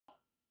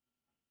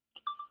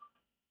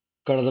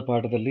ಕಳೆದ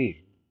ಪಾಠದಲ್ಲಿ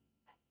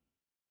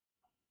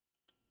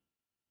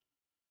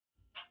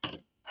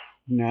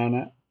ಜ್ಞಾನ,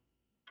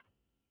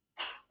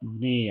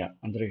 ಜ್ಞೇಯ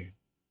ಅಂದರೆ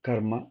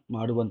ಕರ್ಮ,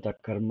 ಮಾಡುವಂಥ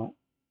ಕರ್ಮ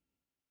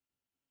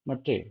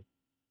ಮತ್ತೆ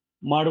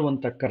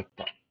ಮಾಡುವಂಥ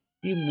ಕರ್ತ,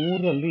 ಈ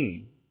ಮೂರರಲ್ಲಿ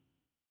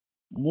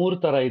ಮೂರು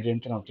ಥರ ಇದೆ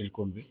ಅಂತ ನಾವು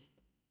ತಿಳ್ಕೊಂಡ್ವಿ.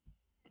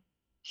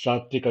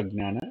 ಸಾತ್ವಿಕ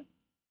ಜ್ಞಾನ,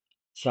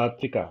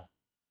 ಸಾತ್ವಿಕ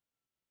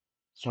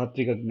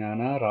ಸಾತ್ವಿಕ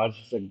ಜ್ಞಾನ,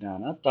 ರಾಜಸ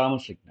ಜ್ಞಾನ,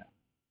 ತಾಮಸ ಜ್ಞಾನ.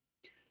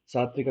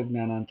 ಸಾತ್ವಿಕ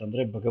ಜ್ಞಾನ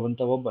ಅಂತಂದ್ರೆ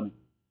ಭಗವಂತ ಒಬ್ಬನೇ,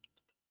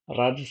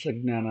 ರಾಜಸ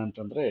ಜ್ಞಾನ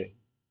ಅಂತಂದ್ರೆ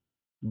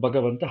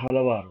ಭಗವಂತ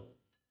ಹಲವಾರು,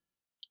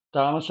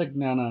 ತಾಮಸ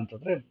ಜ್ಞಾನ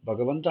ಅಂತಂದ್ರೆ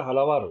ಭಗವಂತ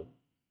ಹಲವಾರು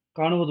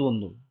ಕಾಣುವುದು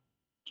ಒಂದು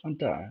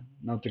ಅಂತ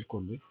ನಾವು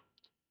ತಿಳ್ಕೊಂಡ್ವಿ.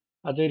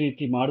 ಅದೇ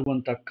ರೀತಿ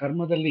ಮಾಡುವಂಥ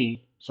ಕರ್ಮದಲ್ಲಿ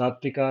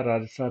ಸಾತ್ವಿಕ,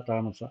 ರಾಜಸ,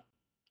 ತಾಮಸ,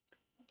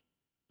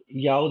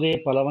 ಯಾವುದೇ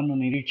ಫಲವನ್ನು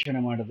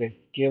ನಿರೀಕ್ಷಣೆ ಮಾಡದೆ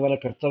ಕೇವಲ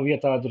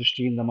ಕರ್ತವ್ಯತಾ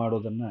ದೃಷ್ಟಿಯಿಂದ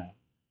ಮಾಡೋದನ್ನ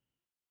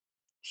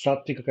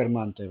ಸಾತ್ವಿಕ ಕರ್ಮ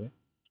ಅಂತೇವೆ.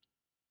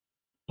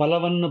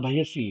 ಫಲವನ್ನು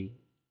ಬಯಸಿ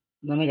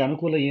ನನಗೆ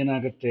ಅನುಕೂಲ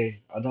ಏನಾಗುತ್ತೆ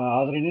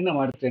ಆದ್ರೇನೆ ನಾ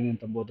ಮಾಡ್ತೇನೆ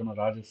ಅಂತಂಬೋದನ್ನು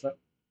ರಾಜಸ.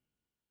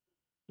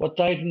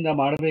 ಒತ್ತಾಯದಿಂದ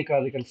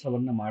ಮಾಡಬೇಕಾದ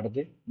ಕೆಲಸವನ್ನ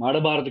ಮಾಡದೆ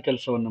ಮಾಡಬಾರದ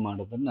ಕೆಲಸವನ್ನ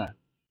ಮಾಡೋದನ್ನ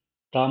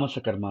ತಾಮಸ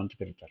ಕರ್ಮ ಅಂತ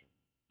ಕರೀತಾರೆ.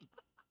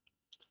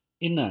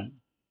 ಇನ್ನ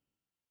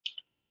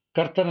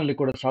ಕರ್ತನಲ್ಲಿ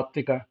ಕೂಡ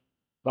ಸಾತ್ವಿಕ,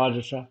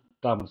 ರಾಜಸ,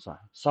 ತಾಮಸ.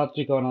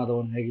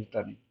 ಸಾತ್ವಿಕವನಾದವನು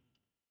ಹೇಗಿರ್ತಾನೆ?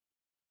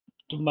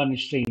 ತುಂಬಾ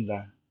ನಿಷ್ಠೆಯಿಂದ,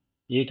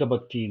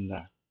 ಏಕಭಕ್ತಿಯಿಂದ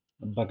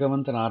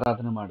ಭಗವಂತನ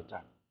ಆರಾಧನೆ ಮಾಡ್ತಾ,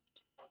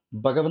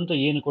 ಭಗವಂತ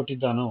ಏನು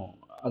ಕೊಟ್ಟಿದ್ದಾನೋ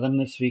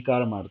ಅದನ್ನೇ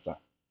ಸ್ವೀಕಾರ ಮಾಡ್ತಾ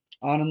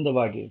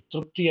ಆನಂದವಾಗಿ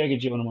ತೃಪ್ತಿಯಾಗಿ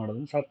ಜೀವನ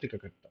ಮಾಡೋದನ್ನು ಸಾತ್ವಿಕ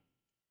ಕರ್ತ.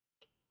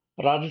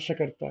 ರಾಜಸ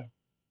ಕರ್ತ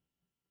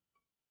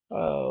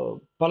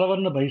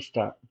ಫಲವನ್ನು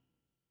ಬಯಸ್ತಾ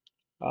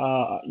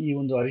ಈ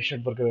ಒಂದು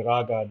ಅರಿಷಡ್ ವರ್ಗ,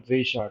 ರಾಗ,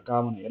 ದ್ವೇಷ,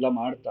 ಕಾಮನೆ ಎಲ್ಲ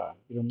ಮಾಡ್ತಾ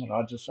ಇದೊಂದು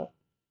ರಾಜಸ.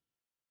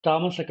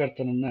 ತಾಮಸ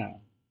ಕರ್ತನನ್ನ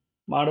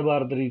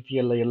ಮಾಡಬಾರದ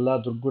ರೀತಿಯಲ್ಲ ಎಲ್ಲಾ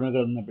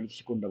ದುರ್ಗುಣಗಳನ್ನ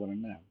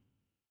ಬೆಳೆಸಿಕೊಂಡವನನ್ನ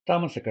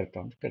ತಾಮಸ ಕರ್ತ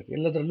ಅಂತ ಕರಿತೀವಿ.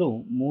 ಎಲ್ಲದರಲ್ಲೂ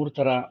ಮೂರು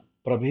ತರ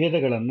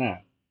ಪ್ರಭೇದಗಳನ್ನ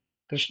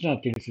ಕೃಷ್ಣ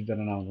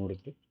ತಿಳಿಸಿದ್ದನ್ನು ನಾವು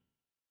ನೋಡಿದ್ವಿ.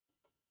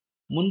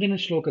 ಮುಂದಿನ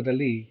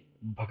ಶ್ಲೋಕದಲ್ಲಿ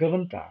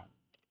ಭಗವಂತ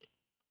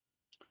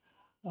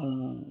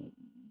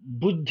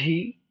ಬುದ್ಧಿ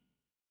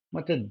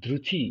ಮತ್ತೆ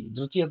ಧೃತಿ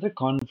ಅಂದ್ರೆ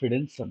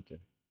ಕಾನ್ಫಿಡೆನ್ಸ್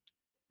ಅಂತೇವೆ,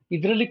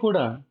 ಇದರಲ್ಲಿ ಕೂಡ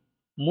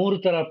ಮೂರು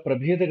ತರ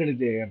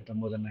ಪ್ರಭೇದಗಳಿದೆ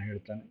ಅಂತಂಬುದನ್ನ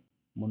ಹೇಳ್ತಾನೆ.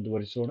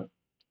 ಮುಂದುವರಿಸೋಣ.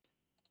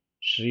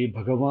 ಶ್ರೀ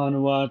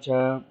ಭಗವಾನುವಾಚ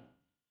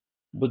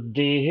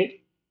ಬುದ್ಧೇಃ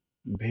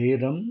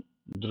ಭೇದಂ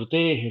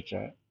ಧೃತೇಃ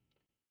ಚ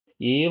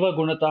ಏವ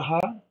ಗುಣತಃ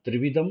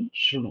ತ್ರಿವಿಧಂ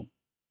ಶೃಣು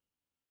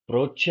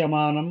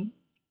ಪ್ರೋಚ್ಯಮಾನಂ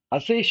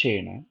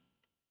ಅಶೇಷೇಣ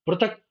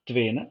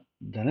ಪೃಥಕ್ತ್ವೇನ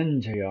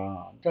ಧನಂಜಯ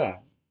ಅಂತ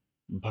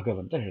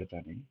ಭಗವಂತ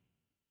ಹೇಳ್ತಾನೆ.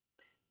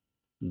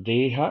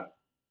 ದೇಹ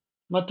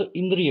ಮತ್ತು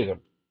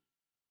ಇಂದ್ರಿಯಗಳು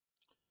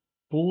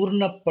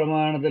ಪೂರ್ಣ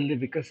ಪ್ರಮಾಣದಲ್ಲಿ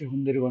ವಿಕಸಿ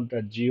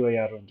ಹೊಂದಿರುವಂತಹ ಜೀವ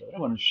ಯಾರು ಅಂತಂದ್ರೆ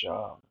ಮನುಷ್ಯ.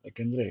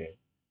 ಯಾಕೆಂದ್ರೆ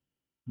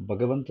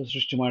ಭಗವಂತ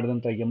ಸೃಷ್ಟಿ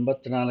ಮಾಡಿದಂಥ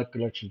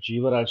 84 ಲಕ್ಷ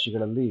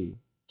ಜೀವರಾಶಿಗಳಲ್ಲಿ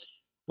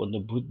ಒಂದು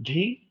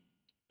ಬುದ್ಧಿ,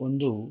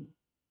 ಒಂದು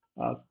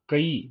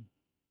ಕೈ,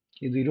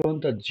 ಇದು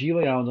ಇರುವಂತ ಜೀವ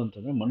ಯಾವುದು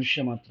ಅಂತಂದ್ರೆ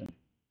ಮನುಷ್ಯ ಮಾತ್ರ.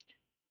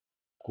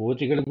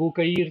 ಕೋತಿಗಳಿಗೂ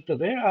ಕೈ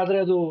ಇರ್ತದೆ, ಆದರೆ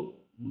ಅದು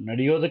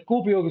ನಡೆಯೋದಕ್ಕೂ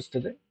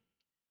ಉಪಯೋಗಿಸ್ತದೆ,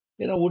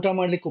 ಏನೋ ಊಟ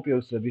ಮಾಡ್ಲಿಕ್ಕೆ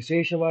ಉಪಯೋಗಿಸ್ತದೆ.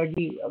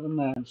 ವಿಶೇಷವಾಗಿ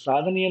ಅದನ್ನ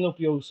ಸಾಧನೆಯನ್ನು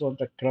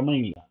ಉಪಯೋಗಿಸುವಂತ ಕ್ರಮ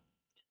ಇಲ್ಲ,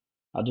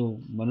 ಅದು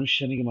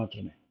ಮನುಷ್ಯನಿಗೆ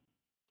ಮಾತ್ರನೇ.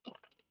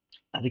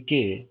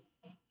 ಅದಕ್ಕೆ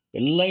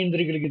ಎಲ್ಲ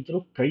ಇಂದ್ರಿಯಗಳಿಗಿಂತಲೂ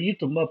ಕೈ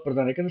ತುಂಬಾ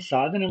ಪ್ರಧಾನ. ಯಾಕಂದ್ರೆ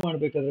ಸಾಧನೆ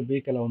ಮಾಡ್ಬೇಕಾದ್ರೆ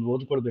ಬೇಕಲ್ಲ, ಒಂದು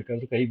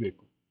ಓದ್ಕೊಳ್ಬೇಕಾದ್ರೆ ಕೈ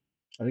ಬೇಕು.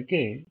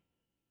 ಅದಕ್ಕೆ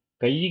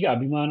ಕೈಗೆ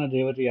ಅಭಿಮಾನ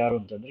ದೇವತೆ ಯಾರು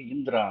ಅಂತಂದ್ರೆ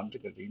ಇಂದ್ರ ಅಂತ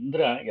ಕರಿತೀವಿ.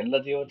 ಇಂದ್ರ ಎಲ್ಲ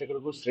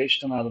ದೇವತೆಗಳಿಗೂ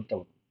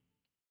ಶ್ರೇಷ್ಠನಾದಂಥವ್ರು.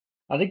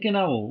 ಅದಕ್ಕೆ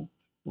ನಾವು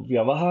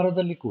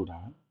ವ್ಯವಹಾರದಲ್ಲಿ ಕೂಡ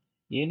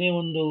ಏನೇ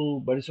ಒಂದು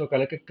ಬಳಸುವ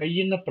ಕಾಲಕ್ಕೆ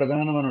ಕೈಯನ್ನ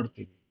ಪ್ರಧಾನವಾಗಿ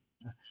ನೋಡ್ತೀವಿ.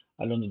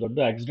 ಅಲ್ಲೊಂದು ದೊಡ್ಡ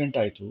ಆಕ್ಸಿಡೆಂಟ್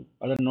ಆಯ್ತು,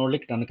 ಅದನ್ನ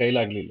ನೋಡ್ಲಿಕ್ಕೆ ನನ್ನ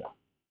ಕೈಲಾಗ್ಲಿಲ್ಲ,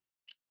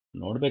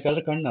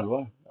 ನೋಡ್ಬೇಕಾದ್ರೆ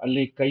ಕಣ್ಣಲ್ವಾ,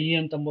 ಅಲ್ಲಿ ಕೈ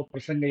ಅಂತಂಬ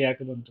ಪ್ರಸಂಗ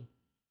ಯಾಕೆ ಬಂತು?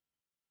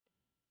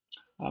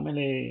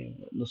 ಆಮೇಲೆ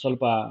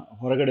ಸ್ವಲ್ಪ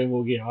ಹೊರಗಡೆ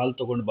ಹೋಗಿ ಹಾಲು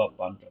ತಗೊಂಡು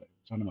ಬಾಪ್ಪ ಅಂತಾರೆ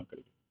ಸಣ್ಣ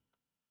ಮಕ್ಕಳಿಗೆ.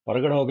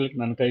 ಹೊರಗಡೆ ಹೋಗ್ಲಿಕ್ಕೆ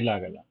ನನ್ನ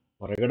ಕೈಲಾಗಲ್ಲ,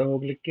 ಹೊರಗಡೆ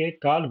ಹೋಗ್ಲಿಕ್ಕೆ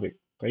ಕಾಲು ಬೇಕು,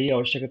 ಕೈ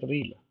ಅವಶ್ಯಕತೆ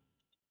ಇಲ್ಲ.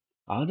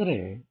 ಆದರೆ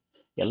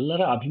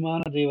ಎಲ್ಲರ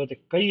ಅಭಿಮಾನ ದೇವತೆ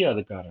ಕೈ ಆದ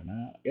ಕಾರಣ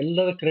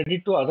ಎಲ್ಲರ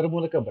ಕ್ರೆಡಿಟು ಅದರ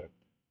ಮೂಲಕ ಬರುತ್ತೆ.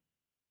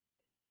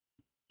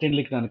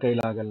 ತಿನ್ಲಿಕ್ಕೆ ನನ್ನ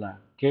ಕೈಲಾಗಲ್ಲ,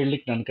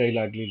 ಕೇಳಲಿಕ್ಕೆ ನನ್ನ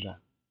ಕೈಲಾಗ್ಲಿಲ್ಲ,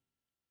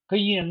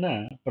 ಕೈಯನ್ನ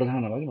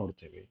ಪ್ರಧಾನವಾಗಿ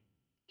ನೋಡ್ತೇವೆ.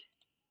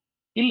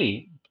 ಇಲ್ಲಿ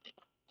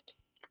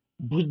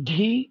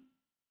ಬುದ್ಧಿ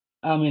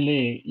ಆಮೇಲೆ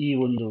ಈ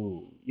ಒಂದು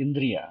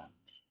ಇಂದ್ರಿಯ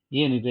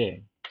ಏನಿದೆ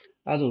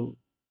ಅದು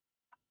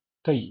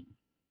ಕೈ.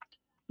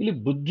 ಇಲ್ಲಿ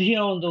ಬುದ್ಧಿಯ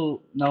ಒಂದು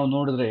ನಾವು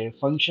ನೋಡಿದ್ರೆ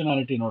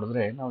ಫಂಕ್ಷನಾಲಿಟಿ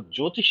ನೋಡಿದ್ರೆ ನಾವು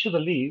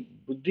ಜ್ಯೋತಿಷ್ಯದಲ್ಲಿ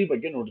ಬುದ್ಧಿ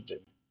ಬಗ್ಗೆ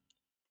ನೋಡುತ್ತೇವೆ.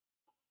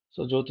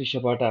 ಸೊ ಜ್ಯೋತಿಷ್ಯ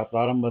ಪಾಠ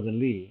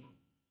ಪ್ರಾರಂಭದಲ್ಲಿ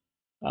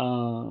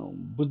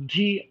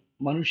ಬುದ್ಧಿ,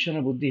 ಮನುಷ್ಯನ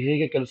ಬುದ್ಧಿ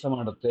ಹೇಗೆ ಕೆಲಸ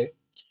ಮಾಡುತ್ತೆ,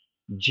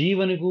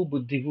 ಜೀವನಿಗೂ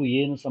ಬುದ್ಧಿಗೂ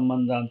ಏನು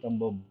ಸಂಬಂಧ ಅಂತ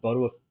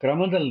ಬರುವ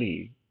ಕ್ರಮದಲ್ಲಿ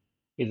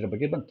ಇದರ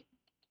ಬಗ್ಗೆ ಬಂತು.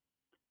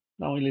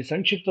 ನಾವು ಇಲ್ಲಿ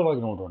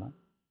ಸಂಕ್ಷಿಪ್ತವಾಗಿ ನೋಡೋಣ.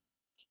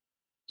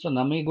 ಸೊ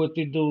ನಮಗೆ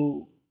ಗೊತ್ತಿದ್ದು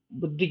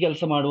ಬುದ್ಧಿ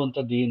ಕೆಲಸ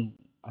ಮಾಡುವಂಥದ್ದು ಏನು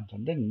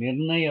ಅಂತಂದ್ರೆ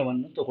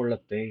ನಿರ್ಣಯವನ್ನು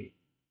ತಗೊಳ್ಳತ್ತೆ.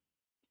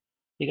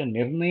 ಈಗ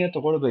ನಿರ್ಣಯ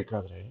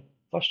ತಗೊಳ್ಬೇಕಾದ್ರೆ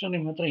ಫಸ್ಟ್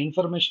ನಿಮ್ಮ ಹತ್ರ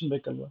ಇನ್ಫಾರ್ಮೇಶನ್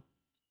ಬೇಕಲ್ವಾ?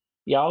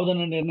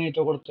 ಯಾವುದನ್ನ ನಿರ್ಣಯ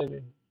ತಗೊಳ್ತೇವೆ?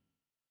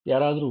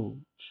 ಯಾರಾದರೂ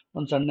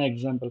ಒಂದು ಸಣ್ಣ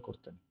ಎಕ್ಸಾಂಪಲ್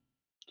ಕೊಡ್ತೇನೆ.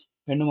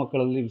 ಹೆಣ್ಣು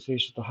ಮಕ್ಕಳಲ್ಲಿ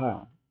ವಿಶೇಷತಃ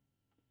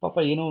ಪಾಪ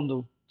ಏನೋ ಒಂದು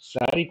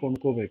ಸ್ಯಾರಿ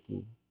ಕೊಂಡ್ಕೋಬೇಕು,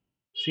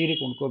 ಸೀರೆ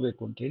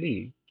ಕೊಂಡ್ಕೋಬೇಕು ಅಂತೇಳಿ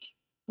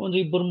ಒಂದು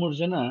ಇಬ್ಬರು ಮೂರು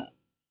ಜನ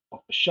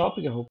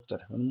ಶಾಪಿಗೆ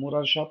ಹೋಗ್ತಾರೆ, ಒಂದು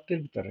 3-6 ಶಾಪ್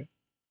ತಿರುಗ್ತಾರೆ.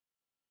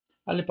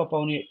 ಅಲ್ಲಿ ಪಾಪ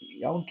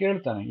ಅವನು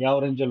ಕೇಳ್ತಾನೆ ಯಾವ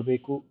ರೇಂಜಲ್ಲಿ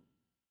ಬೇಕು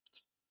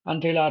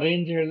ಅಂತ ಹೇಳಿ. ಆ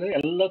ರೇಂಜ್ ಹೇಳಿದ್ರೆ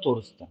ಎಲ್ಲ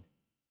ತೋರಿಸ್ತಾನೆ.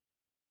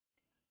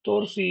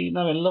 ತೋರಿಸಿ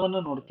ನಾವೆಲ್ಲವನ್ನ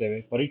ನೋಡ್ತೇವೆ,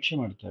 ಪರೀಕ್ಷೆ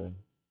ಮಾಡ್ತೇವೆ.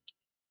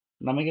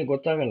 ನಮಗೆ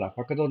ಗೊತ್ತಾಗಲ್ಲ,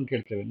 ಪಕ್ಕದವನ್ನ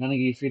ಕೇಳ್ತೇವೆ,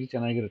 ನನಗೆ ಈ ಸೀರೆ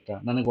ಚೆನ್ನಾಗಿರುತ್ತಾ,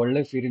 ನನಗೆ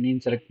ಒಳ್ಳೆ ಸೀರೆ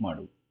ನೀನು ಸೆಲೆಕ್ಟ್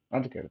ಮಾಡು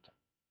ಅಂತ ಕೇಳ್ತಾರೆ.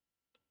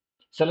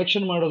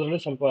 ಸೆಲೆಕ್ಷನ್ ಮಾಡೋದ್ರಲ್ಲಿ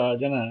ಸ್ವಲ್ಪ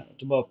ಜನ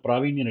ತುಂಬ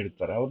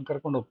ಪ್ರಾವೀಣ್ಯರಿರ್ತಾರೆ, ಅವ್ರನ್ನ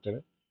ಕರ್ಕೊಂಡು ಹೋಗ್ತೇವೆ.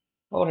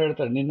 ಅವ್ರು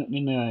ಹೇಳ್ತಾರೆ ನಿನ್ನ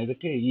ನಿನ್ನ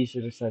ಇದಕ್ಕೆ ಈ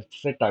ಸೀರೆ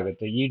ಸೆಟ್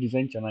ಆಗುತ್ತೆ, ಈ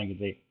ಡಿಸೈನ್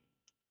ಚೆನ್ನಾಗಿದೆ.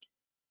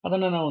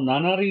 ಅದನ್ನು ನಾವು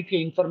ನಾನಾ ರೀತಿಯ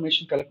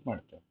ಇನ್ಫಾರ್ಮೇಶನ್ ಕಲೆಕ್ಟ್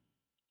ಮಾಡ್ತೇವೆ.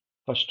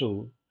 ಫಸ್ಟು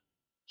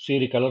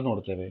ಸೀರೆ ಕಲರ್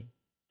ನೋಡ್ತೇವೆ,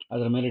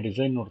 ಅದರ ಮೇಲೆ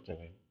ಡಿಸೈನ್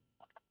ನೋಡ್ತೇವೆ,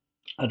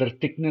 ಅದರ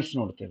ಥಿಕ್ನೆಸ್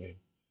ನೋಡ್ತೇವೆ,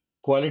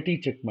 ಕ್ವಾಲಿಟಿ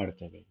ಚೆಕ್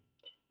ಮಾಡ್ತೇವೆ,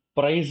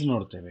 ಪ್ರೈಸ್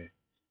ನೋಡ್ತೇವೆ.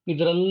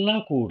 ಇದರೆಲ್ಲ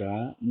ಕೂಡ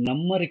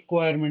ನಮ್ಮ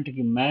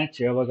ರಿಕ್ವೈರ್ಮೆಂಟ್ಗೆ ಮ್ಯಾಚ್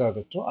ಯಾವಾಗ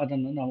ಆಗುತ್ತೋ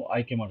ಅದನ್ನು ನಾವು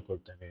ಆಯ್ಕೆ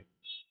ಮಾಡ್ಕೊಳ್ತೇವೆ,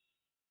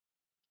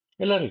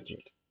 ಎಲ್ಲ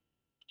ರೀತಿಯಲ್ಲಿ.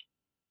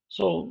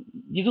 ಸೊ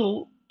ಇದು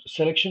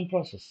ಸೆಲೆಕ್ಷನ್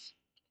ಪ್ರಾಸೆಸ್.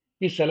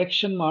 ಈ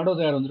ಸೆಲೆಕ್ಷನ್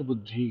ಮಾಡೋದು ಯಾರು ಅಂದ್ರೆ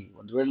ಬುದ್ಧಿ.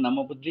 ಒಂದು ವೇಳೆ ನಮ್ಮ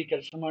ಬುದ್ಧಿ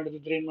ಕೆಲಸ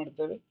ಮಾಡದಿದ್ರೆ ಏನು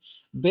ಮಾಡ್ತೇವೆ,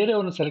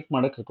 ಬೇರೆಯವ್ರನ್ನ ಸೆಲೆಕ್ಟ್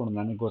ಮಾಡಕ್ಕೆ ಕರ್ಕೊಂಡು,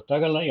 ನನಗೆ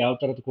ಗೊತ್ತಾಗಲ್ಲ ಯಾವ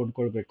ಥರದ್ದು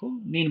ಕೊಂಡ್ಕೊಳ್ಬೇಕು,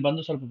 ನೀನು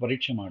ಬಂದು ಸ್ವಲ್ಪ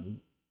ಪರೀಕ್ಷೆ ಮಾಡು.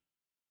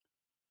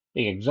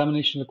 ಈಗ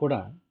ಎಕ್ಸಾಮಿನೇಷನ್ ಕೂಡ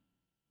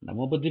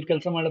ನಮ್ಮ ಬುದ್ಧಿ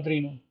ಕೆಲಸ ಮಾಡಿದ್ರೆ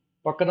ಏನು,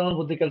 ಪಕ್ಕದವನ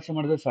ಬುದ್ಧಿ ಕೆಲಸ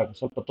ಮಾಡಿದ್ರೆ ಸಾಕು.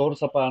 ಸ್ವಲ್ಪ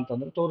ತೋರ್ಸಪ್ಪ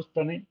ಅಂತಂದ್ರೆ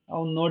ತೋರಿಸ್ತಾನೆ,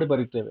 ಅವ್ನು ನೋಡಿ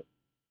ಬರೀತೇವೆ.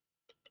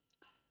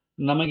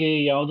 ನಮಗೆ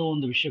ಯಾವುದೋ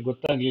ಒಂದು ವಿಷಯ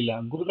ಗೊತ್ತಾಗ್ಲಿಲ್ಲ,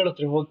 ಗುರುಗಳ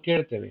ಹತ್ರ ಹೋಗಿ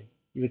ಕೇಳ್ತೇವೆ,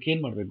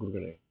 ಇದಕ್ಕೇನು ಮಾಡ್ಬೇಕು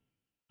ಗುರುಗಳೇ.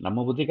 ನಮ್ಮ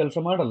ಬುದ್ಧಿ ಕೆಲಸ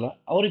ಮಾಡಲ್ಲ,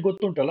 ಅವ್ರಿಗೆ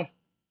ಗೊತ್ತುಂಟಲ್ಲ,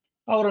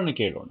 ಅವರನ್ನು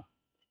ಕೇಳೋಣ.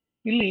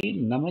 ಇಲ್ಲಿ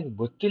ನಮಗೆ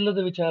ಗೊತ್ತಿಲ್ಲದ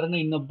ವಿಚಾರನ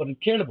ಇನ್ನೊಬ್ಬರನ್ನ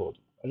ಕೇಳ್ಬೋದು,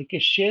 ಅದಕ್ಕೆ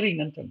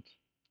ಶೇರಿಂಗ್ ಅಂತ.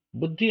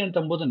 ಬುದ್ಧಿ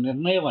ಅಂತಂಬುದು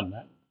ನಿರ್ಣಯವನ್ನ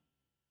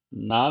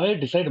ನಾವೇ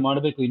ಡಿಸೈಡ್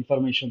ಮಾಡಬೇಕು,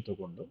 ಇನ್ಫಾರ್ಮೇಶನ್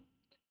ತಗೊಂಡು.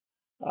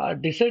 ಆ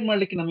ಡಿಸೈಡ್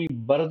ಮಾಡ್ಲಿಕ್ಕೆ ನಮಗೆ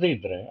ಬರದೇ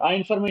ಇದ್ರೆ ಆ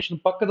ಇನ್ಫಾರ್ಮೇಶನ್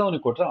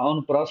ಪಕ್ಕದವನಿಗೆ ಕೊಟ್ರೆ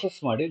ಅವನು ಪ್ರಾಸೆಸ್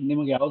ಮಾಡಿ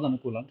ನಿಮಗೆ ಯಾವ್ದು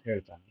ಅನುಕೂಲ ಅಂತ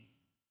ಹೇಳ್ತಾನೆ.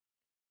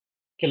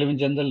 ಕೆಲವಿನ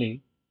ಜನದಲ್ಲಿ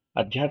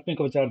ಆಧ್ಯಾತ್ಮಿಕ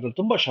ವಿಚಾರದಲ್ಲಿ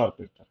ತುಂಬಾ ಶಾರ್ಪ್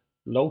ಇರ್ತಾರೆ,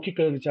 ಲೌಕಿಕ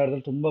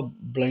ವಿಚಾರದಲ್ಲಿ ತುಂಬಾ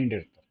ಬ್ಲೈಂಡ್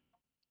ಇರ್ತಾರೆ.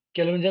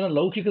 ಕೆಲವಿನ ಜನ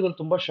ಲೌಕಿಕದಲ್ಲಿ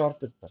ತುಂಬಾ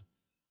ಶಾರ್ಪ್ ಇರ್ತಾರೆ,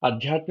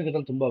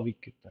 ಆಧ್ಯಾತ್ಮಿಕದಲ್ಲಿ ತುಂಬಾ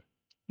ವೀಕ್ ಇರ್ತಾರೆ.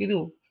 ಇದು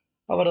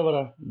ಅವರವರ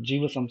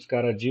ಜೀವ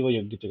ಸಂಸ್ಕಾರ, ಜೀವ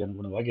ಯೋಗ್ಯತೆಗೆ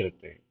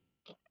ಅನುಗುಣವಾಗಿರುತ್ತೆ.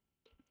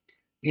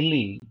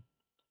 ಇಲ್ಲಿ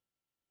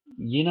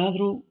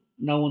ಏನಾದರೂ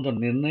ನಾವು ಒಂದು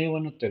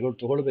ನಿರ್ಣಯವನ್ನು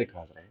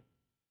ತಗೊಳ್ಬೇಕಾದ್ರೆ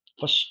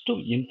ಫಸ್ಟು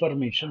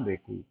ಇನ್ಫಾರ್ಮೇಶನ್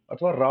ಬೇಕು,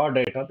 ಅಥವಾ ರಾ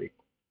ಡೇಟಾ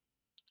ಬೇಕು.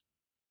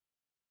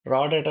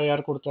 ರಾ ಡೇಟಾ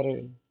ಯಾರು ಕೊಡ್ತಾರೆ?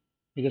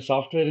 ಈಗ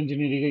ಸಾಫ್ಟ್ವೇರ್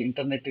ಇಂಜಿನಿಯರಿಗೆ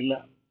ಇಂಟರ್ನೆಟ್ ಇಲ್ಲ,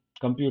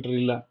 ಕಂಪ್ಯೂಟರ್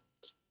ಇಲ್ಲ,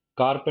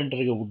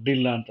 ಕಾರ್ಪೆಂಟರ್ಗೆ ವುಡ್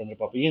ಇಲ್ಲ ಅಂತಂದ್ರೆ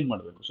ಪಾಪ ಏನು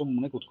ಮಾಡಬೇಕು?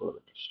 ಸುಮ್ಮನೆ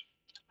ಕೂತ್ಕೊಳ್ಬೇಕು ಅಷ್ಟೆ.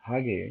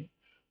 ಹಾಗೆ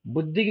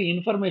ಬುದ್ಧಿಗೆ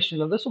ಇನ್ಫಾರ್ಮೇಶನ್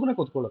ಇಲ್ಲದ್ರೆ ಸುಮ್ಮನೆ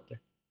ಕೂತ್ಕೊಳ್ಳುತ್ತೆ.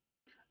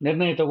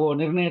 ನಿರ್ಣಯ ತಗೋ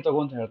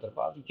ಅಂತ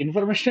ಹೇಳ್ತಾರಪ್ಪ, ಅದಕ್ಕೆ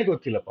ಇನ್ಫಾರ್ಮೇಶನೇ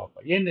ಗೊತ್ತಿಲ್ಲ ಪಾಪ,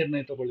 ಏನು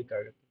ನಿರ್ಣಯ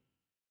ತಗೊಳ್ಳಿಕ್ಕಾಗತ್ತೆ?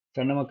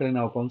 ಸಣ್ಣ ಮಕ್ಕಳಿಗೆ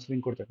ನಾವು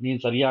ಕೌನ್ಸಿಲಿಂಗ್ ಕೊಡ್ತೇವೆ, ನೀನು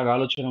ಸರಿಯಾಗಿ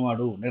ಆಲೋಚನೆ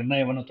ಮಾಡು,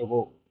 ನಿರ್ಣಯವನ್ನು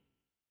ತಗೋ.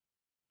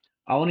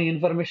 ಅವನಿಗೆ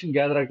ಇನ್ಫಾರ್ಮೇಶನ್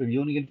ಗ್ಯಾದರ್ ಆಗ್ತದೆ,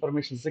 ಇವನಿಗೆ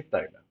ಇನ್ಫಾರ್ಮೇಶನ್ ಸಿಗ್ತಾ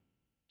ಇಲ್ಲ.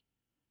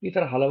 ಈ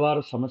ಥರ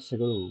ಹಲವಾರು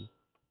ಸಮಸ್ಯೆಗಳು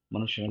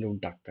ಮನುಷ್ಯನಲ್ಲಿ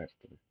ಉಂಟಾಗ್ತಾ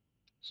ಇರ್ತವೆ.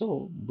 ಸೊ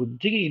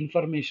ಬುದ್ಧಿಗೆ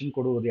ಇನ್ಫಾರ್ಮೇಶನ್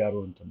ಕೊಡುವುದು ಯಾರು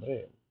ಅಂತಂದ್ರೆ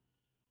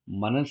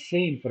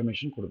ಮನಸ್ಸೇ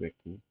ಇನ್ಫಾರ್ಮೇಶನ್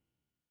ಕೊಡಬೇಕು.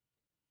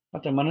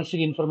 ಮತ್ತೆ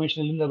ಮನಸ್ಸಿಗೆ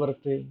ಇನ್ಫಾರ್ಮೇಶನ್ ಎಲ್ಲಿಂದ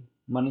ಬರುತ್ತೆ?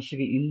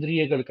 ಮನಸ್ಸಿಗೆ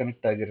ಇಂದ್ರಿಯಗಳು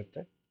ಕನೆಕ್ಟ್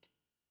ಆಗಿರುತ್ತೆ.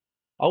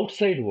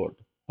 ಔಟ್ಸೈಡ್ ವರ್ಲ್ಡ್,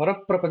 ಹೊರ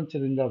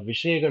ಪ್ರಪಂಚದಿಂದ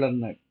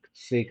ವಿಷಯಗಳನ್ನು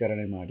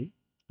ಸೇಕರಣೆ ಮಾಡಿ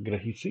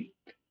ಗ್ರಹಿಸಿ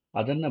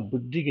ಅದನ್ನು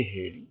ಬುದ್ಧಿಗೆ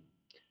ಹೇಳಿ,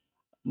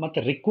 ಮತ್ತೆ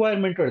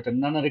ರಿಕ್ವೈರ್ಮೆಂಟ್ ಹೇಳ್ತಾರೆ,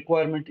 ನನ್ನ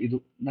ರಿಕ್ವೈರ್ಮೆಂಟ್ ಇದು,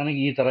 ನನಗೆ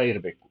ಈ ಥರ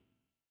ಇರಬೇಕು.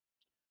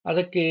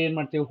 ಅದಕ್ಕೆ ಏನು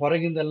ಮಾಡ್ತೀವಿ,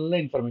 ಹೊರಗಿಂದೆಲ್ಲ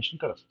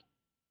ಇನ್ಫಾರ್ಮೇಶನ್ ಕಳಿಸ್ತೀವಿ.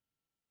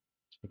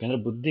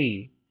 ಯಾಕಂದರೆ ಬುದ್ಧಿ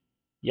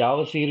ಯಾವ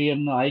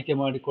ಸೀರೆಯನ್ನು ಆಯ್ಕೆ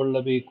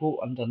ಮಾಡಿಕೊಳ್ಳಬೇಕು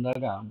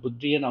ಅಂತಂದಾಗ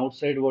ಬುದ್ಧಿಯನ್ನು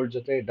ಔಟ್ಸೈಡ್ ವರ್ಲ್ಡ್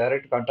ಜೊತೆ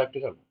ಡೈರೆಕ್ಟ್ ಕಾಂಟ್ಯಾಕ್ಟ್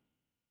ಇರಲ್ಲ.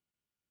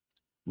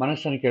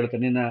 ಮನಸ್ಸನ್ನು ಕೇಳುತ್ತೆ,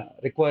 ನಿನ್ನ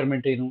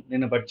ರಿಕ್ವೈರ್ಮೆಂಟ್ ಏನು,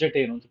 ನಿನ್ನ ಬಡ್ಜೆಟ್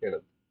ಏನು ಅಂತ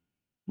ಕೇಳುತ್ತೆ.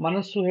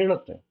 ಮನಸ್ಸು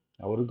ಹೇಳುತ್ತೆ,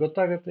 ಅವ್ರಿಗೆ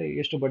ಗೊತ್ತಾಗುತ್ತೆ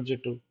ಎಷ್ಟು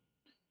ಬಡ್ಜೆಟು,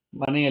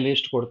 ಮನೆಯಲ್ಲಿ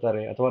ಎಷ್ಟು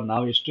ಕೊಡ್ತಾರೆ, ಅಥವಾ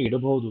ನಾವು ಎಷ್ಟು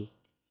ಇಡಬಹುದು,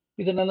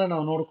 ಇದನ್ನೆಲ್ಲ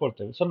ನಾವು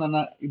ನೋಡ್ಕೊಳ್ತೇವೆ. ಸೊ ನನ್ನ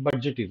ಈ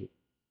ಬಡ್ಜೆಟ್ ಇದು,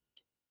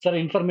 ಸರ್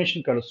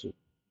ಇನ್ಫಾರ್ಮೇಶನ್ ಕಳಿಸು.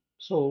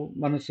 ಸೊ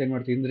ಮನಸ್ಸು ಏನು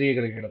ಮಾಡ್ತೀವಿ,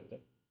 ಇಂದ್ರಿಯಗಳಿಗೆ ಹೇಳುತ್ತೆ.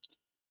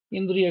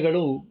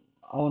 ಇಂದ್ರಿಯಗಳು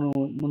ಅವನು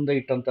ಮುಂದೆ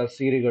ಇಟ್ಟಂಥ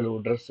ಸೀರೆಗಳು,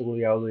 ಡ್ರೆಸ್ಸುಗಳು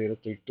ಯಾವುದು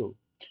ಇರುತ್ತೆ ಇಟ್ಟು,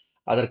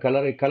 ಅದರ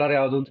ಕಲರ್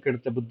ಯಾವುದು ಅಂತ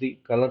ಕೇಳುತ್ತೆ. ಬುದ್ಧಿ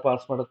ಕಲರ್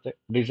ಪಾಸ್ ಮಾಡುತ್ತೆ,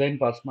 ಡಿಸೈನ್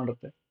ಪಾಸ್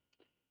ಮಾಡುತ್ತೆ,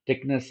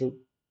 ಥಿಕ್ನೆಸ್ಸು,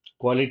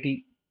 ಕ್ವಾಲಿಟಿ,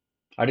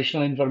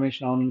 ಅಡಿಷನಲ್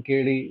ಇನ್ಫಾರ್ಮೇಶನ್ ಅವನನ್ನು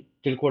ಕೇಳಿ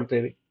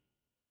ತಿಳ್ಕೊಳ್ತೇವೆ.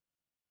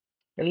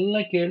 ಎಲ್ಲ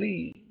ಕೇಳಿ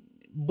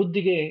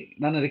ಬುದ್ಧಿಗೆ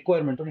ನನ್ನ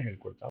ರಿಕ್ವೈರ್ಮೆಂಟನ್ನು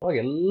ಹೇಳ್ಕೊಡ್ತಾ, ಅವಾಗ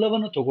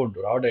ಎಲ್ಲವನ್ನು ತಗೊಂಡು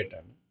ರಾ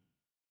ಡೇಟಾನ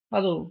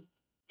ಅದು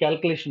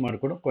ಕ್ಯಾಲ್ಕುಲೇಷನ್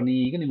ಮಾಡಿಕೊಂಡು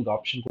ಕೊನೆಗೆ ನಿಮ್ಗೆ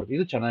ಆಪ್ಷನ್ ಕೊಡುತ್ತೆ,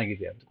 ಇದು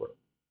ಚೆನ್ನಾಗಿದೆ ಅಂತ ಕೊಡು.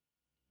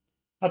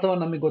 ಅಥವಾ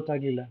ನಮಗೆ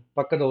ಗೊತ್ತಾಗಲಿಲ್ಲ,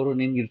 ಪಕ್ಕದವರು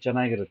ನಿನ್ಗೆ ಇದು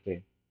ಚೆನ್ನಾಗಿರುತ್ತೆ,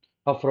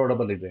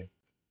 ಅಫೋರ್ಡಬಲ್ ಇದೆ,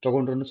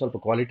 ತೊಗೊಂಡ್ರೂ ಸ್ವಲ್ಪ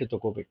ಕ್ವಾಲಿಟಿ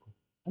ತಗೋಬೇಕು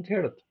ಅಂತ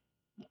ಹೇಳುತ್ತೆ.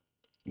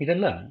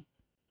 ಇದೆಲ್ಲ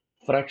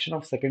ಫ್ರಾಕ್ಷನ್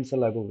ಆಫ್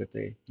ಸೆಕೆಂಡ್ಸಲ್ಲಿ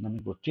ಆಗೋಗುತ್ತೆ,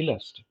 ನಮಗೆ ಗೊತ್ತಿಲ್ಲ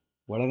ಅಷ್ಟೆ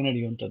ಒಳಗೆ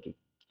ನಡೆಯುವಂಥದ್ದು.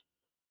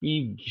 ಈ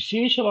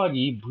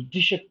ವಿಶೇಷವಾಗಿ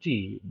ಬುದ್ಧಿಶಕ್ತಿ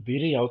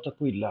ಬೇರೆ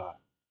ಯಾವತ್ತಕ್ಕೂ ಇಲ್ಲ,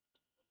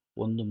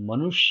 ಒಂದು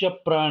ಮನುಷ್ಯ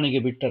ಪ್ರಾಣಿಗೆ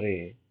ಬಿಟ್ಟರೆ.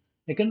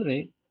 ಯಾಕಂದರೆ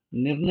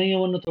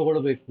ನಿರ್ಣಯವನ್ನು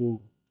ತಗೊಳ್ಬೇಕು,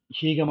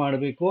 ಹೀಗೆ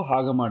ಮಾಡಬೇಕು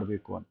ಹಾಗೆ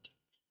ಮಾಡಬೇಕು ಅಂತ.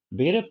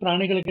 ಬೇರೆ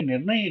ಪ್ರಾಣಿಗಳಿಗೆ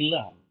ನಿರ್ಣಯ ಇಲ್ಲ,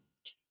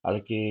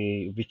 ಅದಕ್ಕೆ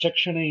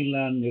ವಿಚಕ್ಷಣೆ ಇಲ್ಲ,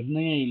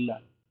 ನಿರ್ಣಯ ಇಲ್ಲ.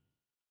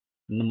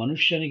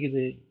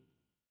 ಮನುಷ್ಯನಿಗಿದೆ.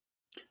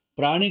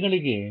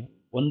 ಪ್ರಾಣಿಗಳಿಗೆ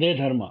ಒಂದೇ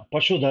ಧರ್ಮ,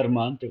 ಪಶು ಧರ್ಮ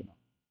ಅಂತೇವೆ ನಾವು.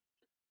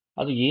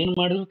 ಅದು ಏನು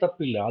ಮಾಡಿದ್ರೂ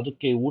ತಪ್ಪಿಲ್ಲ,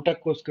 ಅದಕ್ಕೆ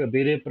ಊಟಕ್ಕೋಸ್ಕರ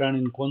ಬೇರೆ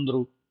ಪ್ರಾಣಿನ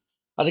ಕೊಂದ್ರು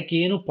ಅದಕ್ಕೆ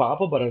ಏನು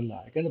ಪಾಪ ಬರಲ್ಲ.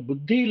 ಯಾಕಂದ್ರೆ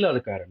ಬುದ್ಧಿ ಇಲ್ಲದ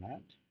ಕಾರಣ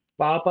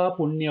ಪಾಪ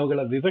ಪುಣ್ಯಗಳ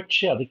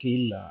ವಿವಕ್ಷೆ ಅದಕ್ಕೆ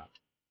ಇಲ್ಲ.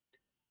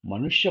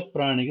 ಮನುಷ್ಯ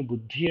ಪ್ರಾಣಿಗೆ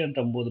ಬುದ್ಧಿ ಅಂತ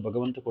ಅಂಬುದು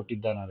ಭಗವಂತ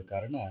ಕೊಟ್ಟಿದ್ದಾನಾದ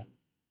ಕಾರಣ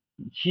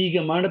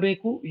ಹೀಗೆ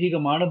ಮಾಡಬೇಕು ಹೀಗೆ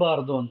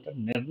ಮಾಡಬಾರದು ಅಂತ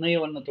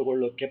ನಿರ್ಣಯವನ್ನು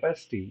ತಗೊಳ್ಳೋ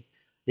ಕೆಪಾಸಿಟಿ,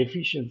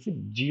 ಎಫಿಷಿಯನ್ಸಿ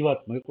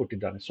ಜೀವಾತ್ಮಗೆ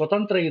ಕೊಟ್ಟಿದ್ದಾನೆ.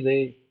 ಸ್ವತಂತ್ರ ಇದೆ,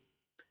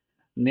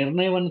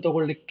 ನಿರ್ಣಯವನ್ನು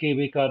ತಗೊಳ್ಳಿಕ್ಕೆ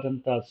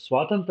ಬೇಕಾದಂತ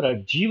ಸ್ವಾತಂತ್ರ್ಯ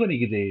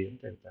ಜೀವನಿಗಿದೆ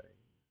ಅಂತ ಹೇಳ್ತಾರೆ.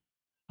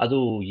 ಅದು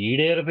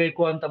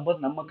ಈಡೇರಬೇಕು ಅಂತ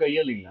ಅಂಬೋದು ನಮ್ಮ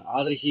ಕೈಯಲ್ಲಿಲ್ಲ,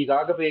 ಆದ್ರೆ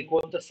ಹೀಗಾಗಬೇಕು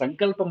ಅಂತ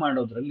ಸಂಕಲ್ಪ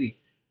ಮಾಡೋದ್ರಲ್ಲಿ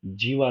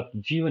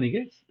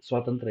ಜೀವನಿಗೆ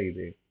ಸ್ವಾತಂತ್ರ್ಯ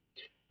ಇದೆ.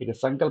 ಈಗ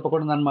ಸಂಕಲ್ಪ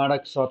ಕೂಡ ನಾನು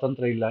ಮಾಡಕ್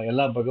ಸ್ವಾತಂತ್ರ್ಯ ಇಲ್ಲ,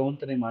 ಎಲ್ಲ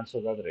ಭಗವಂತನೇ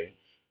ಮಾಡಿಸೋದಾದ್ರೆ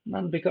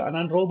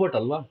ನಾನು ರೋಬೋಟ್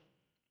ಅಲ್ವಾ?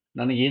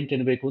 ನನಗೆ ಏನು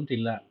ತಿನ್ನಬೇಕು ಅಂತ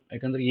ಇಲ್ಲ.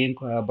 ಯಾಕಂದ್ರೆ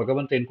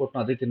ಭಗವಂತ ಏನು ಕೊಟ್ಟನೋ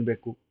ಅದೇ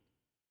ತಿನ್ನಬೇಕು,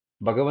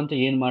 ಭಗವಂತ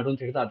ಏನು ಮಾಡು ಅಂತ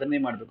ಹೇಳಿದ್ರೆ ಅದನ್ನೇ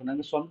ಮಾಡಬೇಕು.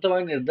 ನನಗೆ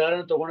ಸ್ವಂತವಾಗಿ ನಿರ್ಧಾರ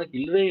ತಗೊಳಕ್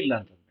ಇಲ್ವೇ ಇಲ್ಲ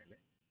ಅಂತಂದ್ಮೇಲೆ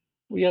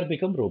ವಿ ಆರ್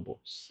ಬಿಕಮ್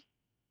ರೋಬೋಟ್ಸ್.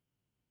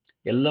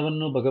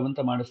 ಎಲ್ಲವನ್ನೂ ಭಗವಂತ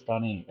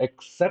ಮಾಡಿಸ್ತಾನೆ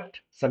ಎಕ್ಸೆಪ್ಟ್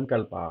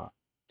ಸಂಕಲ್ಪ.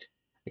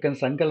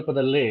 ಯಾಕಂದ್ರೆ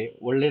ಸಂಕಲ್ಪದಲ್ಲೇ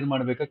ಒಳ್ಳೇದು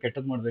ಮಾಡ್ಬೇಕಾ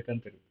ಕೆಟ್ಟದ್ದು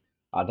ಮಾಡ್ಬೇಕಂತ ಹೇಳಿ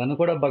ಅದನ್ನು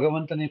ಕೂಡ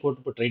ಭಗವಂತನೇ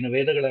ಕೊಟ್ಬಿಟ್ರೆ ಇನ್ನು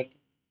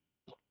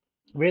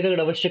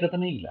ವೇದಗಳ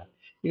ಅವಶ್ಯಕತೆನೇ ಇಲ್ಲ.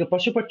 ಈಗ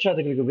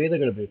ಪಶುಪಕ್ಷಾದಿಗಳಿಗೆ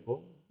ವೇದಗಳು ಬೇಕು,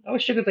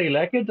 ಅವಶ್ಯಕತೆ ಇಲ್ಲ.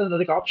 ಯಾಕೆಂತಂದ್ರೆ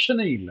ಅದಕ್ಕೆ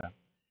ಆಪ್ಷನ್ನೇ ಇಲ್ಲ.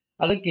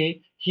 ಅದಕ್ಕೆ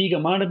ಹೀಗೆ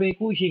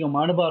ಮಾಡಬೇಕು ಹೀಗೆ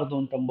ಮಾಡಬಾರ್ದು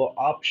ಅಂತಂಬೋ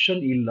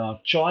ಆಪ್ಷನ್ ಇಲ್ಲ,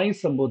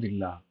 ಚಾಯ್ಸ್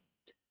ಎಂಬುದಿಲ್ಲ.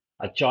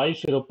 ಆ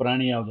ಚಾಯ್ಸ್ ಇರೋ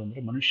ಪ್ರಾಣಿ ಯಾವುದು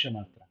ಅಂದ್ರೆ ಮನುಷ್ಯ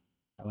ಮಾತ್ರ.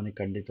 ಅವನಿಗೆ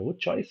ಖಂಡಿತವೂ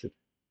ಚಾಯ್ಸ್ ಇದೆ.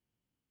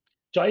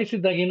 ಚಾಯ್ಸ್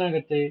ಇದ್ದಾಗ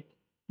ಏನಾಗುತ್ತೆ,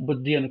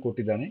 ಬುದ್ಧಿಯನ್ನು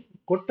ಕೊಟ್ಟಿದ್ದಾನೆ.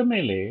 ಕೊಟ್ಟ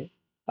ಮೇಲೆ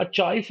ಆ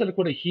ಚಾಯ್ಸ್ ಅಲ್ಲಿ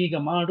ಕೂಡ ಹೀಗೆ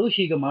ಮಾಡು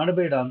ಹೀಗೆ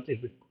ಮಾಡಬೇಡ ಅಂತ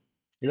ಇರ್ಬೇಕು.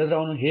 ಇಲ್ಲದ್ರೆ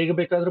ಅವನು ಹೇಗೆ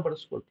ಬೇಕಾದ್ರೂ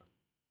ಬಳಸ್ಕೊಳ್ತಾನೆ.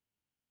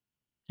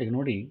 ಈಗ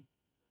ನೋಡಿ,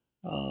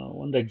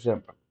 ಒಂದು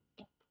ಎಕ್ಸಾಂಪಲ್,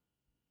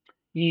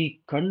 ಈ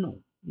ಕಣ್ಣು,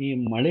 ಈ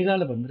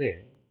ಮಳೆಗಾಲ ಬಂದ್ರೆ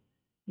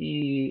ಈ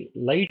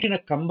ಲೈಟಿನ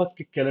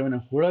ಕಂಬಕ್ಕೆ ಕೆಲವಿನ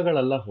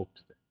ಹುಳಗಳೆಲ್ಲ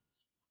ಹೋಗ್ತದೆ.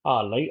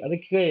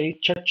 ಅದಕ್ಕೆ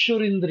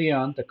ಚಕ್ಷುರಿಂದ್ರಿಯ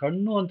ಅಂತ,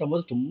 ಕಣ್ಣು ಅಂತ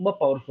ಅಂಬೋದು ತುಂಬಾ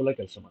ಪವರ್ಫುಲ್ ಆಗಿ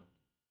ಕೆಲಸ ಮಾಡುತ್ತೆ.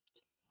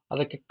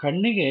 ಅದಕ್ಕೆ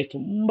ಕಣ್ಣಿಗೆ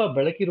ತುಂಬಾ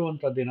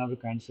ಬೆಳಕಿರುವಂತದ್ದು ಏನಾದ್ರು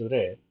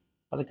ಕಾಣಿಸಿದ್ರೆ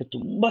ಅದಕ್ಕೆ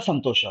ತುಂಬಾ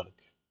ಸಂತೋಷ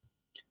ಆಗುತ್ತೆ.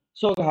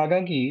 ಸೊ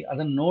ಹಾಗಾಗಿ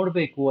ಅದನ್ನ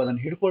ನೋಡ್ಬೇಕು, ಅದನ್ನ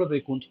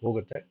ಹಿಡ್ಕೊಳ್ಬೇಕು ಅಂತ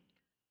ಹೋಗುತ್ತೆ.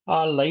 ಆ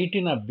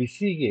ಲೈಟಿನ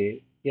ಬಿಸಿಗೆ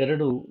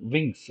ಎರಡು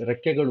ವಿಂಗ್ಸ್,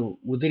 ರೆಕ್ಕೆಗಳು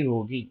ಉದುರಿ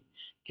ಹೋಗಿ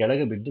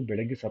ಕೆಳಗೆ ಬಿದ್ದು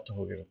ಬೆಳಗ್ಗೆ ಸತ್ತು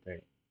ಹೋಗಿರುತ್ತೆ.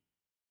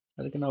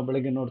 ಅದಕ್ಕೆ ನಾವು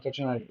ಬೆಳಗ್ಗೆ ನೋಡಿದ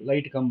ತಕ್ಷಣ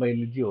ಲೈಟ್ ಕಂಬ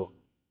ಎಲ್ಲಿದೆಯೋ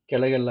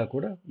ಕೆಳಗೆಲ್ಲ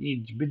ಕೂಡ ಈ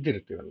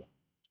ಬಿದ್ದಿರ್ತೀವಲ್ಲ.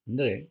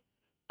 ಅಂದ್ರೆ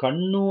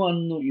ಕಣ್ಣು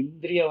ಅನ್ನೋ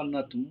ಇಂದ್ರಿಯವನ್ನ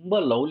ತುಂಬಾ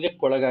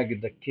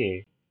ಲೌಲ್ಯಕ್ಕೊಳಗಾಗಿದ್ದಕ್ಕೆ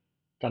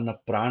ತನ್ನ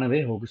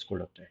ಪ್ರಾಣವೇ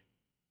ಹೋಗಿಸ್ಕೊಳ್ಳುತ್ತೆ.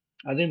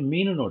 ಅದೇ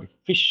ಮೀನು ನೋಡಿ,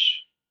 ಫಿಶ್,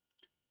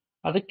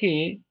 ಅದಕ್ಕೆ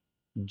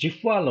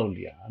ಜಿಹ್ವಾ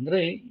ಲೌಲ್ಯ ಅಂದ್ರೆ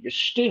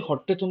ಎಷ್ಟೇ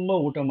ಹೊಟ್ಟೆ ತುಂಬಾ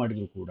ಊಟ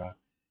ಮಾಡಿದ್ರು ಕೂಡ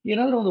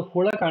ಏನಾದ್ರೂ ಒಂದು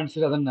ಹುಳ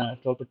ಕಾಣಿಸಿದ್ರೆ ಅದನ್ನ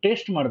ಸ್ವಲ್ಪ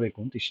ಟೇಸ್ಟ್ ಮಾಡಬೇಕು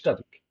ಅಂತ ಇಷ್ಟ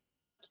ಅದಕ್ಕೆ.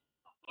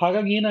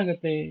 ಹಾಗಾಗಿ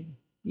ಏನಾಗುತ್ತೆ,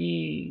 ಈ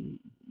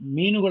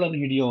ಮೀನುಗಳನ್ನು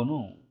ಹಿಡಿಯೋನು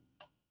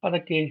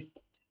ಅದಕ್ಕೆ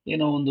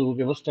ಏನೋ ಒಂದು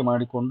ವ್ಯವಸ್ಥೆ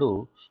ಮಾಡಿಕೊಂಡು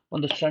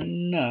ಒಂದು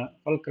ಸಣ್ಣ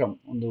ಫಲ್ಕ್ರಮ್,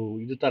 ಒಂದು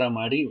ಇದು ತರ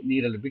ಮಾಡಿ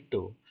ನೀರಲ್ಲಿ ಬಿಟ್ಟು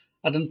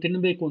ಅದನ್ನು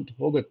ತಿನ್ನಬೇಕು ಅಂತ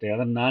ಹೋಗುತ್ತೆ.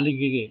 ಅದರ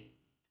ನಾಲಿಗೆಗೆ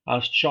ಆ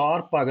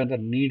ಶಾರ್ಪ್ ಆಗದ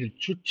ನೀರು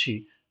ಚುಚ್ಚಿ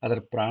ಅದರ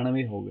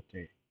ಪ್ರಾಣವೇ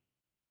ಹೋಗುತ್ತೆ.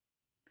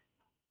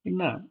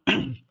 ಇನ್ನ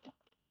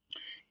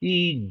ಈ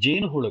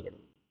ಜೇನುಹುಳುಗಳು,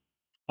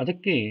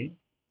 ಅದಕ್ಕೆ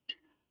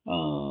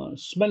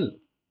ಸ್ಮೆಲ್,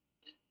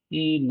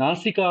 ಈ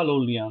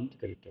ನಾಸಿಕಾಲೌಲ್ಯ ಅಂತ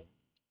ಕರೀತೇವೆ.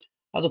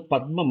 ಅದು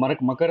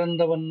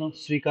ಮಕರಂದವನ್ನು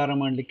ಸ್ವೀಕಾರ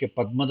ಮಾಡಲಿಕ್ಕೆ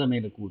ಪದ್ಮದ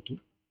ಮೇಲೆ ಕೂತು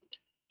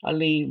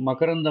ಅಲ್ಲಿ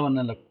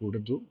ಮಕರಂದವನ್ನೆಲ್ಲ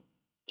ಕುಡಿದು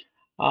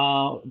ಆ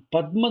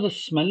ಪದ್ಮದ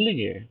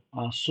ಸ್ಮೆಲ್ಗೆ,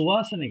 ಆ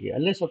ಸುವಾಸನೆಗೆ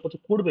ಅಲ್ಲೇ ಸ್ವಲ್ಪ ಹೊತ್ತು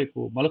ಕೂಡಬೇಕು,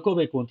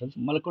 ಮಲ್ಕೋಬೇಕು ಅಂತ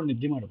ಮಲ್ಕೊಂಡು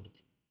ನಿದ್ದೆ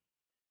ಮಾಡಿಬಿಡುತ್ತೆ.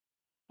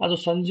 ಅದು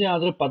ಸಂಜೆ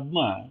ಆದರೆ ಪದ್ಮ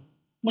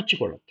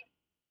ಮುಚ್ಚಿಕೊಳ್ಳುತ್ತೆ.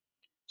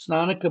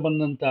 ಸ್ನಾನಕ್ಕೆ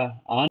ಬಂದಂಥ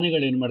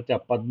ಆನೆಗಳೇನು ಮಾಡ್ತವೆ,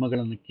 ಆ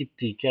ಪದ್ಮಗಳನ್ನು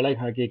ಕಿತ್ತಿ ಕೆಳಗೆ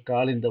ಹಾಕಿ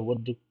ಕಾಲಿಂದ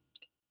ಒದ್ದು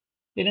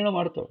ಏನೇನೋ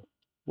ಮಾಡ್ತವೆ.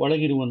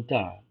 ಒಳಗಿರುವಂಥ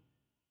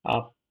ಆ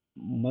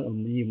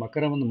ಈ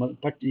ಮಕರವನ್ನು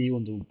ಈ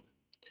ಒಂದು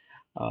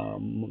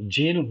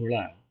ಜೇನು ಹುಳ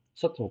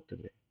ಸತ್ತು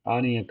ಹೋಗ್ತದೆ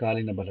ಆನೆಯ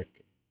ಕಾಲಿನ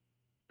ಬಲಕ್ಕೆ.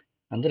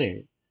 ಅಂದರೆ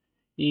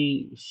ಈ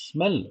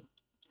ಸ್ಮೆಲ್,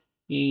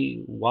 ಈ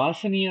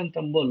ವಾಸನೆಯ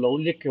ಅಂತಂಬೋ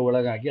ಲೌಲ್ಯಕ್ಕೆ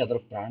ಒಳಗಾಗಿ ಅದರ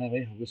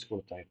ಪ್ರಾಣವೇ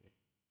ಹೋಗಿಸ್ಕೊಳ್ತಾ ಇದೆ.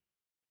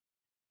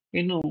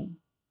 ಇನ್ನು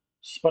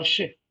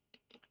ಸ್ಪರ್ಶೆ,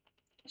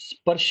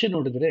 ಸ್ಪರ್ಶೆ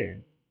ನೋಡಿದ್ರೆ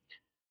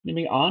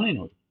ನಿಮಗೆ ಆನೆ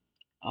ನೋಡಿ,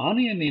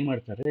 ಆನೆಯನ್ನು ಏನ್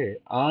ಮಾಡ್ತಾರೆ,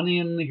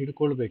 ಆನೆಯನ್ನು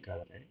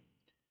ಹಿಡ್ಕೊಳ್ಬೇಕಾದ್ರೆ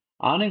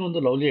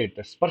ಆನೆಗೊಂದು ಲೌಲ್ಯ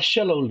ಇರುತ್ತೆ, ಸ್ಪರ್ಶ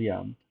ಲೌಲ್ಯ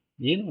ಅಂತ.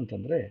 ಏನು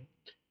ಅಂತಂದ್ರೆ,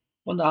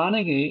 ಒಂದು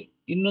ಆನೆಗೆ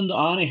ಇನ್ನೊಂದು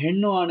ಆನೆ,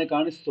 ಹೆಣ್ಣು ಆನೆ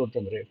ಕಾಣಿಸ್ತು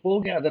ಅಂತಂದ್ರೆ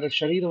ಹೋಗಿ ಅದರ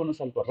ಶರೀರವನ್ನು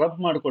ಸ್ವಲ್ಪ ರಬ್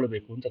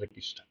ಮಾಡ್ಕೊಳ್ಬೇಕು ಅಂತ ಅದಕ್ಕೆ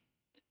ಇಷ್ಟ.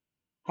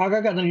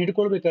 ಹಾಗಾಗಿ ಅದನ್ನು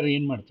ಹಿಡ್ಕೊಳ್ಬೇಕಾದ್ರೆ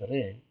ಏನ್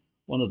ಮಾಡ್ತಾರೆ,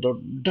 ಒಂದು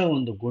ದೊಡ್ಡ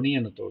ಒಂದು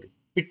ಗುಣಿಯನ್ನು ತೋಡಿ,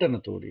 ಪಿಟ್ಟನ್ನು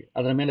ತೋಡಿ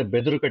ಅದರ ಮೇಲೆ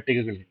ಬೆದರು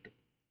ಕಟ್ಟಿಗೆಗಳಿಟ್ಟು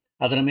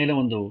ಅದರ ಮೇಲೆ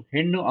ಒಂದು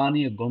ಹೆಣ್ಣು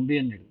ಆನೆಯ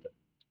ಗೊಂಬೆಯನ್ನು ಇಡ್ತಾರೆ.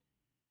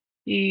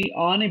 ಈ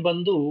ಆನೆ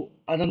ಬಂದು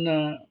ಅದನ್ನ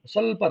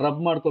ಸ್ವಲ್ಪ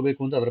ರಬ್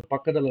ಮಾಡ್ಕೋಬೇಕು ಅಂತ ಅದರ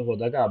ಪಕ್ಕದಲ್ಲಿ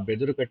ಹೋದಾಗ ಆ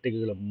ಬೆದರು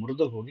ಕಟ್ಟಿಗೆಗಳ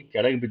ಮುರಿದು ಹೋಗಿ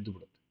ಕೆಳಗೆ ಬಿದ್ದು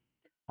ಬಿಡುತ್ತೆ.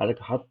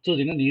 ಅದಕ್ಕೆ 10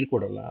 ದಿನ ನೀರು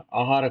ಕೊಡಲ್ಲ,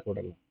 ಆಹಾರ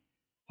ಕೊಡಲ್ಲ.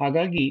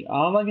 ಹಾಗಾಗಿ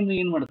ಆವಾಗಿಂದ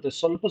ಏನ್ ಮಾಡುತ್ತೆ,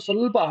 ಸ್ವಲ್ಪ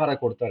ಸ್ವಲ್ಪ ಆಹಾರ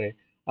ಕೊಡ್ತಾರೆ.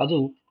 ಅದು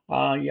ಆ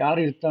ಯಾರು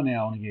ಇರ್ತಾನೆ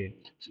ಅವನಿಗೆ,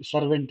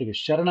 ಸರ್ವೆಂಟ್ಗೆ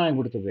ಶರಣ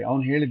ಆಗ್ಬಿಡ್ತದೆ,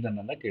 ಅವನು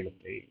ಹೇಳಿದ್ದನ್ನೆಲ್ಲ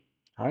ಕೇಳುತ್ತೆ.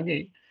 ಹಾಗೆ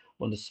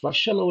ಒಂದು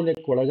ಸ್ಪರ್ಶ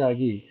ಲೌಲ್ಯಕ್ಕೆ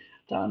ಒಳಗಾಗಿ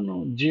ತಾನು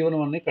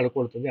ಜೀವನವನ್ನೇ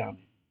ಕಳ್ಕೊಳ್ತದೆ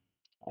ಆನೆ.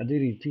 ಅದೇ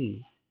ರೀತಿ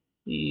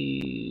ಈ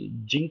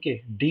ಜಿಂಕೆ,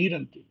 ಡೀರ್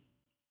ಅಂತೀವಿ,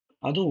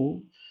 ಅದು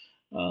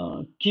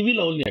ಕಿವಿ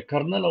ಲೌಲ್ಯ,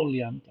 ಕರ್ಣ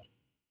ಲೌಲ್ಯ ಅಂತ.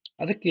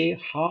 ಅದಕ್ಕೆ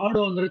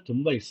ಹಾಡು ಅಂದ್ರೆ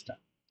ತುಂಬಾ ಇಷ್ಟ.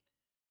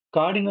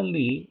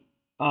 ಕಾಡಿನಲ್ಲಿ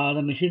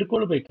ಅದನ್ನು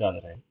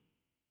ಹಿಡ್ಕೊಳ್ಬೇಕಾದ್ರೆ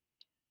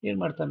ಏನ್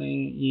ಮಾಡ್ತಾನೆ,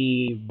 ಈ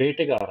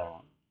ಬೇಟೆಗಾರ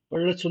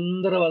ಒಳ್ಳೆ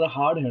ಸುಂದರವಾದ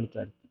ಹಾಡು ಹೇಳ್ತಾ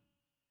ಇರ್ತಾನೆ.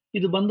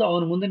 ಇದು ಬಂದು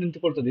ಅವನ ಮುಂದೆ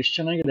ನಿಂತುಕೊಳ್ತದೆ, ಎಷ್ಟು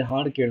ಚೆನ್ನಾಗಿದೆ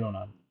ಹಾಡು ಕೇಳೋಣ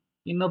ಅಂತ.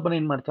 ಇನ್ನೊಬ್ಬನ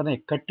ಏನ್ ಮಾಡ್ತಾನೆ,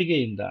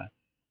 ಕಟ್ಟಿಗೆಯಿಂದ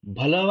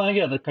ಬಲವಾಗಿ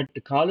ಅದರ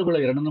ಕಾಲುಗಳ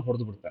ಎರಡನ್ನು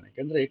ಹೊಡೆದು ಬಿಡ್ತಾನೆ.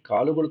 ಯಾಕಂದ್ರೆ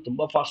ಕಾಲುಗಳು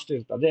ತುಂಬಾ ಫಾಸ್ಟ್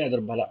ಇರ್ತದೆ, ಅದೇ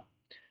ಅದರ ಬಲ.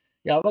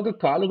 ಯಾವಾಗ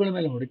ಕಾಲುಗಳ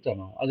ಮೇಲೆ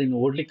ಹೊಡಿತಾನೋ ಅದನ್ನು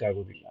ಓಡ್ಲಿಕ್ಕೆ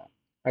ಆಗುದಿಲ್ಲ.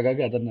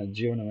 ಹಾಗಾಗಿ ಅದನ್ನ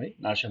ಜೀವನವೇ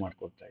ನಾಶ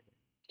ಮಾಡ್ಕೊಳ್ತಾ ಇದೆ.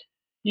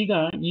 ಈಗ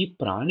ಈ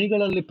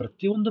ಪ್ರಾಣಿಗಳಲ್ಲಿ,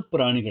 ಪ್ರತಿಯೊಂದು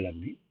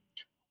ಪ್ರಾಣಿಗಳಲ್ಲಿ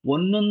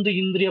ಒಂದೊಂದು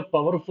ಇಂದ್ರಿಯ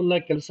ಪವರ್ಫುಲ್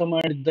ಆಗಿ ಕೆಲಸ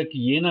ಮಾಡಿದ್ದಕ್ಕೆ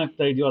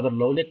ಏನಾಗ್ತಾ ಇದೆಯೋ ಅದರ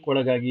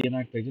ಲೌಲ್ಯಕ್ಕೊಳಗಾಗಿ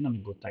ಏನಾಗ್ತಾ ಇದೆಯೋ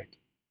ನಮಗೆ ಗೊತ್ತಾಯ್ತು.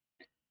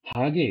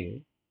 ಹಾಗೆ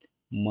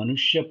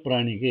ಮನುಷ್ಯ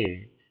ಪ್ರಾಣಿಗೆ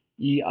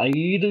ಈ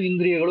 5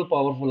 ಇಂದ್ರಿಯಗಳು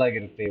ಪವರ್ಫುಲ್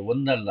ಆಗಿರುತ್ತೆ,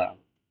 ಒಂದಲ್ಲ.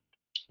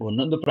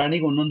 ಒಂದೊಂದು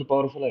ಪ್ರಾಣಿಗೆ ಒಂದೊಂದು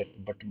ಪವರ್ಫುಲ್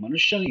ಆಗಿರುತ್ತೆ. ಬಟ್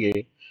ಮನುಷ್ಯನಿಗೆ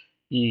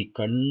ಈ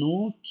ಕಣ್ಣು,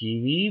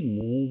 ಕಿವಿ,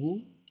 ಮೂಗು,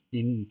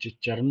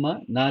 ಚರ್ಮ,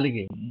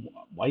 ನಾಲಿಗೆ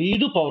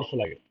 5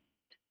 ಪವರ್ಫುಲ್ ಆಗಿರುತ್ತೆ.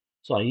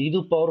 ಸೊ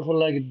 5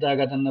 ಪವರ್ಫುಲ್ ಆಗಿದ್ದಾಗ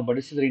ಅದನ್ನ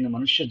ಬಡಿಸಿದ್ರೆ ಇನ್ನು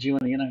ಮನುಷ್ಯ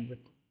ಜೀವನ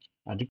ಏನಾಗಬೇಕು?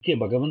 ಅದಕ್ಕೆ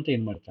ಭಗವಂತ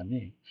ಏನ್ ಮಾಡ್ತಾನೆ,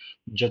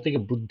 ಜೊತೆಗೆ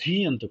ಬುದ್ಧಿ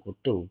ಅಂತ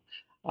ಕೊಟ್ಟು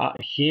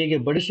ಹೇಗೆ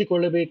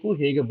ಬಡಿಸಿಕೊಳ್ಳಬೇಕು,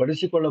 ಹೇಗೆ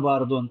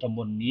ಬಡಿಸಿಕೊಳ್ಳಬಾರದು ಅಂತ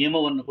ಒಂದು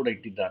ನಿಯಮವನ್ನು ಕೂಡ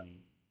ಇಟ್ಟಿದ್ದಾನೆ.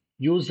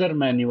 ಯೂಸರ್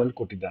ಮ್ಯಾನ್ಯುವಲ್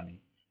ಕೊಟ್ಟಿದ್ದಾನೆ.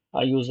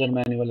 ಆ ಯೂಸರ್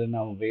ಮ್ಯಾನ್ಯುವಲ್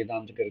ನಾವು ವೇದ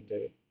ಅಂತ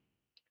ಕರಿತೇವೆ,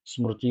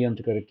 ಸ್ಮೃತಿ ಅಂತ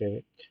ಕರಿತೇವೆ,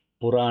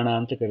 ಪುರಾಣ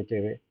ಅಂತ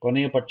ಕರಿತೇವೆ.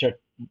 ಕೊನೆಯ ಪಕ್ಷ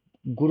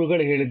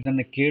ಗುರುಗಳು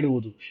ಹೇಳಿದ್ದನ್ನು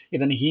ಕೇಳುವುದು,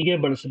 ಇದನ್ನು ಹೀಗೆ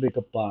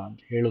ಬಳಸಬೇಕಪ್ಪ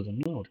ಅಂತ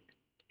ಹೇಳೋದನ್ನು ನೋಡಿ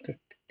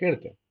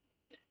ಕೇಳ್ತೇವೆ.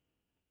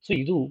 ಸೊ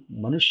ಇದು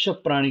ಮನುಷ್ಯ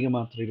ಪ್ರಾಣಿಗೆ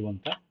ಮಾತ್ರ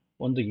ಇರುವಂತ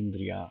ಒಂದು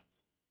ಇಂದ್ರಿಯ.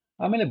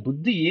 ಆಮೇಲೆ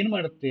ಬುದ್ಧಿ ಏನ್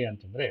ಮಾಡುತ್ತೆ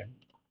ಅಂತಂದ್ರೆ,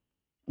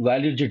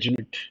 ವ್ಯಾಲ್ಯೂ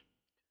ಜಡ್ಜ್ಮೆಂಟ್.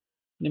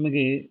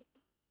 ನಿಮಗೆ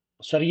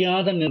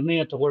ಸರಿಯಾದ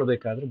ನಿರ್ಣಯ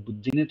ತಗೊಳ್ಬೇಕಾದ್ರೆ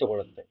ಬುದ್ಧಿನೇ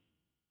ತಗೊಳುತ್ತೆ.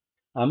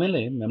 ಆಮೇಲೆ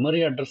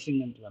ಮೆಮೊರಿ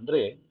ಅಡ್ರೆಸ್ಸಿಂಗ್ ಅಂತ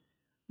ಅಂದ್ರೆ,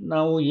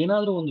 ನಾವು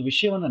ಏನಾದರೂ ಒಂದು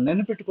ವಿಷಯವನ್ನ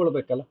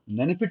ನೆನಪಿಟ್ಟುಕೊಳ್ಬೇಕಲ್ಲ.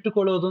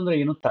 ನೆನಪಿಟ್ಟುಕೊಳ್ಳೋದು ಅಂದ್ರೆ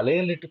ಏನು,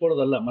 ತಲೆಯಲ್ಲಿ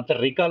ಇಟ್ಟುಕೊಳ್ಳೋದಲ್ಲ, ಮತ್ತೆ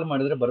ರೀಕಾಲ್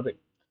ಮಾಡಿದ್ರೆ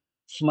ಬರ್ಬೇಕು.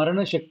 ಸ್ಮರಣ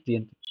ಶಕ್ತಿ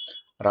ಅಂತ.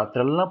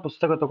 ರಾತ್ರೆಲ್ಲ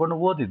ಪುಸ್ತಕ ತಗೊಂಡು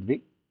ಓದಿದ್ವಿ,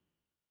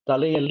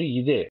 ತಲೆಯಲ್ಲಿ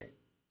ಇದೆ,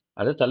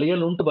 ಅದೇ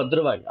ತಲೆಯಲ್ಲಿ ಉಂಟು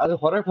ಭದ್ರವಾಗಿ, ಅದು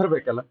ಹೊರಗೆ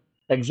ಬರಬೇಕಲ್ಲ.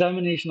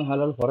 ಎಕ್ಸಾಮಿನೇಷನ್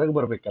ಹಾಲಲ್ಲಿ ಹೊರಗೆ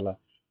ಬರಬೇಕಲ್ಲ,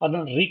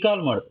 ಅದನ್ನ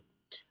ರೀಕಾಲ್ ಮಾಡಬೇಕು.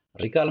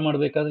 ರೀಕಾಲ್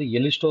ಮಾಡಬೇಕಾದ್ರೆ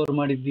ಎಲ್ಲಿ ಸ್ಟೋರ್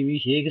ಮಾಡಿದ್ದೀವಿ,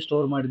 ಹೇಗೆ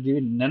ಸ್ಟೋರ್ ಮಾಡಿದ್ದೀವಿ,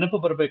 ನೆನಪು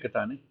ಬರಬೇಕು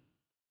ತಾನೆ.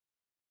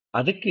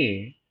 ಅದಕ್ಕೆ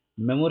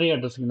ಮೆಮೊರಿ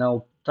ಅಡ್ರೆಸ್ಗೆ ನಾವು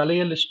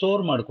ತಲೆಯಲ್ಲಿ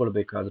ಸ್ಟೋರ್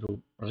ಮಾಡ್ಕೊಳ್ಬೇಕಾದ್ರು,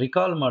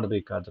 ರಿಕಾಲ್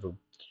ಮಾಡಬೇಕಾದ್ರು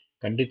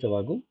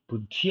ಖಂಡಿತವಾಗೂ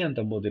ಬುದ್ಧಿ ಅಂತ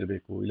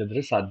ಅಂಬೋದಿರಬೇಕು,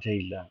 ಇಲ್ಲದ್ರೆ ಸಾಧ್ಯ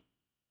ಇಲ್ಲ.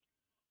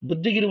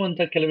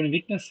 ಬುದ್ಧಿಗಿರುವಂತ ಕೆಲವೊಂದು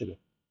ವೀಕ್ನೆಸ್ ಇದೆ.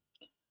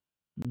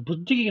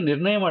 ಬುದ್ಧಿಗೆ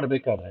ನಿರ್ಣಯ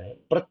ಮಾಡಬೇಕಾದ್ರೆ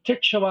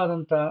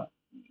ಪ್ರತ್ಯಕ್ಷವಾದಂತ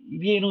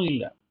ಇದೇನೂ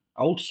ಇಲ್ಲ,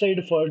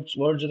 ಔಟ್ಸೈಡ್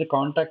ವರ್ಡ್ ಜೊತೆ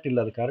ಕಾಂಟ್ಯಾಕ್ಟ್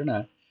ಇಲ್ಲದ ಕಾರಣ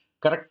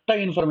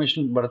ಕರೆಕ್ಟಾಗಿ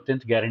ಇನ್ಫಾರ್ಮೇಶನ್ ಬರುತ್ತೆ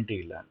ಅಂತ ಗ್ಯಾರಂಟಿ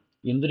ಇಲ್ಲ.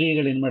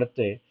 ಇಂದ್ರಿಯಗಳು ಏನ್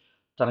ಮಾಡುತ್ತೆ,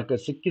 ತನಕ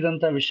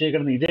ಸಿಕ್ಕಿದಂತ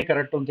ವಿಷಯಗಳನ್ನ ಇದೇ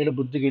ಕರೆಕ್ಟ್ ಅಂತೇಳಿ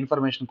ಬುದ್ಧಿಗೆ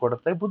ಇನ್ಫಾರ್ಮೇಶನ್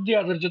ಕೊಡುತ್ತೆ. ಬುದ್ಧಿ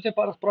ಅದ್ರ ಜೊತೆ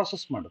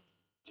ಪ್ರಾಸೆಸ್ ಮಾಡುತ್ತೆ.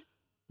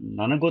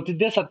 ನನಗೆ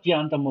ಗೊತ್ತಿದ್ದೇ ಸತ್ಯ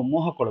ಅಂತ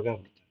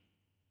ಮೋಹಕ್ಕೊಳಗಾಗುತ್ತೆ.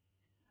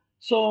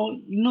 ಸೊ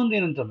ಇನ್ನೊಂದು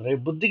ಏನಂತಂದ್ರೆ,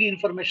 ಬುದ್ಧಿಗೆ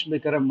ಇನ್ಫಾರ್ಮೇಶನ್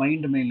ಬೇಕಾದ್ರೆ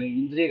ಮೈಂಡ್ ಮೇಲೆ,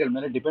 ಇಂದ್ರಿಯಗಳ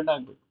ಮೇಲೆ ಡಿಪೆಂಡ್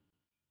ಆಗ್ಬೇಕು.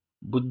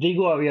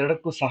 ಬುದ್ಧಿಗೂ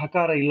ಅವೆರಡಕ್ಕೂ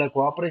ಸಹಕಾರ ಇಲ್ಲ,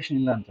 ಕೋಆಪರೇಷನ್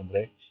ಇಲ್ಲ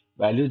ಅಂತಂದ್ರೆ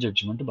ವ್ಯಾಲ್ಯೂ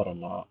ಜಡ್ಜ್ಮೆಂಟ್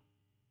ಬರಲ್ಲ.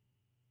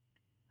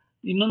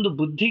 ಇನ್ನೊಂದು,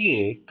 ಬುದ್ಧಿಗೆ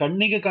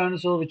ಕಣ್ಣಿಗೆ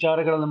ಕಾಣಿಸುವ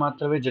ವಿಚಾರಗಳನ್ನು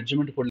ಮಾತ್ರವೇ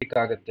ಜಡ್ಜ್ಮೆಂಟ್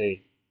ಕೊಡ್ಲಿಕ್ಕಾಗತ್ತೆ.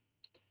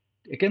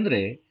 ಯಾಕೆಂದ್ರೆ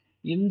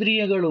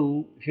ಇಂದ್ರಿಯಗಳು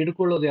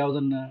ಹಿಡ್ಕೊಳ್ಳೋದು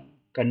ಯಾವುದನ್ನ,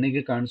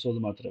 ಕಣ್ಣಿಗೆ ಕಾಣಿಸೋದು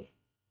ಮಾತ್ರವೇ.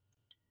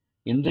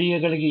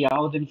 ಇಂದ್ರಿಯಗಳಿಗೆ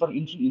ಯಾವ್ದು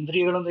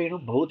ಇಂದ್ರಿಯಗಳು ಅಂದ್ರೆ ಏನು,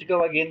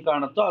 ಭೌತಿಕವಾಗಿ ಏನ್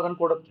ಕಾಣುತ್ತೋ ಅದನ್ನು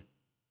ಕೊಡುತ್ತೆ,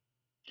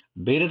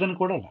 ಬೇರೆದನ್ನು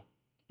ಕೊಡಲ್ಲ.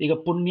 ಈಗ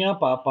ಪುಣ್ಯ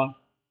ಪಾಪ,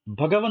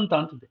 ಭಗವಂತ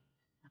ಅಂತಿದೆ,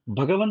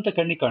 ಭಗವಂತ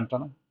ಕಣ್ಣಿಗೆ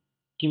ಕಾಣ್ತಾನ,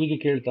 ಕಿವಿಗೆ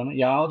ಕೇಳ್ತಾನ,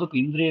 ಯಾವುದಕ್ಕೂ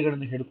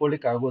ಇಂದ್ರಿಯಗಳನ್ನು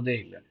ಹಿಡ್ಕೊಳ್ಳಿಕ್ಕೆ ಆಗೋದೇ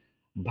ಇಲ್ಲ.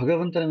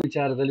 ಭಗವಂತನ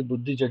ವಿಚಾರದಲ್ಲಿ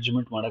ಬುದ್ಧಿ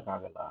ಜಡ್ಜ್ಮೆಂಟ್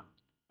ಆಗಲ್ಲ.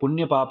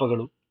 ಪುಣ್ಯ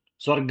ಪಾಪಗಳು,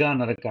 ಸ್ವರ್ಗ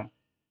ನರಕ,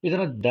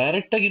 ಇದನ್ನ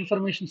ಡೈರೆಕ್ಟ್ ಆಗಿ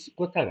ಇನ್ಫಾರ್ಮೇಶನ್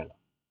ಗೊತ್ತಾಗಲ್ಲ.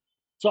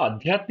 ಸೊ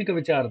ಆಧ್ಯಾತ್ಮಿಕ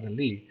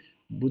ವಿಚಾರದಲ್ಲಿ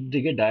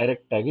ಬುದ್ಧಿಗೆ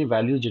ಡೈರೆಕ್ಟ್ ಆಗಿ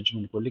ವ್ಯಾಲ್ಯೂ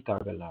ಜಡ್ಜ್ಮೆಂಟ್ ಕೊಡ್ಲಿಕ್ಕೆ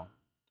ಆಗಲ್ಲ.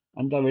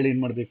 ಅಂತ ವೇಳೆ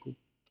ಏನ್ ಮಾಡ್ಬೇಕು,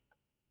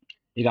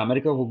 ಈಗ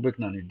ಅಮೆರಿಕಾಗೆ ಹೋಗ್ಬೇಕು,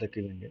 ನಾನು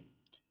ಇದ್ದಕ್ಕಿದ್ದಂಗೆ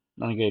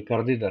ನನಗೆ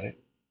ಕರೆದಿದ್ದಾರೆ.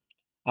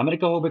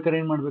 ಅಮೆರಿಕ ಹೋಗ್ಬೇಕಾದ್ರೆ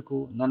ಏನ್ ಮಾಡ್ಬೇಕು,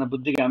 ನನ್ನ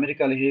ಬುದ್ಧಿಗೆ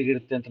ಅಮೆರಿಕಾಲಿ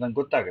ಹೇಗಿರುತ್ತೆ ಅಂತ ನಂಗೆ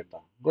ಗೊತ್ತಾಗತ್ತಾ?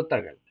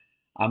 ಗೊತ್ತಾಗಲ್ಲ.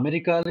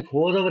 ಅಮೆರಿಕಾದಲ್ಲಿ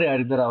ಹೋದವರು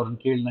ಯಾರಿದ್ದಾರೆ ಅವ್ರನ್ನ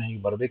ಕೇಳಿ ನಾ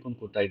ಹೀಗೆ ಬರಬೇಕು ಅಂತ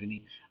ಕೂತಾ ಇದ್ದೀನಿ,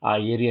 ಆ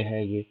ಏರಿಯಾ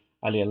ಹೇಗೆ,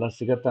 ಅಲ್ಲಿ ಎಲ್ಲ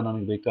ಸಿಗತ್ತಾ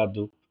ನನಗೆ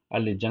ಬೇಕಾದ್ದು,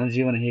 ಅಲ್ಲಿ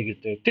ಜನಜೀವನ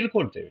ಹೇಗಿರುತ್ತೆ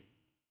ತಿಳ್ಕೊಳ್ತೇವೆ.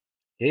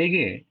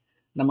 ಹೇಗೆ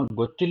ನಮಗೆ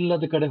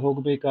ಗೊತ್ತಿಲ್ಲದ ಕಡೆ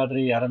ಹೋಗಬೇಕಾದ್ರೆ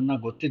ಯಾರನ್ನ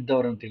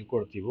ಗೊತ್ತಿದ್ದವರನ್ನು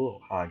ತಿಳ್ಕೊಳ್ತೀವೋ,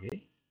 ಹಾಗೆ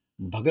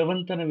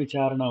ಭಗವಂತನ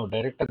ವಿಚಾರ ನಾವು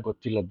ಡೈರೆಕ್ಟ್ ಆಗಿ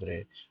ಗೊತ್ತಿಲ್ಲದ್ರೆ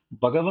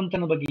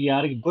ಭಗವಂತನ ಬಗ್ಗೆ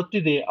ಯಾರಿಗೆ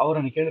ಗೊತ್ತಿದೆ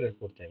ಅವರನ್ನು ಕೇಳಿ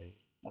ಹೇಳ್ಕೊಡ್ತೇವೆ.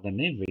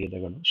 ಅದನ್ನೇ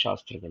ವೇದಗಳು,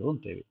 ಶಾಸ್ತ್ರಗಳು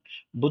ಅಂತೇವೆ.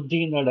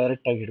 ಬುದ್ಧಿಯಿಂದ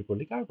ಡೈರೆಕ್ಟ್ ಆಗಿ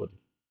ಹಿಡ್ಕೊಳ್ಲಿಕ್ಕೆ ಆಗೋದು.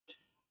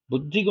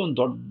 ಬುದ್ಧಿಗೆ ಒಂದು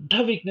ದೊಡ್ಡ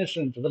ವೀಕ್ನೆಸ್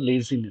ಅಂತಂದ್ರೆ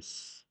ಲೇಸಿನೆಸ್.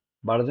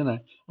 ಬಹಳ ಜನ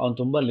ಅವನು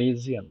ತುಂಬಾ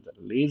ಲೇಜಿ ಅಂತಾರೆ.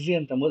 ಲೇಜಿ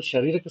ಅಂತ ಅಂಬೋದು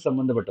ಶರೀರಕ್ಕೆ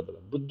ಸಂಬಂಧಪಟ್ಟದಲ್ಲ,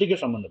 ಬುದ್ಧಿಗೆ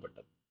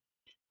ಸಂಬಂಧಪಟ್ಟದ್ದು.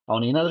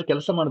 ಅವನು ಏನಾದ್ರೂ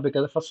ಕೆಲಸ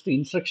ಮಾಡ್ಬೇಕಾದ್ರೆ ಫಸ್ಟ್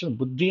ಇನ್ಸ್ಟ್ರಕ್ಷನ್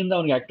ಬುದ್ಧಿಯಿಂದ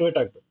ಅವನಿಗೆ ಆಕ್ಟಿವೇಟ್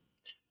ಆಗ್ಬೇಕು.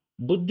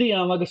 ಬುದ್ಧಿ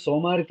ಯಾವಾಗ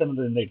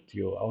ಸೋಮಾರಿತನದಿಂದ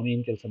ಇರ್ತೀಯೋ ಅವನು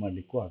ಏನ್ ಕೆಲಸ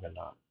ಮಾಡ್ಲಿಕ್ಕೂ ಆಗಲ್ಲ.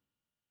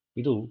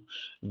 ಇದು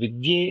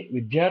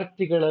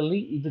ವಿದ್ಯಾರ್ಥಿಗಳಲ್ಲಿ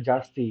ಇದು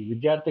ಜಾಸ್ತಿ.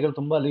 ವಿದ್ಯಾರ್ಥಿಗಳು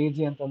ತುಂಬಾ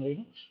ಲೇಜಿ ಅಂತಂದ್ರೆ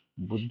ಏನು,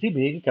 ಬುದ್ಧಿ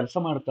ಬೇಗ ಕೆಲಸ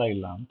ಮಾಡ್ತಾ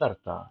ಇಲ್ಲ ಅಂತ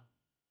ಅರ್ಥ,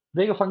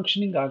 ಬೇಗ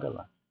ಫಂಕ್ಷನಿಂಗ್ ಆಗಲ್ಲ.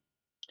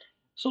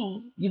 ಸೊ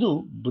ಇದು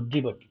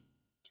ಬುದ್ಧಿ ಬಗ್ಗೆ.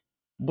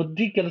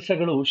 ಬುದ್ಧಿ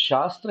ಕೆಲಸಗಳು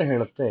ಶಾಸ್ತ್ರ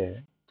ಹೇಳುತ್ತೆ,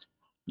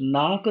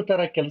 4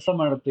 ತರ ಕೆಲಸ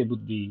ಮಾಡುತ್ತೆ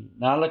ಬುದ್ಧಿ.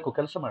 4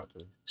 ಕೆಲಸ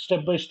ಮಾಡ್ತದೆ,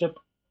 ಸ್ಟೆಪ್ ಬೈ ಸ್ಟೆಪ್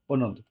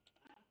ಒಂದೊಂದು.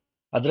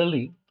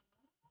 ಅದರಲ್ಲಿ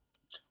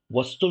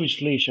ವಸ್ತು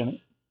ವಿಶ್ಲೇಷಣೆ,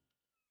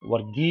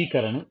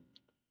 ವರ್ಗೀಕರಣೆ,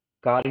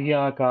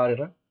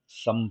 ಕಾರ್ಯಾಕಾರರ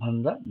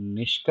ಸಂಬಂಧ,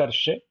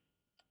 ನಿಷ್ಕರ್ಷೆ,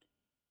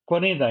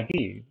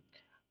 ಕೊನೆಯದಾಗಿ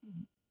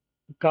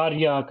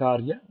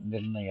ಕಾರ್ಯಕಾರ್ಯ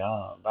ನಿರ್ಣಯ,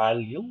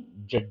 ವ್ಯಾಲ್ಯೂ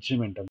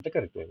ಜಡ್ಜ್ಮೆಂಟ್ ಅಂತ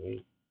ಕರಿತೇವೆ.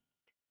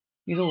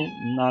 ಇದು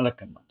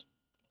 4 ಅನ್ನೋದು.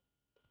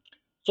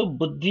 ಸೊ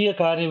ಬುದ್ಧಿಯ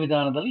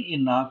ಕಾರ್ಯವಿಧಾನದಲ್ಲಿ ಈ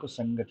 4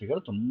 ಸಂಗತಿಗಳು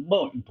ತುಂಬ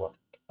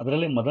ಇಂಪಾರ್ಟೆಂಟ್.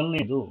 ಅದರಲ್ಲಿ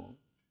ಮೊದಲನೇದು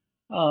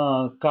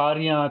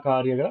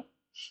ಕಾರ್ಯಗಳ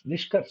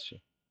ನಿಷ್ಕರ್ಷೆ.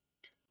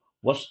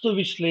 ವಸ್ತು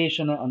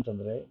ವಿಶ್ಲೇಷಣೆ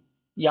ಅಂತಂದ್ರೆ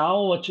ಯಾವ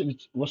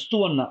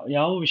ವಸ್ತುವನ್ನ,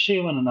 ಯಾವ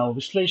ವಿಷಯವನ್ನ ನಾವು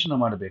ವಿಶ್ಲೇಷಣೆ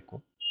ಮಾಡಬೇಕು,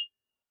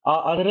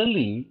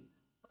 ಅದರಲ್ಲಿ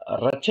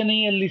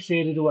ರಚನೆಯಲ್ಲಿ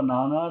ಸೇರಿರುವ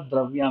ನಾನಾ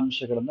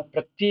ದ್ರವ್ಯಾಂಶಗಳನ್ನು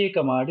ಪ್ರತ್ಯೇಕ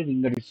ಮಾಡಿ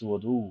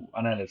ವಿಂಗಡಿಸುವುದು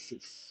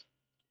ಅನಾಲಿಸಿಸ್.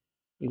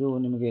 ಇದು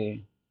ನಿಮಗೆ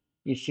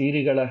ಈ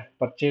ಸೀರೆಗಳ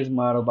ಪರ್ಚೇಸ್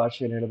ಮಾಡೋ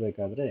ಭಾಷೆಯಲ್ಲಿ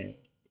ಹೇಳಬೇಕಾದ್ರೆ,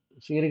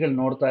 ಸೀರೆಗಳು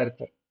ನೋಡ್ತಾ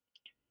ಇರ್ತಾರೆ.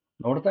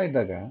 ನೋಡ್ತಾ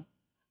ಇದ್ದಾಗ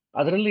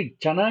ಅದರಲ್ಲಿ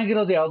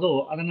ಚೆನ್ನಾಗಿರೋದು ಯಾವುದೋ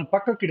ಅದನ್ನ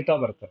ಪಕ್ಕಕ್ಕೆ ಇಡ್ತಾ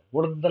ಬರ್ತಾರೆ,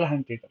 ಉಳಿದೆಲ್ಲ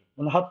ಹಂಚ್ತಾರೆ.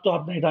 ಒಂದು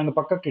 10-15 ಹಂಗೆ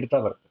ಪಕ್ಕಕ್ಕೆ ಇಡ್ತಾ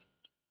ಬರ್ತಾರೆ.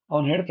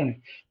 ಅವನು ಹೇಳ್ತಾನೆ,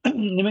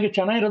 ನಿಮಗೆ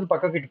ಚೆನ್ನಾಗಿರೋದು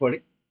ಪಕ್ಕಕ್ಕೆ ಇಟ್ಕೊಳ್ಳಿ,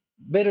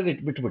 ಬೇರೆದು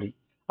ಬಿಟ್ಬಿಡಿ.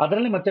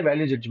 ಅದರಲ್ಲಿ ಮತ್ತೆ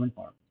ವ್ಯಾಲ್ಯೂ ಜಡ್ಜ್ಮೆಂಟ್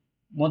ಮಾಡಿ.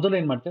 ಮೊದಲು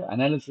ಏನು ಮಾಡ್ತೇವೆ?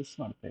 ಅನಾಲಿಸಿಸ್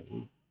ಮಾಡ್ತೇವೆ.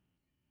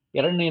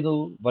 ಎರಡನೇದು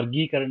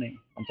ವರ್ಗೀಕರಣೆ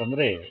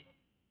ಅಂತಂದ್ರೆ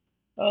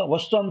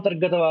ವಸ್ತು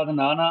ಅಂತರ್ಗತವಾದ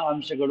ನಾನಾ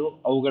ಅಂಶಗಳು,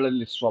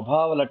 ಅವುಗಳಲ್ಲಿ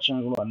ಸ್ವಭಾವ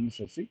ಲಕ್ಷಣಗಳು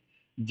ಅನುಸರಿಸಿ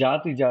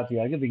ಜಾತಿ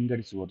ಜಾತಿಯಾಗಿ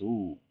ವಿಂಗಡಿಸುವುದು.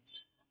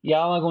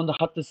 ಯಾವಾಗ ಒಂದು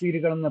 10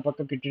 ಸೀರೆಗಳನ್ನ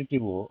ಪಕ್ಕಕ್ಕೆ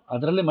ಇಟ್ಟಿರ್ತೀವೋ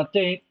ಅದರಲ್ಲಿ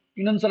ಮತ್ತೆ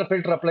ಇನ್ನೊಂದ್ಸಲ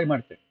ಫಿಲ್ಟರ್ ಅಪ್ಲೈ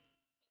ಮಾಡ್ತೇವೆ.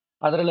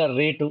 ಅದರಲ್ಲಿ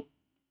ರೇಟು,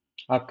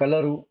 ಆ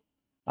ಕಲರು,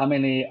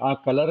 ಆಮೇಲೆ ಆ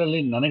ಕಲರಲ್ಲಿ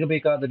ನನಗೆ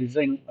ಬೇಕಾದ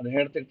ಡಿಸೈನ್, ಅದು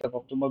ಹೇಳ್ತಿರ್ತಾರೆ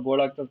ಪಾಪ, ತುಂಬ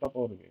ಗೋಳಾಗ್ತದೆ ಪಾಪ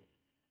ಅವ್ರಿಗೆ.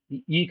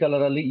 ಈ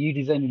ಕಲರಲ್ಲಿ ಈ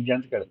ಡಿಸೈನ್ ಇದೆಯಾ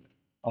ಅಂತ ಕೇಳಿದ್ರೆ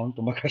ಅವನು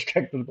ತುಂಬ ಕಷ್ಟ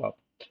ಆಗ್ತದೆ ಪಾಪ.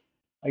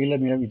 ಇಲ್ಲ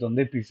ಮೇಡಮ್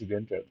ಇದೊಂದೇ ಪೀಸ್ ಇದೆ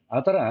ಅಂತ ಹೇಳಿ. ಆ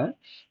ಥರ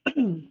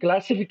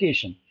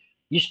ಕ್ಲಾಸಿಫಿಕೇಶನ್,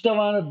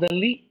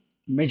 ಇಷ್ಟವಾದದಲ್ಲಿ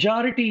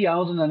ಮೆಜಾರಿಟಿ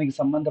ಯಾವುದು ನನಗೆ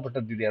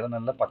ಸಂಬಂಧಪಟ್ಟದ್ದಿದೆ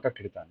ಅದನ್ನೆಲ್ಲ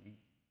ಪಕ್ಕಕ್ಕೆ ಇಡ್ತಾನೆ.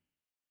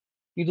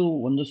 ಇದು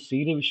ಒಂದು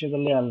ಸೀರೆ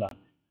ವಿಷಯದಲ್ಲೇ ಅಲ್ಲ,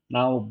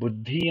 ನಾವು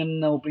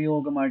ಬುದ್ಧಿಯನ್ನ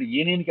ಉಪಯೋಗ ಮಾಡಿ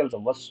ಏನೇನು ಕೆಲಸ,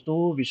 ವಸ್ತು,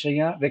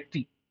 ವಿಷಯ,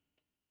 ವ್ಯಕ್ತಿ,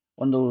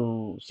 ಒಂದು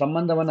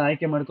ಸಂಬಂಧವನ್ನು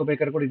ಆಯ್ಕೆ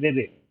ಮಾಡ್ಕೋಬೇಕಾದ್ರೆ ಕೂಡ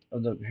ಇದೇ.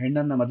 ಒಂದು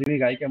ಹೆಣ್ಣನ್ನ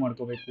ಮದುವೆಗೆ ಆಯ್ಕೆ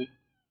ಮಾಡ್ಕೋಬೇಕು,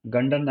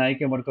 ಗಂಡನ್ನ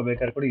ಆಯ್ಕೆ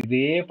ಮಾಡ್ಕೋಬೇಕಾದ್ರೆ ಕೂಡ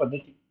ಇದೇ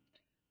ಪದ್ಧತಿ.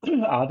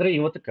 ಆದರೆ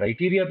ಇವತ್ತು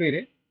ಕ್ರೈಟೀರಿಯಾ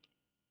ಬೇರೆ.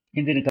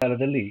 ಹಿಂದಿನ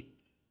ಕಾಲದಲ್ಲಿ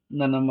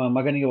ನಮ್ಮ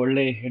ಮಗನಿಗೆ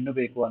ಒಳ್ಳೆ ಹೆಣ್ಣು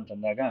ಬೇಕು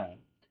ಅಂತಂದಾಗ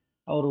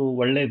ಅವರು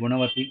ಒಳ್ಳೆ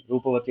ಗುಣವತಿ,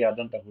 ರೂಪವತಿ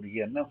ಆದಂಥ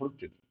ಹುಡುಗಿಯನ್ನ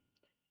ಹುಡುಕ್ತಿದ್ರು.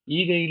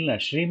 ಈಗ ಇಲ್ಲ,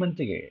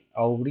 ಶ್ರೀಮಂತಿಗೆ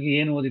ಆ ಹುಡುಗಿ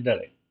ಏನು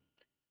ಓದಿದ್ದಾಳೆ,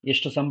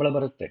 ಎಷ್ಟು ಸಂಬಳ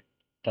ಬರುತ್ತೆ,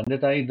 ತಂದೆ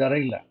ತಾಯಿ ಇದ್ದಾರಾ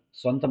ಇಲ್ಲ,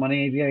 ಸ್ವಂತ ಮನೆ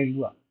ಇದೆಯಾ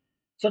ಇಲ್ವಾ.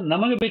 ಸೊ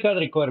ನಮಗೆ ಬೇಕಾದ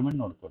ರಿಕ್ವೈರ್ಮೆಂಟ್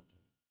ನೋಡ್ಕೊಳ್ತೀವಿ,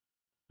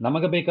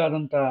 ನಮಗೆ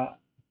ಬೇಕಾದಂಥ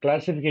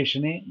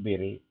ಕ್ಲಾಸಿಫಿಕೇಶನೇ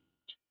ಬೇರೆ.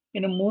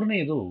 ಇನ್ನು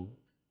ಮೂರನೆಯದು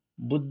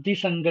ಬುದ್ಧಿ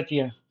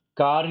ಸಂಗತಿಯ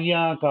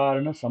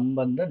ಕಾರ್ಯಕಾರಣ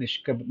ಸಂಬಂಧ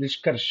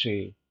ನಿಷ್ಕರ್ಷೆ.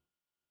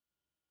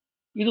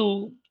 ಇದು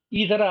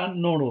ಈ ಥರ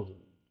ನೋಡೋದು.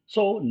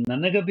 ಸೊ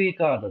ನನಗೆ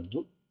ಬೇಕಾದದ್ದು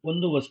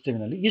ಒಂದು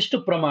ವಸ್ತುವಿನಲ್ಲಿ ಎಷ್ಟು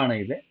ಪ್ರಮಾಣ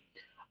ಇದೆ,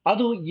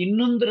 ಅದು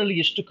ಇನ್ನೊಂದರಲ್ಲಿ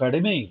ಎಷ್ಟು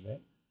ಕಡಿಮೆ ಇದೆ,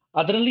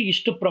 ಅದರಲ್ಲಿ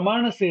ಇಷ್ಟು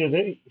ಪ್ರಮಾಣ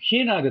ಸೇರಿದ್ರೆ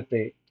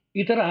ಏನಾಗುತ್ತೆ,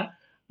 ಈ ಥರ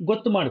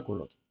ಗೊತ್ತು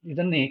ಮಾಡಿಕೊಳ್ಳೋದು.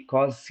 ಇದನ್ನೇ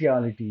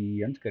ಕಾಸಿಯಾಲಿಟಿ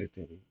ಅಂತ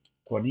ಕರಿತೇವೆ.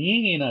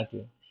 ಕೊನೆಗೆ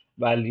ಏನಾಗ್ತದೆ?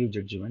 Value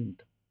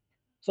judgment.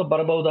 ಸೊ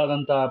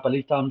ಬರಬಹುದಾದಂಥ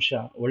ಫಲಿತಾಂಶ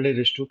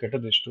ಒಳ್ಳೆಯದೆಷ್ಟು,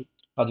 ಕೆಟ್ಟದೆಷ್ಟು,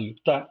 ಅದು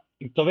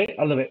ಯುಕ್ತವೇ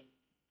ಅಲ್ಲವೇ,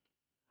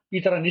 ಈ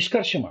ಥರ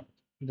ನಿಷ್ಕರ್ಷೆ ಮಾಡೋದು.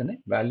 ಇದನ್ನೇ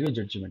ವ್ಯಾಲ್ಯೂ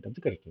ಜಡ್ಜ್ಮೆಂಟ್ ಅಂತ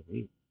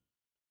ಕರಿತೇವೆ.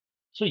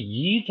 ಸೊ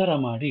ಈ ಥರ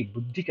ಮಾಡಿ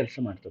ಬುದ್ಧಿ ಕೆಲಸ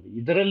ಮಾಡ್ತದೆ.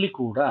 ಇದರಲ್ಲಿ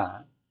ಕೂಡ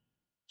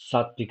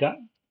ಸಾತ್ವಿಕ,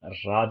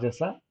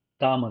 ರಾಜಸ,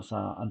 ತಾಮಸ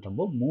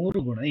ಅಂತಂಬ 3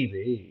 ಗುಣ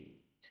ಇದೆ.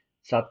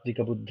 ಸಾತ್ವಿಕ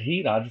ಬುದ್ಧಿ,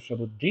 ರಾಜಸ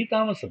ಬುದ್ಧಿ,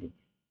 ತಾಮಸ ಬುದ್ಧಿ.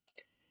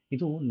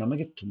 ಇದು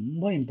ನಮಗೆ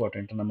ತುಂಬ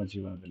ಇಂಪಾರ್ಟೆಂಟ್ ನಮ್ಮ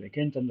ಜೀವನದಲ್ಲಿ.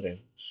 ಯಾಕೆಂತಂದ್ರೆ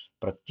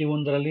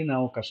ಪ್ರತಿಯೊಂದರಲ್ಲಿ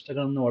ನಾವು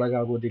ಕಷ್ಟಗಳನ್ನು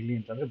ಒಳಗಾಗೋದಿಲ್ಲ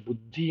ಅಂತಂದ್ರೆ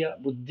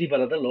ಬುದ್ಧಿ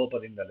ಬಲದ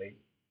ಲೋಪದಿಂದಲೇ.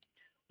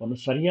 ಒಂದು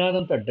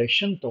ಸರಿಯಾದಂಥ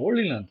ಡೆಸಿಷನ್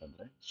ತಗೊಳ್ಳಿಲ್ಲ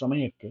ಅಂತಂದ್ರೆ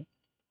ಸಮಯಕ್ಕೆ,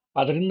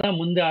 ಅದರಿಂದ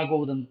ಮುಂದೆ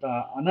ಆಗುವುದಂಥ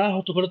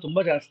ಅನಾಹುತಗಳು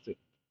ತುಂಬ ಜಾಸ್ತಿ.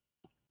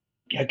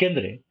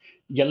 ಯಾಕೆಂದ್ರೆ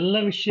ಎಲ್ಲ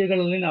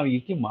ವಿಷಯಗಳಲ್ಲಿ ನಾವು ಈ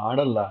ರೀತಿ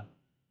ಮಾಡಲ್ಲ.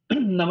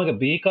 ನಮಗೆ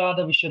ಬೇಕಾದ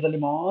ವಿಷಯದಲ್ಲಿ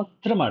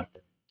ಮಾತ್ರ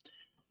ಮಾಡ್ತೇವೆ,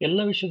 ಎಲ್ಲ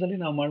ವಿಷಯದಲ್ಲಿ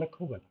ನಾವು ಮಾಡಕ್ಕೆ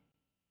ಹೋಗಲ್ಲ.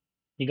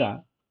 ಈಗ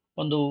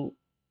ಒಂದು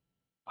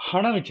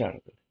ಹಣ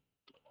ವಿಚಾರದಲ್ಲಿ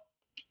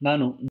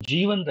ನಾನು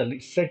ಜೀವನದಲ್ಲಿ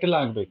ಸೆಟಲ್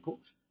ಆಗಬೇಕು,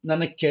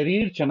 ನನ್ನ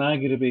ಕೆರಿಯರ್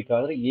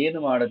ಚೆನ್ನಾಗಿರಬೇಕಾದ್ರೆ ಏನು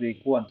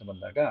ಮಾಡಬೇಕು ಅಂತ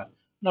ಬಂದಾಗ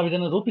ನಾವು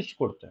ಇದನ್ನು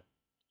ರೂಪಿಸಿಕೊಡ್ತೇವೆ.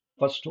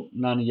 ಫಸ್ಟು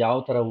ನಾನು ಯಾವ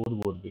ಥರ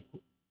ಓದಬೇಕು,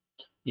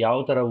 ಯಾವ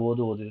ಥರ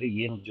ಓದಿದ್ರೆ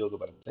ಏನು ಉದ್ಯೋಗ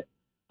ಬರುತ್ತೆ,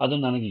 ಅದು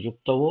ನನಗೆ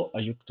ಯುಕ್ತವೋ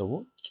ಅಯುಕ್ತವೋ,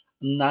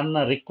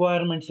 ನನ್ನ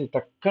ರಿಕ್ವೈರ್ಮೆಂಟ್ಸ್ಗೆ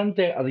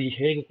ತಕ್ಕಂತೆ ಅದು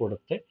ಹೇಗೆ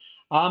ಕೊಡುತ್ತೆ,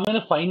 ಆಮೇಲೆ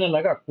ಫೈನಲ್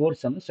ಆಗಿ ಆ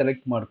ಕೋರ್ಸನ್ನು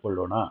ಸೆಲೆಕ್ಟ್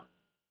ಮಾಡಿಕೊಳ್ಳೋಣ.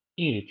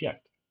 ಈ ರೀತಿ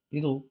ಆಗ್ತದೆ.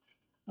 ಇದು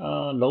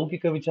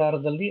ಲೌಕಿಕ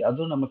ವಿಚಾರದಲ್ಲಿ,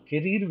 ಅದು ನಮ್ಮ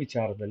ಕೆರಿಯರ್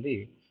ವಿಚಾರದಲ್ಲಿ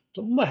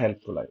ತುಂಬ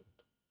ಹೆಲ್ಪ್ಫುಲ್ ಆಗುತ್ತೆ.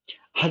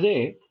 ಅದೇ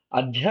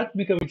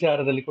ಆಧ್ಯಾತ್ಮಿಕ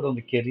ವಿಚಾರದಲ್ಲಿ ಕೂಡ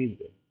ಒಂದು ಕೆರಿಯರ್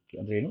ಇದೆ.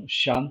 ಅಂದ್ರೆ ಏನು?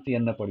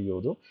 ಶಾಂತಿಯನ್ನು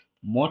ಪಡೆಯೋದು,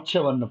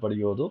 ಮೋಕ್ಷವನ್ನು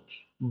ಪಡೆಯೋದು,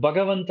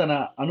 ಭಗವಂತನ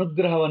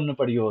ಅನುಗ್ರಹವನ್ನು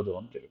ಪಡೆಯೋದು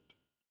ಅಂತ ಇರುತ್ತೆ.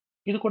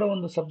 ಇದು ಕೂಡ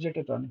ಒಂದು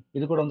ಸಬ್ಜೆಕ್ಟ್ ತಾನೆ,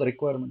 ಇದು ಕೂಡ ಒಂದು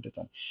ರಿಕ್ವೈರ್ಮೆಂಟ್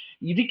ತಾನೆ.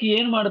 ಇದಕ್ಕೆ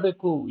ಏನು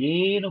ಮಾಡಬೇಕು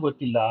ಏನು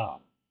ಗೊತ್ತಿಲ್ಲ.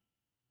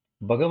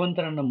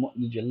 ಭಗವಂತನನ್ನ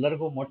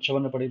ಎಲ್ಲರಿಗೂ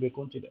ಮೋಕ್ಷವನ್ನು ಪಡಿಬೇಕು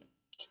ಅಂತಿದೆ,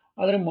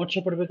 ಆದರೆ ಮೋಕ್ಷ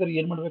ಪಡಿಬೇಕಾದ್ರೆ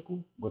ಏನು ಮಾಡಬೇಕು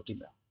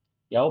ಗೊತ್ತಿಲ್ಲ.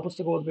 ಯಾವ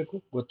ಪುಸ್ತಕ ಓದಬೇಕು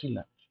ಗೊತ್ತಿಲ್ಲ,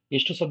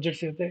 ಎಷ್ಟು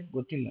ಸಬ್ಜೆಕ್ಟ್ಸ್ ಇರುತ್ತೆ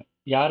ಗೊತ್ತಿಲ್ಲ,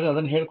 ಯಾರು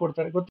ಅದನ್ನು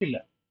ಹೇಳ್ಕೊಡ್ತಾರೆ ಗೊತ್ತಿಲ್ಲ.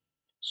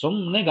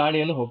 ಸುಮ್ಮನೆ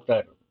ಗಾಳಿಯಲ್ಲಿ ಹೋಗ್ತಾ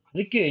ಇರೋದು.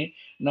 ಅದಕ್ಕೆ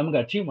ನಮ್ಗೆ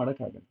ಅಚೀವ್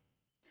ಮಾಡೋಕ್ಕಾಗಲ್ಲ.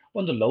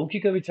 ಒಂದು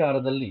ಲೌಕಿಕ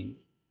ವಿಚಾರದಲ್ಲಿ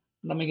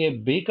ನಮಗೆ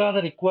ಬೇಕಾದ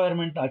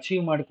ರಿಕ್ವೈರ್ಮೆಂಟ್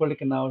ಅಚೀವ್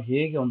ಮಾಡ್ಕೊಳ್ಳಿಕ್ಕೆ ನಾವು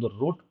ಹೇಗೆ ಒಂದು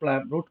ರೂಟ್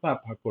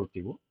ಮ್ಯಾಪ್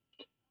ಹಾಕ್ಕೊಳ್ತೀವೋ,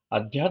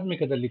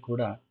 ಆಧ್ಯಾತ್ಮಿಕದಲ್ಲಿ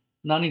ಕೂಡ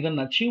ನಾನು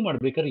ಇದನ್ನು ಅಚೀವ್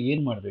ಮಾಡ್ಬೇಕಾದ್ರೆ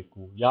ಏನು ಮಾಡಬೇಕು,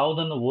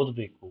 ಯಾವುದನ್ನು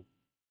ಓದಬೇಕು,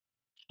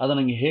 ಅದು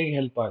ನನಗೆ ಹೇಗೆ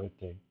ಹೆಲ್ಪ್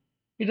ಆಗುತ್ತೆ,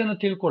 ಇದನ್ನು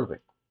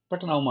ತಿಳ್ಕೊಳ್ಬೇಕು.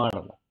 ಬಟ್ ನಾವು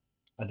ಮಾಡಲ್ಲ.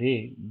 ಅದೇ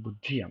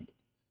ಬುದ್ಧಿ ಅಂತ.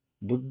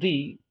 ಬುದ್ಧಿ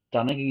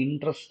ತನಗೆ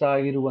ಇಂಟ್ರೆಸ್ಟ್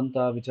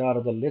ಆಗಿರುವಂತಹ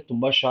ವಿಚಾರದಲ್ಲೇ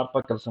ತುಂಬ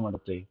ಶಾರ್ಪಾಗಿ ಕೆಲಸ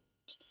ಮಾಡುತ್ತೆ.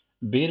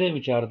 ಬೇರೆ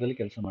ವಿಚಾರದಲ್ಲಿ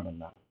ಕೆಲಸ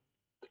ಮಾಡಲ್ಲ.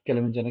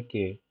 ಕೆಲವೊಂದು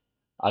ಜನಕ್ಕೆ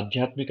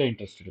ಆಧ್ಯಾತ್ಮಿಕ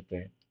ಇಂಟ್ರೆಸ್ಟ್ ಇರುತ್ತೆ,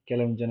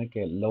 ಕೆಲವೊಂದು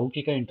ಜನಕ್ಕೆ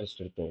ಲೌಕಿಕ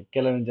ಇಂಟ್ರೆಸ್ಟ್ ಇರುತ್ತೆ,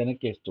 ಕೆಲವೊಂದು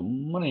ಜನಕ್ಕೆ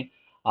ಸುಮ್ಮನೆ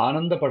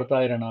ಆನಂದ ಪಡ್ತಾ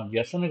ಇರೋಣ,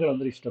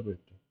 ವ್ಯಸನಗಳಂದ್ರೆ ಇಷ್ಟ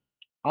ಬೀಳುತ್ತೆ.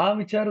 ಆ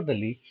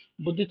ವಿಚಾರದಲ್ಲಿ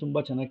ಬುದ್ಧಿ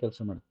ತುಂಬ ಚೆನ್ನಾಗಿ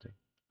ಕೆಲಸ ಮಾಡುತ್ತೆ.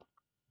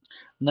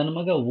 ನನ್ನ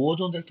ಮಗ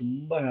ಓದು ಅಂದ್ರೆ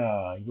ತುಂಬ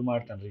ಇದು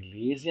ಮಾಡ್ತಾನೆ,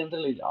 ಲೇಸಿ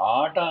ಅಂದ್ರೆ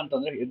ಆಟ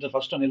ಅಂತಂದ್ರೆ ಎದ್ದು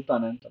ಫಸ್ಟ್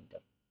ನಿಲ್ತಾನೆ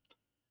ಅಂತಂತಾರೆ.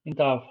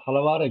 ಇಂಥ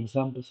ಹಲವಾರು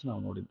ಎಕ್ಸಾಂಪಲ್ಸ್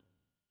ನಾವು ನೋಡಿದ್ವಿ.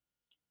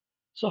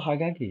 ಸೊ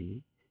ಹಾಗಾಗಿ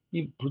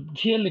ಈ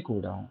ಬುದ್ಧಿಯಲ್ಲಿ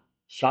ಕೂಡ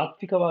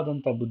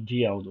ಸಾತ್ವಿಕವಾದಂಥ ಬುದ್ಧಿ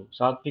ಯಾವುದು?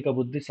 ಸಾತ್ವಿಕ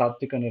ಬುದ್ಧಿ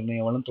ಸಾತ್ವಿಕ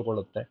ನಿರ್ಣಯವನ್ನು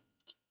ತಗೊಳ್ಳುತ್ತೆ,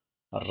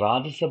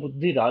 ರಾಜಸ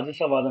ಬುದ್ಧಿ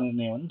ರಾಜಸವಾದ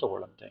ನಿರ್ಣಯವನ್ನು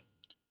ತಗೊಳ್ಳುತ್ತೆ,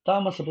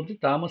 ತಾಮಸ ಬುದ್ಧಿ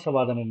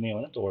ತಾಮಸವಾದ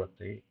ನಿರ್ಣಯವನ್ನು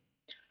ತಗೊಳ್ಳುತ್ತೆ.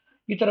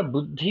 ಈ ಥರ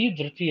ಬುದ್ಧಿ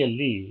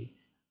ಧೃತಿಯಲ್ಲಿ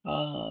ಆ,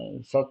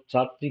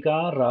 ಸಾತ್ವಿಕ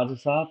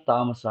ರಾಜಸ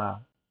ತಾಮಸ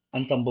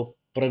ಅಂತಂಬ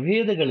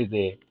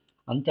ಪ್ರಭೇದಗಳಿದೆ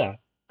ಅಂತ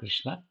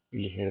ಕೃಷ್ಣ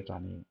ಇಲ್ಲಿ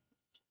ಹೇಳ್ತಾನೆ.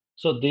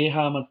 ಸೊ ದೇಹ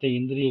ಮತ್ತು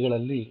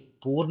ಇಂದ್ರಿಯಗಳಲ್ಲಿ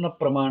ಪೂರ್ಣ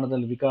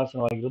ಪ್ರಮಾಣದಲ್ಲಿ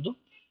ವಿಕಾಸವಾಗಿರೋದು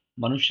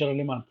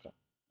ಮನುಷ್ಯರಲ್ಲಿ ಮಾತ್ರ.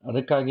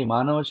 ಅದಕ್ಕಾಗಿ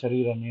ಮಾನವ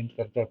ಶರೀರನೇ ಅಂತ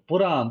ಕರೀತಾರೆ,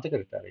 ಪುರ ಅಂತ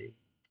ಕರೀತಾರೆ.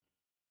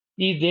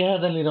 ಈ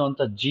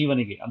ದೇಹದಲ್ಲಿರುವಂಥ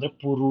ಜೀವನಿಗೆ ಅಂದ್ರೆ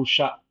ಪುರುಷ,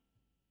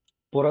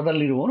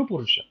 ಪುರದಲ್ಲಿರುವವನು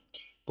ಪುರುಷ.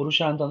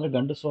 ಪುರುಷ ಅಂತಂದ್ರೆ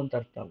ಗಂಡಸು ಅಂತ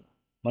ಅರ್ಥ ಅಲ್ಲ,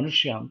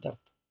 ಮನುಷ್ಯ ಅಂತ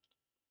ಅರ್ಥ.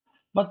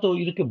 ಮತ್ತು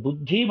ಇದಕ್ಕೆ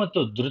ಬುದ್ಧಿ ಮತ್ತು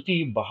ಧೃತಿ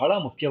ಬಹಳ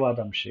ಮುಖ್ಯವಾದ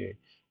ಅಂಶ.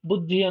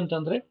 ಬುದ್ಧಿ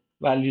ಅಂತಂದ್ರೆ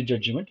ವ್ಯಾಲ್ಯೂ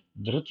ಜಡ್ಜ್ಮೆಂಟ್,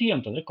 ಧೃತಿ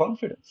ಅಂತಂದ್ರೆ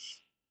ಕಾನ್ಫಿಡೆನ್ಸ್.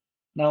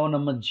 ನಾವು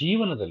ನಮ್ಮ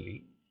ಜೀವನದಲ್ಲಿ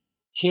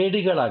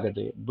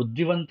ಹೇಡಿಗಳಾಗದೆ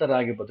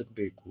ಬುದ್ಧಿವಂತರಾಗಿ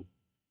ಬದುಕಬೇಕು.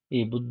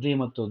 ಈ ಬುದ್ಧಿ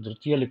ಮತ್ತು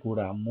ಧೃತಿಯಲ್ಲಿ ಕೂಡ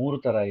 3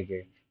 ಥರ ಇದೆ: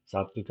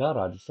 ಸಾತ್ವಿಕ,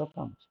 ರಾಜಸ,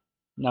 ತಾಮಸ.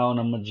 ನಾವು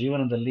ನಮ್ಮ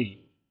ಜೀವನದಲ್ಲಿ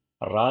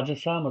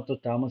ರಾಜಸ ಮತ್ತು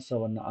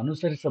ತಾಮಸವನ್ನು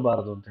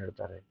ಅನುಸರಿಸಬಾರದು ಅಂತ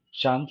ಹೇಳ್ತಾರೆ,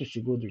 ಶಾಂತಿ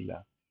ಸಿಗುವುದಿಲ್ಲ.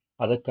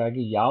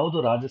 ಅದಕ್ಕಾಗಿ ಯಾವುದು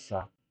ರಾಜಸ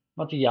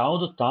ಮತ್ತು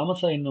ಯಾವುದು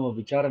ತಾಮಸ ಎನ್ನುವ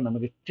ವಿಚಾರ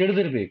ನಮಗೆ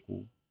ತಿಳಿದಿರಬೇಕು.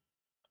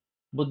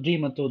 ಬುದ್ಧಿ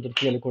ಮತ್ತು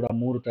ಧೃತಿಯಲ್ಲಿ ಕೂಡ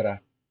 3 ಥರ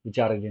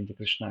ವಿಚಾರ ಇದೆ ಅಂತ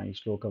ಕೃಷ್ಣ ಈ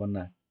ಶ್ಲೋಕವನ್ನ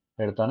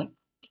ಹೇಳ್ತಾನೆ.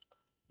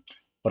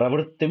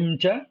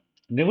 ಪ್ರವೃತ್ತಿಂಚ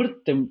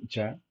ನಿವೃತ್ತಿಂಚ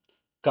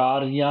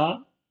ಕಾರ್ಯ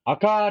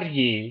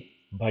ಅಕಾರ್ಯೇ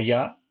ಭಯ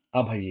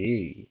ಅಭಯೇ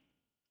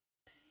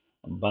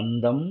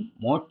ಬಂಧಂ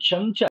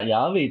ಮೋಕ್ಷಂಚ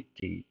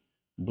ಯಾವೇತ್ತಿ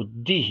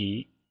ಬುದ್ಧಿ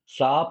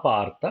ಸಾ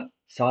ಪಾರ್ಥ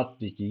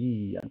ಸಾತ್ವಿಕಿ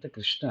ಅಂತ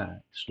ಕೃಷ್ಣ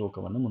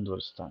ಶ್ಲೋಕವನ್ನು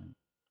ಮುಂದುವರಿಸ್ತಾನೆ.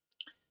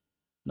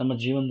 ನಮ್ಮ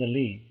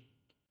ಜೀವನದಲ್ಲಿ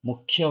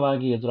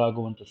ಮುಖ್ಯವಾಗಿ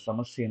ಎದುರಾಗುವಂಥ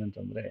ಸಮಸ್ಯೆ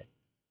ಏನಂತಂದ್ರೆ,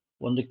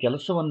 ಒಂದು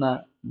ಕೆಲಸವನ್ನ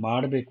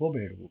ಮಾಡಬೇಕೋ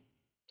ಬೇಡವೋ,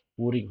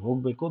 ಊರಿಗೆ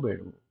ಹೋಗಬೇಕೋ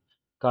ಬೇಡವೋ,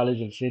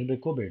 ಕಾಲೇಜಲ್ಲಿ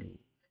ಸೇರಬೇಕೋ ಬೇಡವೋ,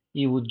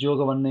 ಈ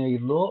ಉದ್ಯೋಗವನ್ನೇ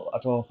ಇರಲೋ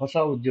ಅಥವಾ ಹೊಸ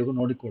ಉದ್ಯೋಗ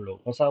ನೋಡಿಕೊಳ್ಳೋ,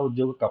 ಹೊಸ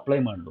ಉದ್ಯೋಗಕ್ಕೆ ಅಪ್ಲೈ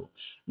ಮಾಡಲು,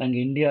 ನನಗೆ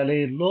ಇಂಡಿಯಾಲೇ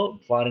ಇರಲೋ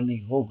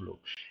ಫಾರಿನಿಗೆ ಹೋಗ್ಲು,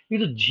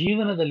 ಇದು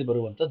ಜೀವನದಲ್ಲಿ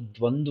ಬರುವಂಥ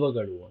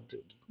ದ್ವಂದ್ವಗಳು ಅಂತ,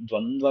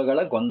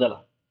 ದ್ವಂದ್ವಗಳ ಗೊಂದಲ,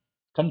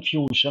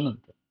 ಕನ್ಫ್ಯೂಷನ್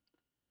ಅಂತ.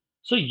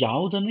 ಸೊ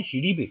ಯಾವುದನ್ನು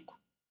ಹಿಡಿಬೇಕು,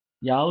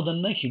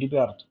 ಯಾವುದನ್ನು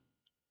ಹಿಡಿಬಾರ್ದು,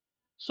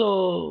 ಸೊ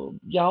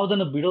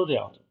ಯಾವುದನ್ನು ಬಿಡೋದು,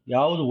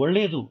 ಯಾವುದು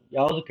ಒಳ್ಳೆಯದು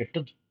ಯಾವುದು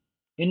ಕೆಟ್ಟದ್ದು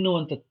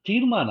ಎನ್ನುವಂಥ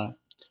ತೀರ್ಮಾನ,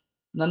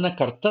 ನನ್ನ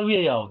ಕರ್ತವ್ಯ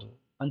ಯಾವುದು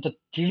ಅಂತ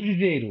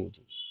ತಿಳಿದೇ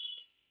ಇರುವುದು,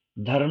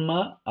 ಧರ್ಮ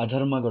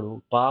ಅಧರ್ಮಗಳು,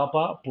 ಪಾಪ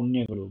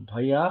ಪುಣ್ಯಗಳು,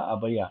 ಭಯ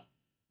ಅಭಯ,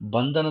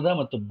 ಬಂಧನದ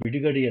ಮತ್ತು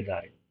ಬಿಡುಗಡೆಯ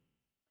ದಾರಿ,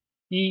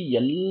 ಈ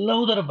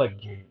ಎಲ್ಲವುದರ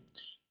ಬಗ್ಗೆ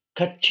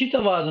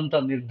ಖಚಿತವಾದಂಥ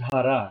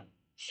ನಿರ್ಧಾರ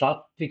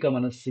ಸಾತ್ವಿಕ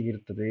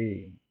ಮನಸ್ಸಿಗಿರ್ತದೆ.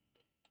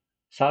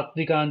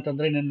 ಸಾತ್ವಿಕ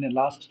ಅಂತಂದ್ರೆ ನಿನ್ನೆ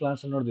ಲಾಸ್ಟ್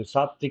ಕ್ಲಾಸಲ್ಲಿ ನೋಡಿದ್ವಿ,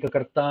 ಸಾತ್ವಿಕ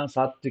ಕರ್ತ,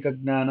 ಸಾತ್ವಿಕ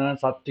ಜ್ಞಾನ,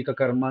 ಸಾತ್ವಿಕ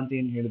ಕರ್ಮ ಅಂತ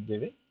ಏನು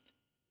ಹೇಳಿದ್ದೇವೆ.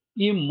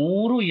 ಈ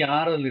 3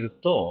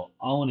 ಯಾರಲ್ಲಿರುತ್ತೋ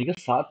ಅವನಿಗೆ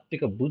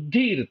ಸಾತ್ವಿಕ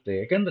ಬುದ್ಧಿ ಇರುತ್ತೆ.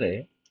 ಯಾಕಂದ್ರೆ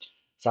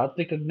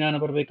ಸಾತ್ವಿಕ ಜ್ಞಾನ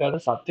ಬರಬೇಕಾದ್ರೆ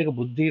ಸಾತ್ವಿಕ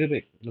ಬುದ್ಧಿ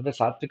ಇರಬೇಕು, ಇಲ್ಲದ್ರೆ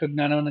ಸಾತ್ವಿಕ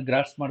ಜ್ಞಾನವನ್ನು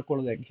ಗ್ರಾಸ್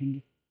ಮಾಡ್ಕೊಳ್ಳೋದು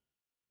ಹೆಂಗೆ?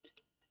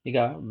 ಈಗ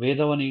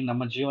ವೇದವನಿಗೆ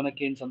ನಮ್ಮ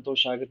ಜೀವನಕ್ಕೆ ಏನು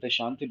ಸಂತೋಷ ಆಗುತ್ತೆ?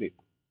 ಶಾಂತಿ ಬೇಕು.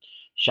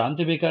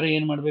 ಶಾಂತಿ ಬೇಕಾದ್ರೆ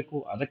ಏನು ಮಾಡಬೇಕು?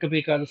 ಅದಕ್ಕೆ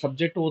ಬೇಕಾದ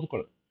ಸಬ್ಜೆಕ್ಟ್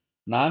ಓದ್ಕೊಳ್ಳೋದು.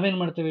 ನಾವೇನು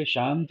ಮಾಡ್ತೇವೆ?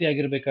 ಶಾಂತಿ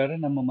ಆಗಿರ್ಬೇಕಾದ್ರೆ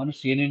ನಮ್ಮ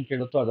ಮನಸ್ಸು ಏನೇನು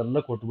ಕೇಳುತ್ತೋ ಅದೆಲ್ಲ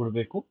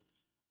ಕೊಟ್ಬಿಡ್ಬೇಕು.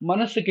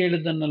 ಮನಸ್ಸು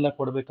ಕೇಳಿದ್ದನ್ನೆಲ್ಲ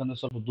ಕೊಡ್ಬೇಕಂದ್ರೆ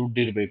ಸ್ವಲ್ಪ ದುಡ್ಡು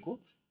ಇರಬೇಕು,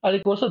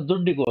 ಅದಕ್ಕೋಸ್ಕರ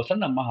ದುಡ್ಡಿಗೋಸ್ಕರ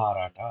ನಮ್ಮ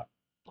ಹಾರಾಟ.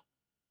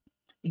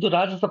 ಇದು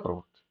ರಾಜಸ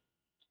ಪ್ರವೃತ್ತಿ.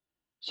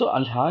 ಸೊ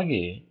ಅಲ್ಲಿ ಹಾಗೆ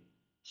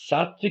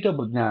ಸಾತ್ವಿಕ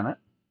ಜ್ಞಾನ,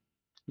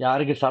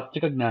 ಯಾರಿಗೆ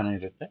ಸಾತ್ವಿಕ ಜ್ಞಾನ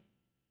ಇರುತ್ತೆ,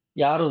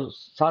 ಯಾರು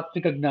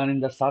ಸಾತ್ವಿಕ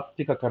ಜ್ಞಾನದಿಂದ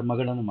ಸಾತ್ವಿಕ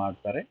ಕರ್ಮಗಳನ್ನು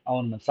ಮಾಡ್ತಾರೆ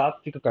ಅವನ್ನ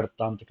ಸಾತ್ವಿಕ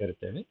ಕರ್ತ ಅಂತ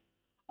ಕರಿತೇವೆ.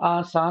 ಆ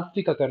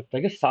ಸಾತ್ವಿಕ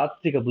ಕರ್ತಗೆ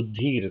ಸಾತ್ವಿಕ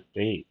ಬುದ್ಧಿ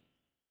ಇರುತ್ತೆ.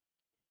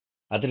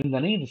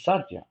 ಅದರಿಂದನೇ ಇದು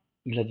ಸಾಧ್ಯ,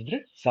 ಇಲ್ಲದಿದ್ರೆ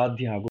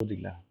ಸಾಧ್ಯ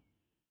ಆಗೋದಿಲ್ಲ.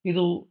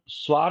 ಇದು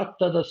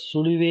ಸ್ವಾರ್ಥದ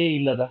ಸುಳಿವೇ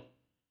ಇಲ್ಲದ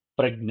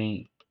ಪ್ರಜ್ಞೆ,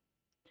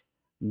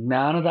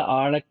 ಜ್ಞಾನದ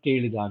ಆಳಕ್ಕೆ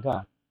ಇಳಿದಾಗ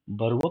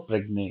ಬರುವ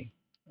ಪ್ರಜ್ಞೆ,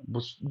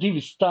 ಬುದ್ಧಿ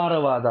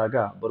ವಿಸ್ತಾರವಾದಾಗ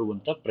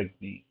ಬರುವಂಥ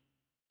ಪ್ರಜ್ಞೆ.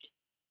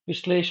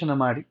 ವಿಶ್ಲೇಷಣೆ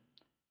ಮಾಡಿ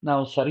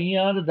ನಾವು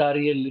ಸರಿಯಾದ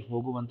ದಾರಿಯಲ್ಲಿ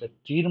ಹೋಗುವಂಥ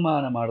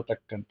ತೀರ್ಮಾನ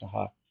ಮಾಡತಕ್ಕಂತಹ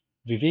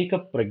ವಿವೇಕ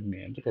ಪ್ರಜ್ಞೆ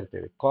ಅಂತ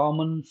ಕರಿತೇವೆ,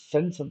 ಕಾಮನ್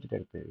ಸೆನ್ಸ್ ಅಂತ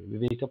ಕರಿತೇವೆ.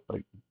 ವಿವೇಕ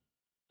ಪ್ರಜ್ಞೆ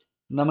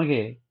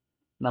ನಮಗೆ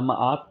ನಮ್ಮ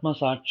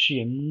ಆತ್ಮಸಾಕ್ಷಿ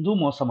ಎಂದೂ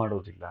ಮೋಸ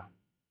ಮಾಡೋದಿಲ್ಲ.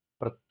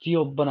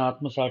 ಪ್ರತಿಯೊಬ್ಬನ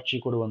ಆತ್ಮಸಾಕ್ಷಿ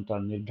ಕೊಡುವಂಥ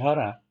ನಿರ್ಧಾರ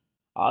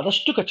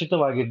ಆದಷ್ಟು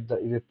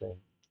ಇರುತ್ತೆ.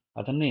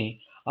 ಅದನ್ನೇ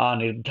ಆ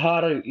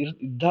ನಿರ್ಧಾರ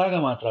ಇದ್ದಾಗ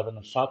ಮಾತ್ರ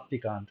ಅದನ್ನು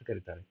ಸಾತ್ವಿಕ ಅಂತ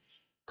ಕರೀತಾರೆ.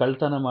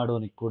 ಕಳ್ತನ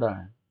ಮಾಡೋನಿಗೆ ಕೂಡ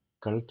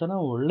ಕಳ್ತನ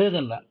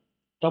ಒಳ್ಳೇದಲ್ಲ,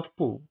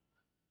 ತಪ್ಪು.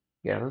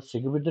 ಯಾರು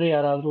ಸಿಗಬಿದ್ರೆ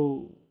ಯಾರಾದರೂ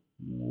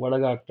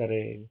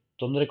ಒಳಗಾಗ್ತಾರೆ,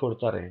 ತೊಂದರೆ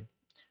ಕೊಡ್ತಾರೆ.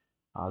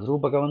 ಆದರೂ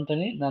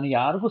ಭಗವಂತನೇ ನಾನು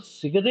ಯಾರಿಗೂ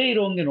ಸಿಗದೇ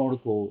ಇರೋಂಗೆ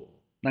ನೋಡ್ಕೋ,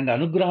 ನಂಗೆ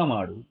ಅನುಗ್ರಹ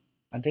ಮಾಡು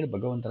ಅಂತೇಳಿ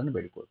ಭಗವಂತನನ್ನು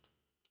ಬೇಡಿಕೊಳ್ತು.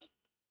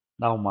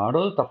 ನಾವು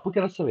ಮಾಡೋದು ತಪ್ಪು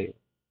ಕೆಲಸವೇ,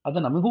 ಅದು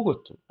ನಮಗೂ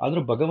ಗೊತ್ತು.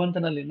 ಆದರೂ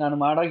ಭಗವಂತನಲ್ಲಿ ನಾನು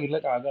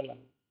ಮಾಡಾಗಿರ್ಲಕ್ಕೆ ಆಗಲ್ಲ,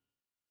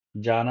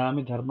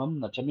 ಜಾನಾಮಿ ಧರ್ಮಂ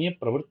ನಚಮೇ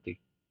ಪ್ರವೃತ್ತಿ,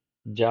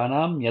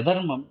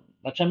 ಜಾನಾಮ್ಯಧರ್ಮಂ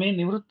ನಚಮೇ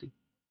ನಿವೃತ್ತಿ.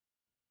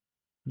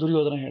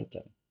 ದುರ್ಯೋಧನ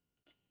ಹೇಳ್ತಾರೆ,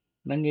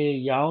 ನಂಗೆ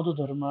ಯಾವುದು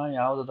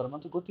ಧರ್ಮ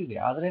ಅಂತ ಗೊತ್ತಿದೆ,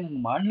 ಆದ್ರೆ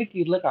ನಂಗೆ ಮಾಡ್ಲಿಕ್ಕೆ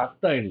ಇರ್ಲಕ್ಕೆ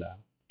ಆಗ್ತಾ ಇಲ್ಲ,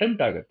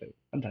 ಟೆಂಪ್ಟ್ ಆಗತ್ತೆ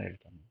ಅಂತ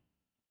ಹೇಳ್ತಾನೆ.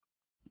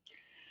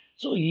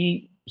 ಸೊ ಈ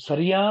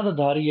ಸರಿಯಾದ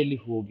ದಾರಿಯಲ್ಲಿ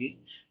ಹೋಗಿ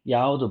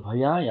ಯಾವುದು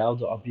ಭಯ,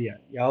 ಯಾವುದು ಅಭಯ,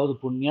 ಯಾವುದು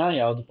ಪುಣ್ಯ,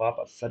 ಯಾವುದು ಪಾಪ,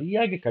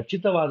 ಸರಿಯಾಗಿ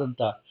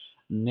ಖಚಿತವಾದಂತ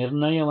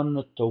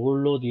ನಿರ್ಣಯವನ್ನು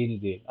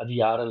ತಗೊಳ್ಳೋದೇನಿದೆ ಅದು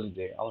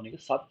ಯಾರಲ್ಲಿದೆ, ಅವನಿಗೆ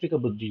ಸಾತ್ವಿಕ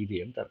ಬುದ್ಧಿ ಇದೆ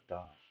ಅಂತ ಅರ್ಥ.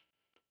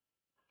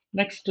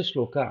 ನೆಕ್ಸ್ಟ್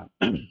ಶ್ಲೋಕ.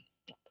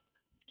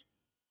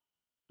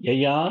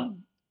 ಯಯಾ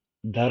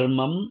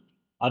ಧರ್ಮಂ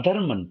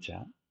ಅಧರ್ಮಂಚ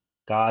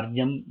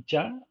ಕಾರ್ಯಂ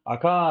ಚ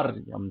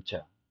ಅಕಾರ್ಯಂ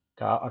ಚ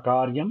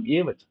ಅಕಾರ್ಯಂ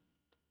ಏವ ಚ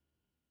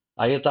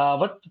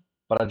ಅಯತಾವತ್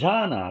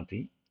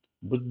ಪ್ರಜಾನಾತಿ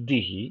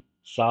ಬುದ್ಧಿ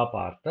ಸಾ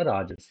ಪಾರ್ಥ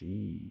ರಾಜಸಿ.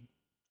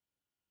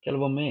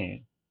 ಕೆಲವೊಮ್ಮೆ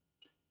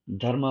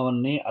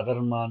ಧರ್ಮವನ್ನೇ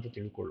ಅಧರ್ಮ ಅಂತ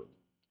ತಿಳ್ಕೊಳ್ಳೋದು,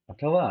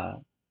 ಅಥವಾ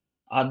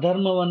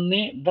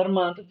ಅಧರ್ಮವನ್ನೇ ಧರ್ಮ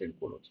ಅಂತ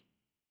ತಿಳ್ಕೊಳ್ಳೋದು.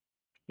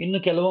 ಇನ್ನು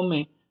ಕೆಲವೊಮ್ಮೆ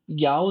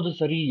ಯಾವುದು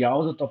ಸರಿ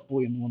ಯಾವುದು ತಪ್ಪು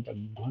ಎನ್ನುವಂಥ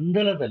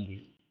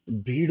ಗೊಂದಲದಲ್ಲಿ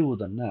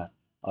ಬೀಳುವುದನ್ನ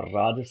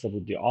ರಾಜಸ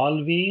ಬುದ್ಧಿ.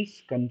 Always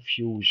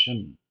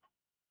confusion.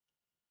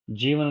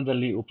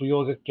 ಜೀವನದಲ್ಲಿ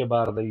ಉಪಯೋಗಕ್ಕೆ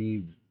ಬಾರದ ಈ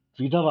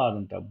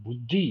ವಿಧವಾದಂಥ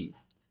ಬುದ್ಧಿ,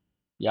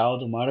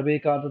 ಯಾವುದು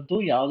ಮಾಡಬೇಕಾದದ್ದು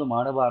ಯಾವುದು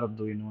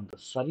ಮಾಡಬಾರದ್ದು ಎನ್ನುವಂಥ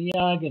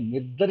ಸರಿಯಾಗಿ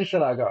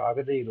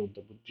ಆಗದೇ ಇರುವಂಥ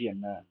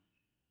ಬುದ್ಧಿಯನ್ನ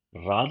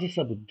ರಾಜಸ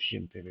ಬುದ್ಧಿ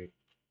ಅಂತೇವೆ.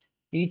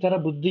 ಈ ತರ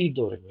ಬುದ್ಧಿ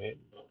ಇದ್ದವರಿಗೆ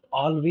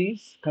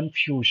ಆಲ್ವೇಸ್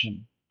ಕನ್ಫ್ಯೂಷನ್.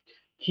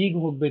 ಹೀಗೆ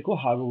ಹೋಗ್ಬೇಕು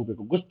ಹಾಗೆ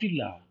ಹೋಗ್ಬೇಕು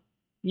ಗೊತ್ತಿಲ್ಲ,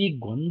 ಈ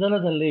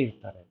ಗೊಂದಲದಲ್ಲೇ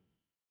ಇರ್ತಾರೆ.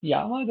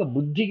 ಯಾವಾಗ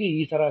ಬುದ್ಧಿಗೆ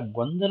ಈ ತರ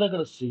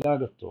ಗೊಂದಲಗಳು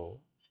ಸಿಗಾಗುತ್ತೋ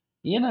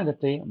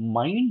ಏನಾಗುತ್ತೆ,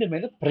 ಮೈಂಡ್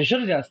ಮೇಲೆ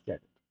ಪ್ರೆಷರ್ ಜಾಸ್ತಿ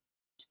ಆಗುತ್ತೆ.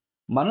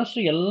 ಮನಸ್ಸು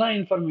ಎಲ್ಲ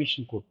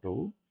ಇನ್ಫಾರ್ಮೇಶನ್ ಕೊಟ್ಟು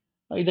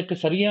ಇದಕ್ಕೆ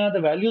ಸರಿಯಾದ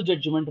ವ್ಯಾಲ್ಯೂ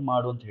ಜಡ್ಜ್ಮೆಂಟ್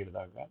ಮಾಡು ಅಂತ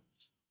ಹೇಳಿದಾಗ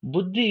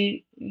ಬುದ್ಧಿ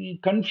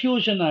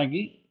ಕನ್ಫ್ಯೂಷನ್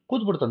ಆಗಿ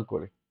ಕೂತ್ಬಿಡ್ತು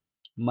ಅಂದ್ಕೊಳ್ಳಿ.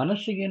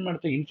 ಮನಸ್ಸಿಗೆ ಏನ್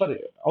ಮಾಡುತ್ತೆ,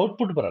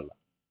 ಔಟ್ಪುಟ್ ಬರಲ್ಲ,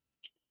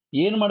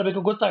 ಏನ್ ಮಾಡ್ಬೇಕು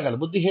ಗೊತ್ತಾಗಲ್ಲ,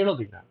 ಬುದ್ಧಿ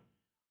ಹೇಳೋದಿಲ್ಲ.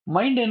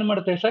 ಮೈಂಡ್ ಏನ್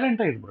ಮಾಡುತ್ತೆ,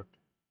 ಸೈಲೆಂಟ್ ಆಗಿರ್ಬಿಡುತ್ತೆ.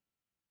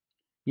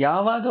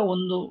 ಯಾವಾಗ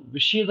ಒಂದು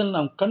ವಿಷಯದಲ್ಲಿ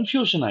ನಾವು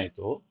ಕನ್ಫ್ಯೂಷನ್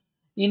ಆಯಿತು,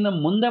 ಇನ್ನು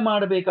ಮುಂದೆ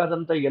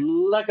ಮಾಡಬೇಕಾದಂಥ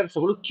ಎಲ್ಲ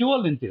ಕೆಲಸಗಳು ಕ್ಯೂ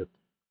ಅಲ್ಲಿ ನಿಂತಿರುತ್ತೆ.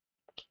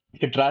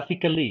 ಈಗ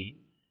ಟ್ರಾಫಿಕಲ್ಲಿ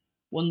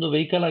ಒಂದು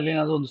ವೆಹಿಕಲ್ ಅಲ್ಲಿ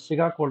ಏನಾದರೂ ಒಂದು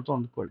ಸಿಗಾಕೊಳ್ತು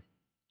ಅಂದ್ಕೊಳ್ಳಿ,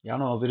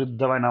 ಏನೋ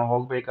ವಿರುದ್ಧವಾಗಿ ನಾವು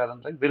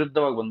ಹೋಗ್ಬೇಕಾದಂತ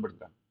ವಿರುದ್ಧವಾಗಿ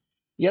ಬಂದ್ಬಿಡ್ತಾನೆ,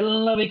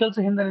 ಎಲ್ಲ ವೆಹಿಕಲ್ಸ್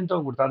ಹಿಂದೆ ನಿಂತು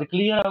ಹೋಗ್ಬಿಡ್ತಾರೆ, ಅದು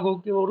ಕ್ಲಿಯರ್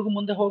ಆಗೋವರೆಗೂ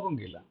ಮುಂದೆ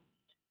ಹೋಗಂಗಿಲ್ಲ.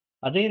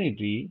 ಅದೇ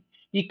ರೀತಿ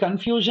ಈ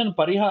ಕನ್ಫ್ಯೂಷನ್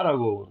ಪರಿಹಾರ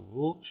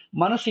ಆಗೋವರೆಗೂ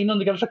ಮನಸ್ಸು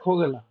ಇನ್ನೊಂದು ಕೆಲಸಕ್ಕೆ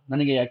ಹೋಗಲ್ಲ.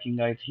 ನನಗೆ ಯಾಕೆ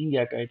ಹಿಂಗಾಯ್ತು, ಹಿಂಗೆ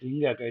ಯಾಕಾಯ್ತು,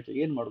 ಹಿಂಗೆ ಯಾಕಾಯ್ತು,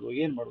 ಏನ್ ಮಾಡುದು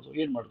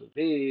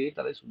ಇದೇ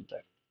ತಲೆ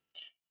ಸುಳಿತಾರೆ.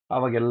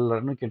 ಆವಾಗ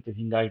ಎಲ್ಲರನ್ನೂ ಕೇಳ್ತೀವಿ,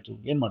 ಹಿಂಗಾಯ್ತು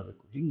ಏನ್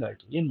ಮಾಡ್ಬೇಕು,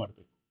 ಹಿಂಗಾಯ್ತು ಏನ್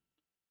ಮಾಡ್ಬೇಕು.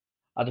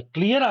 ಅದು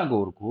ಕ್ಲಿಯರ್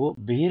ಆಗೋವರೆಗೂ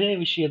ಬೇರೆ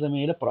ವಿಷಯದ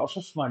ಮೇಲೆ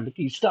ಪ್ರಾಸೆಸ್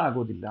ಮಾಡ್ಲಿಕ್ಕೆ ಇಷ್ಟ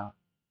ಆಗೋದಿಲ್ಲ.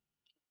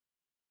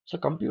 ಸೊ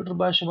ಕಂಪ್ಯೂಟರ್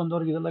ಭಾಷೆ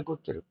ಬಂದವ್ರಿಗೆ ಇದೆಲ್ಲ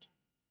ಗೊತ್ತಿರುತ್ತೆ.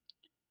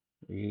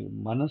 ಈ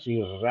ಮನಸ್ಸು ಈ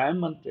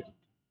ರ್ಯಾಮ್ ಅಂತ ಇರುತ್ತೆ,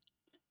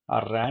 ಆ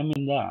ರ್ಯಾಮ್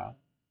ಇಂದ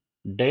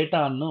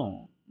ಡೇಟಾ ಅನ್ನು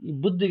ಈ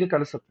ಬುದ್ಧಿಗೆ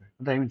ಕಳಿಸುತ್ತೆ,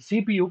 ಐ ಮೀನ್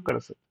CPU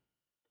ಕಳಿಸುತ್ತೆ.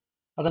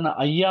 ಅದನ್ನ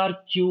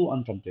IRQ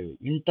ಅಂತಂತೇವೆ,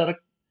 ಇಂಟರ್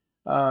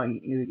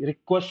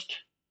ರಿಕ್ವೆಸ್ಟ್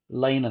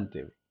ಲೈನ್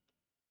ಅಂತೇವೆ.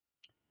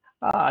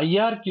 ಆ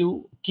IRQ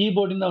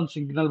ಕೀಬೋರ್ಡ್ ಇಂದ ಒಂದು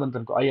ಸಿಗ್ನಲ್ ಬಂತು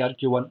ಅನ್ಕೋ,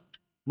 IRQ1,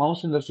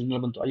 ಮೌಸ್ ಇಂದ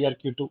ಸಿಗ್ನಲ್ ಬಂತು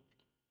IRQ2.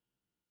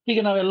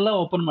 ಹೀಗೆ ನಾವೆಲ್ಲ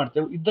ಓಪನ್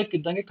ಮಾಡ್ತೇವೆ,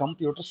 ಇದ್ದಕ್ಕಿದ್ದಂಗೆ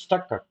ಕಂಪ್ಯೂಟರ್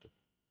ಸ್ಟಕ್ ಆಗ್ತದೆ,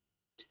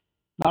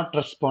 ನಾಟ್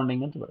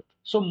ರೆಸ್ಪಾಂಡಿಂಗ್ ಅಂತ ಬರುತ್ತೆ,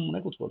 ಸುಮ್ಮನೆ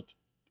ಕೂತ್ಕೊಳ್ತೀವಿ.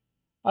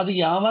 ಅದು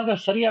ಯಾವಾಗ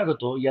ಸರಿ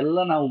ಆಗುತ್ತೋ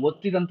ಎಲ್ಲ ನಾವು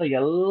ಒತ್ತಿದಂತ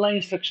ಎಲ್ಲ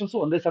ಇನ್ಸ್ಟ್ರಕ್ಷನ್ಸ್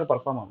ಒಂದೇ ಸಾರಿ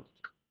ಪರ್ಫಾರ್ಮ್ ಆಗುತ್ತೆ.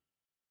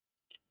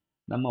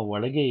 ನಮ್ಮ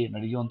ಒಳಗೆ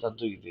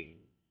ನಡೆಯುವಂಥದ್ದು ಇದೆ.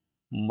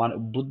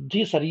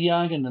 ಬುದ್ಧಿ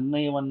ಸರಿಯಾಗಿ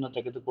ನಿರ್ಣಯವನ್ನು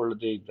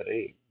ತೆಗೆದುಕೊಳ್ಳದೇ ಇದ್ದರೆ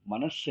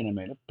ಮನಸ್ಸಿನ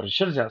ಮೇಲೆ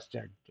ಪ್ರೆಷರ್ ಜಾಸ್ತಿ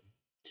ಆಗುತ್ತೆ.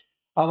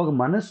 ಆವಾಗ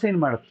ಮನಸ್ಸೇನ್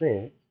ಮಾಡುತ್ತೆ,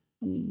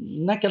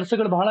 ಇನ್ನ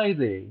ಕೆಲಸಗಳು ಬಹಳ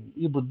ಇದೆ,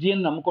 ಈ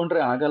ಬುದ್ಧಿಯನ್ನು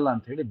ನಂಬ್ಕೊಂಡ್ರೆ ಆಗಲ್ಲ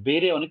ಅಂತ ಹೇಳಿ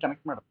ಬೇರೆಯವನಿಗೆ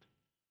ಕನೆಕ್ಟ್ ಮಾಡುತ್ತೆ.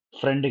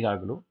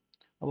 ಫ್ರೆಂಡಿಗಾಗಲು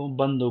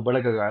ಬಂದು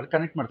ಬಳಗಗಾಗಲು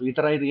ಕನೆಕ್ಟ್ ಮಾಡ್ತೀವಿ, ಈ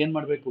ತರ ಇದು ಏನ್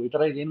ಮಾಡ್ಬೇಕು, ಈ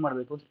ತರ ಇದು ಏನ್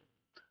ಮಾಡ್ಬೇಕು ಅಂತ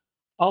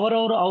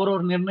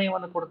ಅವರವ್ರ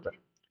ನಿರ್ಣಯವನ್ನು ಕೊಡ್ತಾರೆ.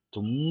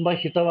 ತುಂಬಾ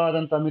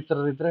ಹಿತವಾದಂತ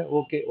ಮಿತ್ರರಿದ್ರೆ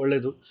ಓಕೆ,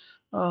 ಒಳ್ಳೇದು,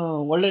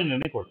 ಒಳ್ಳೆ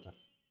ನಿರ್ಣಯ ಕೊಡ್ತಾರೆ.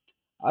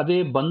 ಅದೇ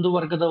ಬಂಧು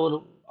ವರ್ಗದವರು,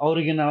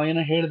 ಅವರಿಗೆ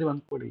ನಾವೇನೋ ಹೇಳಿದ್ವಿ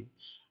ಅಂದ್ಕೊಡಿ,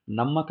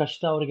 ನಮ್ಮ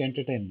ಕಷ್ಟ ಅವ್ರಿಗೆ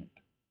ಎಂಟರ್ಟೈನ್ಮೆಂಟ್.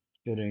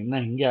 ಇವ್ರು ಇನ್ನ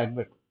ಹಿಂಗೆ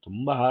ಆಗ್ಬೇಕು,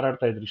 ತುಂಬಾ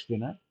ಹಾರಾಡ್ತಾ ಇದ್ರು ಇಷ್ಟು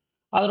ದಿನ,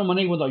 ಆದ್ರೂ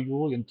ಮನೆಗೆ ಬಂದು ಅಯ್ಯೋ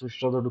ಎಂತ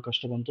ಇಷ್ಟ ದೊಡ್ಡ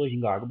ಕಷ್ಟ ಬಂತು,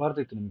 ಹಿಂಗ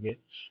ಆಗ್ಬಾರ್ದಿತ್ತು ನಿಮ್ಗೆ,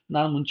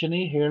 ನಾನು ಮುಂಚೆನೇ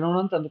ಹೇಳೋಣ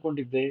ಅಂತ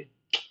ಅಂದ್ಕೊಂಡಿದ್ದೆ,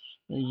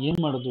 ಏನ್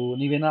ಮಾಡೋದು,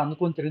 ನೀವೇನೋ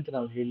ಅನ್ಕೊಂತೀರಿ ಅಂತ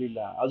ನಾವು ಹೇಳಿಲ್ಲ,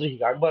 ಆದ್ರೂ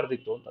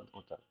ಹೀಗಾಗ್ಬಾರ್ದಿತ್ತು ಅಂತ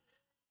ಅಂದ್ಕೊತಾರೆ.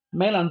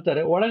 ಮೇಲೆ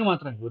ಅಂತಾರೆ, ಒಳಗೆ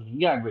ಮಾತ್ರ ಇವ್ರು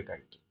ಹಿಂಗೆ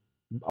ಆಗ್ಬೇಕಾಗಿತ್ತು.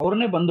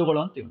 ಅವ್ರನ್ನೇ ಬಂಧುಗಳು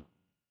ಅಂತೀವಿ.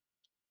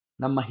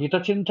 ನಮ್ಮ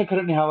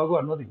ಹಿತಚಿಂತಕರನ್ನ ಯಾವಾಗೂ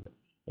ಅನ್ನೋದಿಲ್ಲ.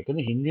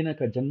 ಯಾಕಂದ್ರೆ ಹಿಂದಿನ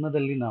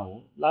ಜನ್ಮದಲ್ಲಿ ನಾವು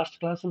ಲಾಸ್ಟ್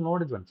ಕ್ಲಾಸಲ್ಲಿ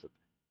ನೋಡಿದ್ವಿ ಅನ್ಸುತ್ತೆ,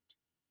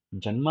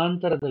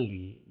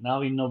 ಜನ್ಮಾಂತರದಲ್ಲಿ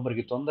ನಾವು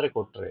ಇನ್ನೊಬ್ಬರಿಗೆ ತೊಂದರೆ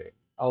ಕೊಟ್ರೆ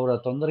ಅವರ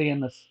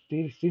ತೊಂದರೆಯನ್ನು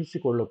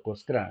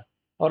ತೀರಿಸಿಕೊಳ್ಳೋಕ್ಕೋಸ್ಕರ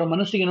ಅವರ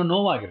ಮನಸ್ಸಿಗೆ ಏನೋ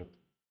ನೋವಾಗಿರುತ್ತೆ.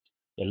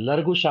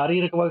 ಎಲ್ಲರಿಗೂ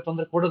ಶಾರೀರಿಕವಾಗಿ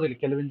ತೊಂದರೆ ಕೊಡೋದಿಲ್ಲ,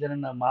 ಕೆಲವಿನ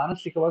ಜನ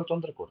ಮಾನಸಿಕವಾಗಿ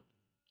ತೊಂದರೆ ಕೊಡ್ತಾರೆ.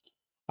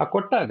 ಆ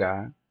ಕೊಟ್ಟಾಗ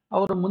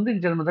ಅವರು ಮುಂದಿನ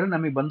ಜನ್ಮದಲ್ಲಿ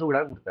ನಮಗೆ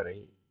ಬಂಧುಗಳಾಗ್ಬಿಡ್ತಾರೆ.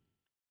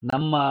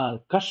 ನಮ್ಮ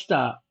ಕಷ್ಟ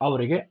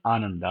ಅವರಿಗೆ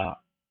ಆನಂದ.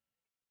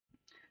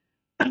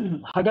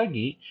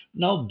 ಹಾಗಾಗಿ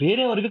ನಾವು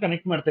ಬೇರೆಯವರಿಗೂ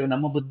ಕನೆಕ್ಟ್ ಮಾಡ್ತೇವೆ,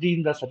 ನಮ್ಮ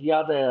ಬುದ್ಧಿಯಿಂದ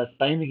ಸರಿಯಾದ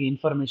ಟೈಮಿಗೆ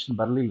ಇನ್ಫಾರ್ಮೇಶನ್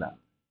ಬರಲಿಲ್ಲ.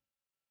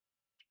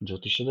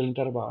 ಜ್ಯೋತಿಷ್ಯದಲ್ಲಿ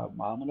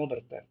ಮಾಮೂಲ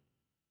ಬರ್ತಾರೆ,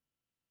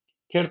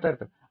 ಕೇಳ್ತಾ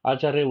ಇರ್ತಾರೆ,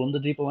 ಆಚಾರ್ಯ ಒಂದು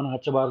ದೀಪವನ್ನು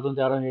ಹಚ್ಚಬಾರದು ಅಂತ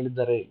ಯಾರೋ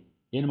ಹೇಳಿದ್ದಾರೆ,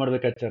 ಏನ್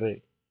ಮಾಡ್ಬೇಕು ಆಚಾರ್ಯ,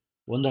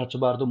 ಒಂದು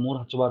ಹಚ್ಚಬಾರ್ದು, ಮೂರು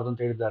ಹಚ್ಚಬಾರ್ದು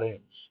ಅಂತ ಹೇಳಿದ್ದಾರೆ,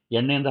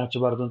 ಎಣ್ಣೆಯಿಂದ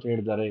ಹಚ್ಚಬಾರ್ದು ಅಂತ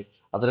ಹೇಳಿದ್ದಾರೆ,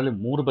 ಅದರಲ್ಲಿ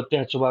 3 ಬತ್ತಿ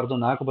ಹಚ್ಚಬಾರ್ದು,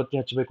 4 ಬತ್ತಿ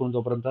ಹಚ್ಚಬೇಕು ಅಂತ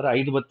ಒಬ್ರು ಅಂತಾರೆ,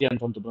 5 ಬತ್ತಿ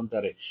ಅಂತ ಒಬ್ರು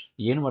ಅಂತಾರೆ.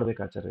 ಏನು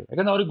ಮಾಡ್ಬೇಕು ಆಚಾರ್ಯ?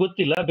 ಯಾಕಂದ್ರೆ ಅವ್ರಿಗೆ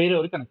ಗೊತ್ತಿಲ್ಲ,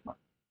 ಬೇರೆಯವ್ರಿಗೆ ಕನೆಕ್ಟ್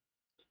ಮಾಡಿ.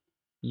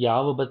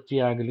 ಯಾವ ಬತ್ತಿ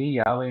ಆಗಲಿ,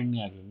 ಯಾವ ಎಣ್ಣೆ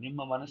ಆಗಲಿ,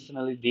 ನಿಮ್ಮ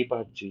ಮನಸ್ಸಿನಲ್ಲಿ ದೀಪ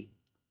ಹಚ್ಚಿ,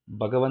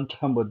 ಭಗವಂತ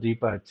ಎಂಬ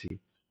ದೀಪ ಹಚ್ಚಿ,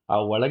 ಆ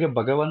ಒಳಗೆ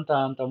ಭಗವಂತ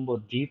ಅಂತ ಎಂಬ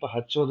ದೀಪ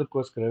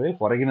ಹಚ್ಚೋದಕ್ಕೋಸ್ಕರವೇ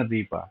ಹೊರಗಿನ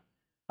ದೀಪ.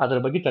 ಅದರ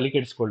ಬಗ್ಗೆ ತಲೆ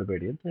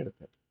ಕೆಡಿಸ್ಕೊಳ್ಬೇಡಿ ಅಂತ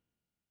ಹೇಳ್ತಾರೆ.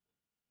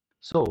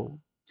 ಸೊ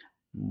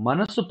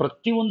ಮನಸ್ಸು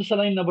ಪ್ರತಿಯೊಂದು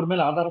ಸಲ ಇನ್ನೊಬ್ಬರ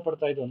ಮೇಲೆ ಆಧಾರ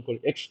ಪಡ್ತಾ ಇದೆ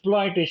ಅನ್ಕೊಳ್ಳಿ,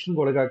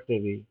 ಎಕ್ಸ್ಪ್ಲಾಯಿಟೇಷನ್ಗೆ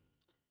ಒಳಗಾಗ್ತೇವೆ.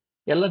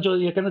 ಎಲ್ಲ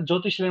ಯಾಕಂದ್ರೆ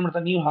ಜ್ಯೋತಿಷ್ಯರು ಏನ್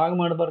ಮಾಡ್ತಾರೆ, ನೀವು ಹಾಗೆ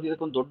ಮಾಡಬಾರ್ದು,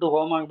 ಇದಕ್ಕೊಂದು ದೊಡ್ಡ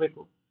ಹೋಮ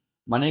ಆಗ್ಬೇಕು,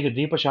 ಮನೆಗೆ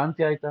ದೀಪ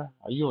ಶಾಂತಿ ಆಯ್ತಾ,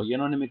 ಅಯ್ಯೋ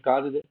ಏನೋ ನಿಮಗೆ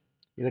ಕಾದಿದೆ,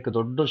 ಇದಕ್ಕೆ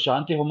ದೊಡ್ಡ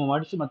ಶಾಂತಿ ಹೋಮ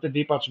ಮಾಡಿಸಿ ಮತ್ತೆ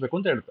ದೀಪ ಹಚ್ಬೇಕು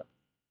ಅಂತ ಹೇಳ್ತಾರೆ.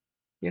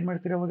 ಏನ್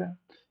ಮಾಡ್ತೀರಿ ಅವಾಗ?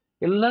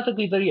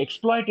 ಎಲ್ಲದಕ್ಕೂ ಇದರಿಗೆ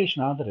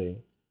ಎಕ್ಸ್ಪ್ಲಾಯಿಟೇಷನ್ ಆದರೆ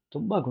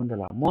ತುಂಬಾ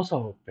ಗೊಂದಲ, ಮೋಸ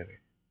ಹೋಗ್ತೇವೆ.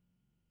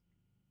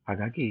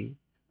 ಹಾಗಾಗಿ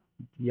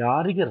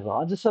ಯಾರಿಗೆ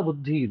ರಾಜಸ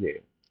ಬುದ್ಧಿ ಇದೆ,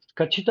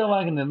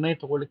 ಖಚಿತವಾಗಿ ನಿರ್ಣಯ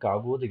ತಗೊಳ್ಳಿಕ್ಕೆ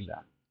ಆಗುವುದಿಲ್ಲ.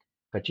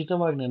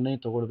 ಖಚಿತವಾಗಿ ನಿರ್ಣಯ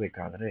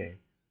ತಗೊಳ್ಬೇಕಾದ್ರೆ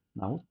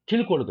ನಾವು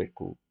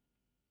ತಿಳ್ಕೊಳ್ಬೇಕು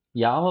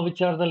ಯಾವ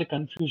ವಿಚಾರದಲ್ಲಿ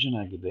ಕನ್ಫ್ಯೂಷನ್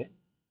ಆಗಿದೆ.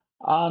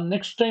 ಆ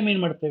ನೆಕ್ಸ್ಟ್ ಟೈಮ್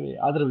ಏನ್ ಮಾಡ್ತೇವೆ,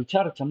 ಅದರ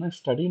ವಿಚಾರ ಚೆನ್ನಾಗಿ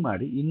ಸ್ಟಡಿ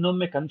ಮಾಡಿ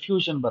ಇನ್ನೊಮ್ಮೆ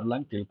ಕನ್ಫ್ಯೂಷನ್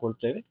ಬರ್ಲಂಗೆ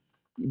ತಿಳ್ಕೊಳ್ತೇವೆ,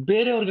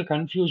 ಬೇರೆಯವ್ರಿಗೆ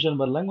ಕನ್ಫ್ಯೂಷನ್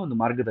ಬರ್ಲಂಗೆ ಒಂದು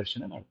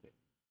ಮಾರ್ಗದರ್ಶನ ಮಾಡ್ತೇವೆ.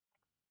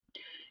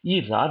 ಈ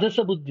ರಾಜಸ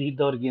ಬುದ್ಧಿ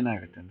ಇದ್ದವ್ರಿಗೆ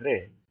ಏನಾಗುತ್ತೆ ಅಂದ್ರೆ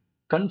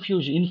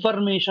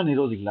ಇನ್ಫಾರ್ಮೇಶನ್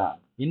ಇರೋದಿಲ್ಲ,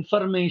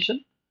 ಇನ್ಫಾರ್ಮೇಶನ್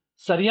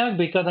ಸರಿಯಾಗಿ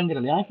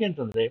ಬೇಕಾದಂಗಿರಲ್ಲ. ಯಾಕೆ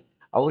ಅಂತಂದ್ರೆ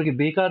ಅವ್ರಿಗೆ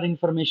ಬೇಕಾದ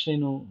ಇನ್ಫಾರ್ಮೇಶನ್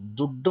ಏನು,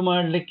 ದುಡ್ಡು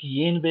ಮಾಡ್ಲಿಕ್ಕೆ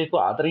ಏನ್ ಬೇಕೋ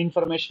ಅದರ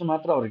ಇನ್ಫಾರ್ಮೇಶನ್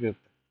ಮಾತ್ರ ಅವ್ರಿಗೆ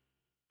ಇರುತ್ತೆ,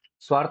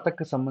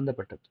 ಸ್ವಾರ್ಥಕ್ಕೆ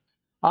ಸಂಬಂಧಪಟ್ಟದ್ದು.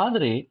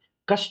 ಆದರೆ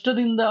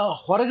ಕಷ್ಟದಿಂದ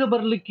ಹೊರಗೆ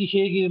ಬರ್ಲಿಕ್ಕೆ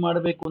ಹೇಗೆ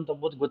ಮಾಡಬೇಕು ಅಂತ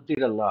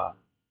ಗೊತ್ತಿರಲ್ಲ.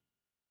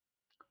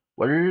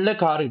 ಒಳ್ಳೆ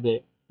ಕಾರ್ ಇದೆ,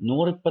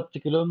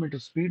 120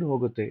 ಕಿಲೋಮೀಟರ್ ಸ್ಪೀಡ್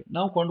ಹೋಗುತ್ತೆ,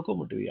 ನಾವು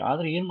ಕೊಂಡ್ಕೊಂಡ್ಬಿಟ್ಟಿವಿ,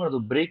 ಆದ್ರೆ ಏನ್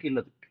ಮಾಡೋದು, ಬ್ರೇಕ್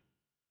ಇಲ್ಲದಕ್ಕೆ.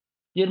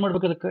 ಏನ್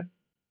ಮಾಡ್ಬೇಕು ಅದಕ್ಕೆ?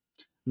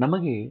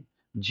 ನಮಗೆ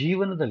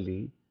ಜೀವನದಲ್ಲಿ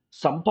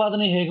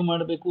ಸಂಪಾದನೆ ಹೇಗೆ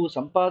ಮಾಡಬೇಕು,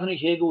 ಸಂಪಾದನೆ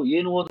ಹೇಗೆ,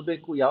 ಏನು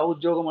ಓದಬೇಕು, ಯಾವ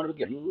ಉದ್ಯೋಗ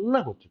ಮಾಡಬೇಕು ಎಲ್ಲ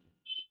ಗೊತ್ತಿದೆ.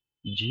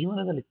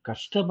 ಜೀವನದಲ್ಲಿ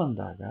ಕಷ್ಟ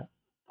ಬಂದಾಗ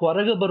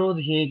ಹೊರಗೆ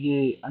ಬರೋದು ಹೇಗೆ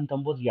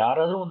ಅಂತಂಬೋದು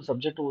ಯಾರಾದ್ರೂ ಒಂದು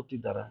ಸಬ್ಜೆಕ್ಟ್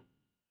ಓದ್ತಿದ್ದಾರ?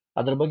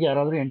 ಅದ್ರ ಬಗ್ಗೆ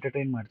ಯಾರಾದ್ರೂ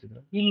ಎಂಟರ್ಟೈನ್ ಮಾಡ್ತಿದ್ರ?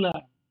 ಇಲ್ಲ.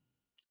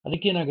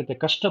 ಅದಕ್ಕೇನಾಗುತ್ತೆ,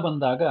 ಕಷ್ಟ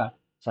ಬಂದಾಗ,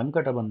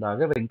 ಸಂಕಟ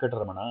ಬಂದಾಗ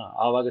ವೆಂಕಟರಮಣ,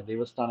 ಆವಾಗ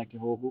ದೇವಸ್ಥಾನಕ್ಕೆ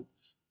ಹೋಗು,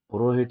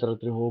 ಪುರೋಹಿತರ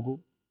ಹತ್ರ ಹೋಗು,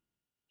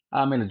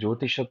 ಆಮೇಲೆ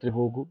ಜ್ಯೋತಿಷ್ ಹತ್ರ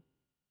ಹೋಗು.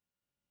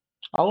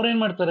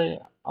 ಅವ್ರೇನ್ ಮಾಡ್ತಾರೆ,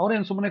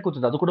 ಅವ್ರೇನ್ ಸುಮ್ಮನೆ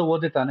ಕೂತಿದ್ದ, ಅದು ಕೂಡ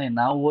ಓದೇ ತಾನೆ,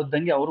 ನಾವು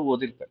ಓದ್ದಂಗೆ ಅವರು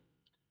ಓದಿರ್ತಾರೆ.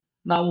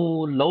 ನಾವು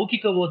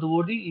ಲೌಕಿಕ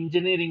ಓದಿ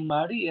ಇಂಜಿನಿಯರಿಂಗ್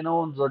ಮಾಡಿ ಏನೋ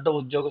ಒಂದು ದೊಡ್ಡ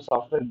ಉದ್ಯೋಗ,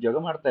 ಸಾಫ್ಟ್ವೇರ್ ಉದ್ಯೋಗ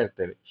ಮಾಡ್ತಾ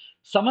ಇರ್ತೇವೆ.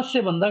 ಸಮಸ್ಯೆ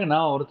ಬಂದಾಗ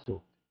ನಾವು ಅವ್ರದ್ದು,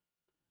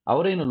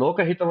 ಅವರೇನು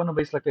ಲೋಕಹಿತವನ್ನು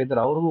ಬಯಸ್ಲಕ್ಕ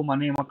ಇದ್ದಾರೆ, ಅವ್ರಿಗೂ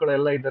ಮನೆ ಮಕ್ಕಳು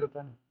ಎಲ್ಲ ಇದ್ದಾರೆ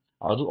ತಾನೆ,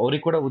 ಅದು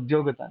ಅವ್ರಿಗೆ ಕೂಡ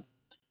ಉದ್ಯೋಗ ತಾನೆ.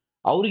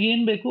 ಅವ್ರಿಗೆ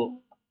ಏನ್ ಬೇಕು,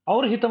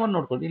 ಅವ್ರ ಹಿತವನ್ನು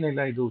ನೋಡ್ಕೊಂಡು, ಇಲ್ಲ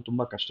ಇಲ್ಲ ಇದು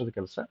ತುಂಬಾ ಕಷ್ಟದ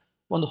ಕೆಲಸ,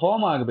 ಒಂದು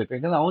ಹೋಮ ಆಗ್ಬೇಕು,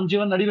 ಯಾಕಂದ್ರೆ ಅವನ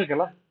ಜೀವನ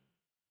ನಡಿಬೇಕಲ್ಲ,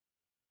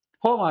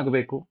 ಹೋಮ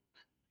ಆಗ್ಬೇಕು.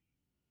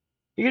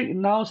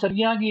 ನಾವು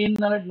ಸರಿಯಾಗಿ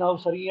ನಾವು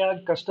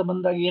ಸರಿಯಾಗಿ ಕಷ್ಟ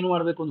ಬಂದಾಗ ಏನು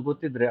ಮಾಡ್ಬೇಕು ಅಂತ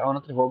ಗೊತ್ತಿದ್ರೆ ಅವನ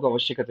ಹತ್ರ ಹೋಗೋ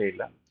ಅವಶ್ಯಕತೆ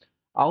ಇಲ್ಲ.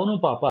 ಅವನು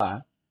ಪಾಪ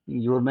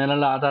ಇವ್ರ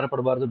ಮೇಲೆಲ್ಲ ಆಧಾರ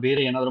ಪಡಬಾರ್ದು,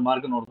 ಬೇರೆ ಏನಾದ್ರು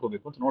ಮಾರ್ಗ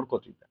ನೋಡ್ಕೋಬೇಕು ಅಂತ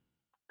ನೋಡ್ಕೋತಿದ್ದ.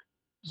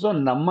 ಸೊ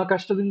ನಮ್ಮ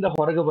ಕಷ್ಟದಿಂದ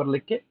ಹೊರಗೆ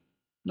ಬರ್ಲಿಕ್ಕೆ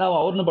ನಾವು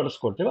ಅವ್ರನ್ನ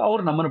ಬಡಿಸ್ಕೊಡ್ತೇವೆ,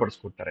 ಅವ್ರು ನಮ್ಮನ್ನು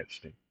ಬಡಿಸ್ಕೊಡ್ತಾರೆ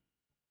ಅಷ್ಟೇ.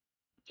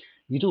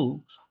 ಇದು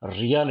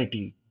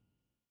ರಿಯಾಲಿಟಿ.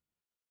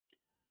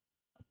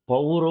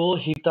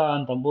 ಪೌರೋಹಿತ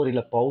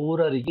ಅಂತಂಬೋರಿಲ್ಲ,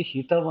 ಪೌರರಿಗೆ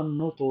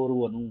ಹಿತವನ್ನು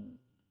ತೋರುವನು.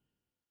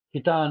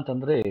 ಹಿತ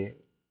ಅಂತಂದ್ರೆ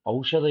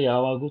ಔಷಧ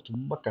ಯಾವಾಗೂ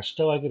ತುಂಬಾ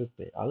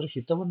ಕಷ್ಟವಾಗಿರುತ್ತೆ, ಆದ್ರೂ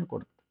ಹಿತವನ್ನು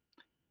ಕೊಡುತ್ತೆ.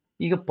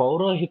 ಈಗ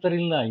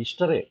ಪೌರೋಹಿತರಿಲ್ಲ,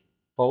 ಇಷ್ಟರೇ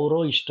ಪೌರೋ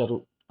ಇಷ್ಟರು,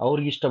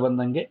 ಅವ್ರಿಗಿಷ್ಟ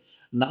ಬಂದಂಗೆ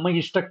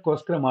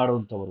ನಮಗಿಷ್ಟಕ್ಕೋಸ್ಕರ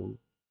ಮಾಡುವಂಥವರು.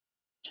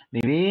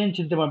 ನೀವೇನ್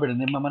ಚಿಂತೆ ಮಾಡಬೇಡಿ,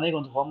 ನಿಮ್ಮ ಮನೆಗೆ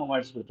ಒಂದು ಹೋಮ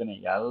ಮಾಡಿಸ್ಬಿಡ್ತೇನೆ,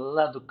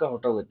 ಎಲ್ಲ ದುಃಖ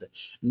ಹೊಟ್ಟೋಗುತ್ತೆ,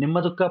 ನಿಮ್ಮ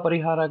ದುಃಖ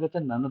ಪರಿಹಾರ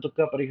ಆಗುತ್ತೆ, ನನ್ನ ದುಃಖ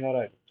ಪರಿಹಾರ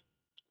ಆಗುತ್ತೆ.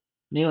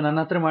 ನೀವು ನನ್ನ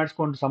ಹತ್ರ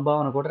ಮಾಡಿಸ್ಕೊಂಡು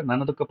ಸಂಭಾವನೆ ಕೊಟ್ರೆ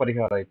ನನ್ನ ದುಃಖ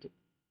ಪರಿಹಾರ ಆಯ್ತು.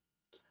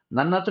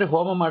 ನನ್ನ ಹತ್ರ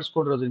ಹೋಮ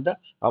ಮಾಡಿಸ್ಕೊಂಡಿರೋದ್ರಿಂದ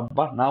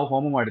ಅಬ್ಬಾ ನಾವು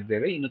ಹೋಮ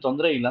ಮಾಡಿದ್ದೇವೆ, ಇನ್ನು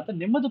ತೊಂದರೆ ಇಲ್ಲ ಅಂತ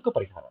ನಿಮ್ಮ ದುಃಖ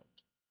ಪರಿಹಾರ ಆಯ್ತು.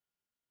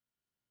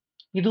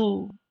 ಇದು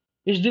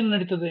ಎಷ್ಟು ದಿನ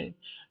ನಡೀತದೆ?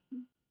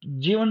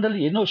 ಜೀವನದಲ್ಲಿ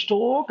ಏನೋ ಎಷ್ಟೋ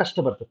ಕಷ್ಟ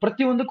ಬರ್ತದೆ,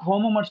 ಪ್ರತಿಯೊಂದಕ್ಕೆ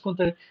ಹೋಮ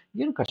ಮಾಡಿಸ್ಕೊಂತಾರೆ.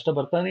 ಏನು ಕಷ್ಟ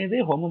ಬರ್ತಾನೆ ಇದೆ,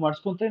 ಹೋಮ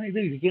ಮಾಡಿಸ್ಕೊಂತಾನೆ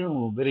ಇದೆ, ಇದಕ್ಕೇನು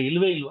ಬೇರೆ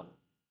ಇಲ್ವೇ ಇಲ್ವಾ?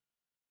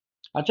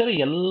 ಆಚಾರ್ಯ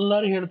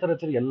ಎಲ್ಲರೂ ಹೇಳ್ತಾರೆ,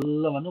 ಆಚಾರ್ಯ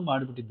ಎಲ್ಲವನ್ನು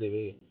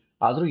ಮಾಡಿಬಿಟ್ಟಿದ್ದೇವೆ,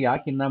 ಆದ್ರೂ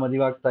ಯಾಕೆ ಇನ್ನ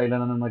ಮದುವೆ ಆಗ್ತಾ ಇಲ್ಲ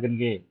ನನ್ನ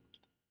ಮಗನಿಗೆ?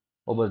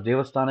 ಒಬ್ಬ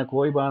ದೇವಸ್ಥಾನಕ್ಕೆ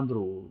ಹೋಗಿ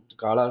ಬಂದ್ರು,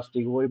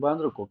 ಕಾಳಹಸ್ತಿಗೆ ಹೋಗಿ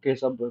ಬಂದ್ರು, ಕೊಕ್ಕೆ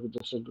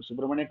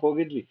ಸುಬ್ರಹ್ಮಣ್ಯಕ್ಕೆ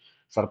ಹೋಗಿದ್ವಿ,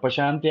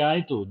 ಸರ್ಪಶಾಂತಿ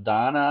ಆಯ್ತು,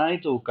 ದಾನ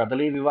ಆಯ್ತು,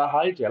 ಕದಲಿ ವಿವಾಹ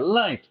ಆಯ್ತು, ಎಲ್ಲ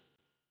ಆಯ್ತು,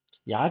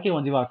 ಯಾಕೆ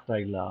ಮದುವೆ ಆಗ್ತಾ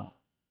ಇಲ್ಲ?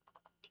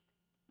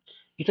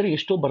 ಈ ತರ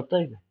ಎಷ್ಟೋ ಬರ್ತಾ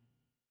ಇದೆ.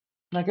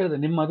 ನಾ ಕೇಳಿದೆ,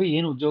 ನಿಮ್ಮ ಮಗ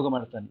ಏನು ಉದ್ಯೋಗ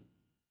ಮಾಡ್ತಾನೆ?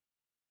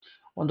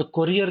 ಒಂದು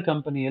ಕೊರಿಯರ್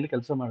ಕಂಪನಿಯಲ್ಲಿ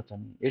ಕೆಲಸ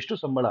ಮಾಡ್ತಾನೆ, ಎಷ್ಟು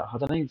ಸಂಬಳ?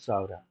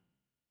 15,000.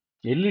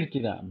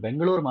 ಎಲ್ಲಿರ್ತೀರಾ?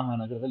 ಬೆಂಗಳೂರು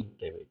ಮಹಾನಗರದಲ್ಲಿ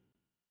ಇರ್ತೇವೆ.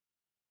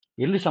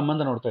 ಎಲ್ಲಿ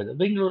ಸಂಬಂಧ ನೋಡ್ತಾ ಇದ್ದಾರೆ?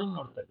 ಬೆಂಗಳೂರಲ್ಲಿ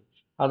ನೋಡ್ತಾ ಇದ್ದೀವಿ.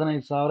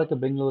 15,000ಕ್ಕೆ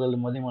ಬೆಂಗಳೂರಲ್ಲಿ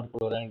ಮದುವೆ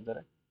ಮಾಡ್ಕೊಳ್ಳೋರು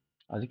ಏನಿದ್ದಾರೆ?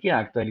 ಅದಕ್ಕೆ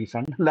ಆಗ್ತಾ ಇಲ್ಲ, ಈ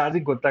ಸಣ್ಣ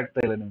ಲಾಜಿಕ್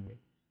ಗೊತ್ತಾಗ್ತಾ ಇಲ್ಲ ನಿಮಗೆ.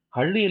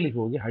 ಹಳ್ಳಿಯಲ್ಲಿ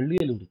ಹೋಗಿ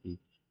ಹಳ್ಳಿಯಲ್ಲಿ ಹುಡುಕಿ,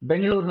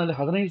 ಬೆಂಗಳೂರಿನಲ್ಲಿ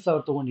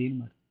 15,000 ತಗೊಂಡು ಏನ್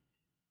ಮಾಡಿ?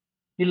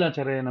 ಇಲ್ಲ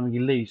ಆಚಾರ್ಯ ನಮ್ಗೆ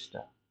ಇಲ್ಲೇ ಇಷ್ಟ.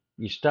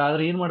 ಇಷ್ಟ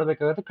ಆದ್ರೆ ಏನ್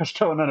ಮಾಡ್ಬೇಕಾಗತ್ತೆ?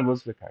 ಕಷ್ಟವನ್ನು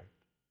ಅನುಭವಿಸ್ಬೇಕಾಗತ್ತೆ.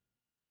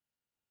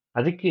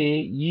 ಅದಕ್ಕೆ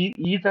ಈ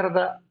ಈ ತರದ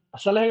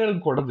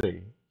ಸಲಹೆಗಳನ್ನು ಕೊಡದೆ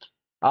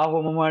ಆ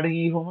ಹೋಮ ಮಾಡಿ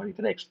ಈ ಹೋಮ ಮಾಡಿ, ಈ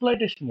ತರ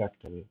ಎಕ್ಸ್ಪ್ಲಾಯ್ಟೇಷನ್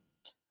ಆಗ್ತದೆ.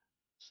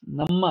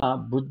 ನಮ್ಮ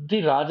ಬುದ್ಧಿ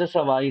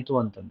ರಾಜಸವಾಯಿತು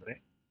ಅಂತಂದ್ರೆ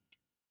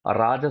ಆ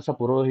ರಾಜಸ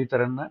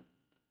ಪುರೋಹಿತರನ್ನ,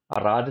 ಆ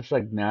ರಾಜಸ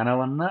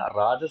ಜ್ಞಾನವನ್ನ,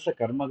 ರಾಜಸ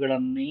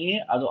ಕರ್ಮಗಳನ್ನೇ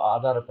ಅದು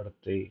ಆಧಾರ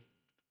ಪಡುತ್ತೆ.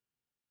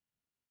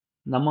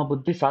 ನಮ್ಮ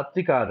ಬುದ್ಧಿ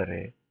ಸಾತ್ವಿಕ ಆದರೆ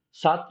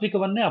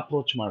ಸಾತ್ವಿಕವನ್ನೇ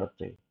ಅಪ್ರೋಚ್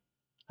ಮಾಡುತ್ತೆ.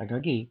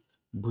 ಹಾಗಾಗಿ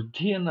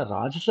ಬುದ್ಧಿಯನ್ನು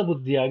ರಾಜಸ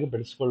ಬುದ್ಧಿಯಾಗಿ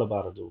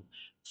ಬೆಳೆಸಿಕೊಳ್ಳಬಾರದು,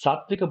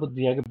 ಸಾತ್ವಿಕ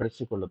ಬುದ್ಧಿಯಾಗಿ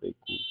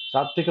ಬೆಳೆಸಿಕೊಳ್ಳಬೇಕು.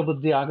 ಸಾತ್ವಿಕ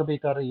ಬುದ್ಧಿ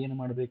ಆಗಬೇಕಾದ್ರೆ ಏನು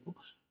ಮಾಡಬೇಕು?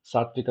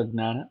 ಸಾತ್ವಿಕ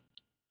ಜ್ಞಾನ,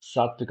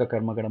 ಸಾತ್ವಿಕ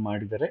ಕರ್ಮಗಳ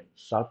ಮಾಡಿದರೆ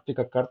ಸಾತ್ವಿಕ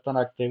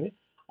ಕರ್ತನಾಗ್ತೇವೆ.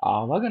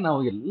 ಆವಾಗ ನಾವು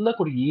ಎಲ್ಲ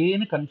ಕೂಡ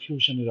ಏನು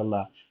ಕನ್ಫ್ಯೂಷನ್ ಇರಲ್ಲ,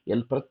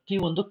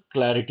 ಪ್ರತಿಯೊಂದು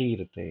ಕ್ಲಾರಿಟಿ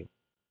ಇರುತ್ತೆ.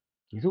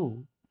 ಇದು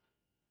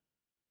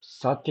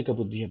ಸಾತ್ವಿಕ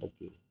ಬುದ್ಧಿಯ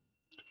ಬಗ್ಗೆ.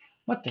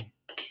 ಮತ್ತೆ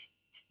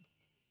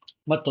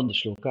ಮತ್ತೊಂದು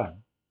ಶ್ಲೋಕ,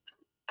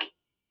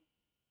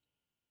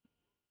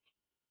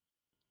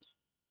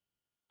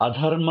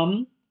 ಅಧರ್ಮಂ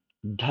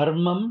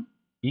ಧರ್ಮಂ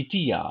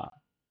ಇತಿಯ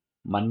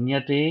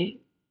ಮನ್ಯತೆ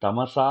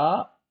ತಮಸಾ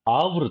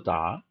ಆವೃತ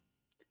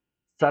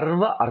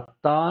ಸರ್ವ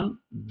ಅರ್ಥಾನ್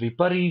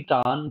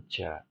ವಿಪರೀತಾನ್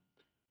ಚ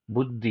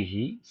ಬುದ್ಧಿ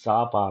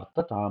ಸಾಪಾರ್ಥ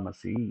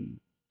ತಾಮಸಿ.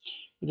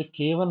 ಇದು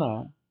ಕೇವಲ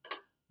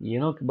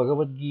ಏನೋ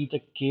ಭಗವದ್ಗೀತೆ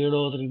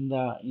ಕೇಳೋದ್ರಿಂದ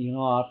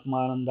ಏನೋ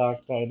ಆತ್ಮಾನಂದ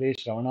ಆಗ್ತಾ ಇದೆ,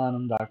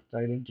 ಶ್ರವಣಾನಂದ ಆಗ್ತಾ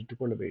ಇದೆ ಅಂತ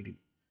ಇಟ್ಟುಕೊಳ್ಳಬೇಡಿ.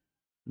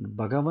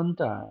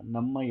 ಭಗವಂತ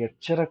ನಮ್ಮ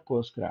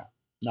ಎಚ್ಚರಕ್ಕೋಸ್ಕರ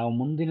ನಾವು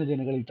ಮುಂದಿನ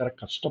ದಿನಗಳಲ್ಲಿ ಈ ಥರ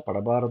ಕಷ್ಟ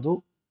ಪಡಬಾರದು,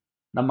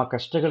 ನಮ್ಮ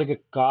ಕಷ್ಟಗಳಿಗೆ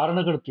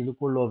ಕಾರಣಗಳು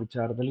ತಿಳ್ಕೊಳ್ಳುವ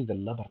ವಿಚಾರದಲ್ಲಿ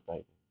ಇದೆಲ್ಲ ಬರ್ತಾ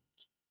ಇದೆ.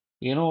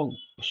 ಏನೋ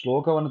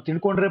ಶ್ಲೋಕವನ್ನು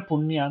ತಿಳ್ಕೊಂಡ್ರೆ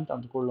ಪುಣ್ಯ ಅಂತ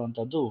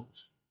ಅಂದ್ಕೊಳ್ಳುವಂಥದ್ದು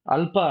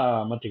ಅಲ್ಪ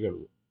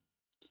ಮತಿಗಳು.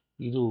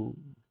 ಇದು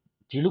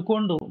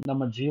ತಿಳ್ಕೊಂಡು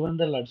ನಮ್ಮ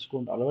ಜೀವನದಲ್ಲಿ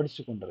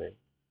ಅಳವಡಿಸಿಕೊಂಡರೆ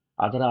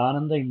ಅದರ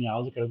ಆನಂದ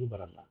ಇನ್ಯಾವುದು ಕೆಳಗೂ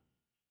ಬರಲ್ಲ.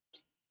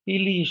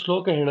 ಇಲ್ಲಿ ಈ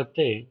ಶ್ಲೋಕ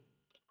ಹೇಳುತ್ತೆ,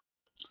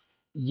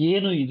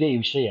 ಏನು ಇದೆ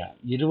ವಿಷಯ,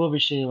 ಇರುವ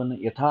ವಿಷಯವನ್ನು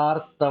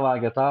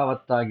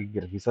ಯಥಾವತ್ತಾಗಿ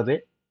ಗ್ರಹಿಸದೆ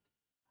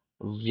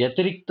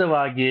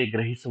ವ್ಯತಿರಿಕ್ತವಾಗಿಯೇ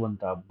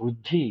ಗ್ರಹಿಸುವಂತಹ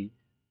ಬುದ್ಧಿ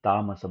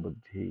ತಾಮಸ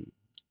ಬುದ್ಧಿ.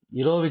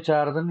 ಇರೋ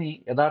ವಿಚಾರದಲ್ಲಿ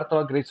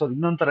ಯಥಾರ್ಥವಾಗಿ ಗ್ರಹಿಸೋದು,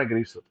 ಇನ್ನೊಂಥರ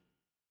ಗ್ರಹಿಸೋದು.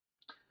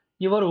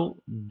 ಇವರು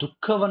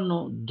ದುಃಖವನ್ನು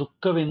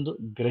ದುಃಖವೆಂದು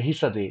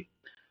ಗ್ರಹಿಸದೆ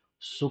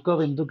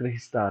ಸುಖವೆಂದು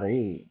ಗ್ರಹಿಸ್ತಾರೆ.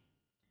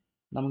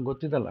 ನಮ್ಗೆ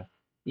ಗೊತ್ತಿದಲ್ಲ,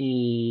 ಈ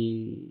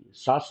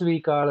ಸಾಸಿವೆ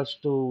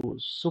ಕಾಳಷ್ಟು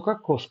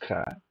ಸುಖಕ್ಕೋಸ್ಕರ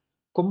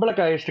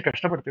ಕುಂಬಳಕಾಯಿ ಎಷ್ಟು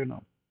ಕಷ್ಟಪಡ್ತೀವಿ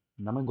ನಾವು.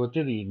 ನಮಗೆ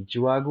ಗೊತ್ತಿದೆ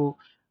ನಿಜವಾಗೂ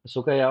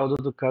ಸುಖ ಯಾವುದು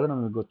ದುಃಖ ಅದು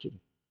ನಮಗೆ ಗೊತ್ತಿದೆ.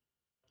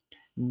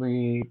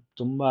 ಈ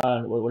ತುಂಬಾ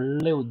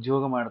ಒಳ್ಳೆ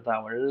ಉದ್ಯೋಗ ಮಾಡ್ತಾ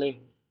ಒಳ್ಳೆ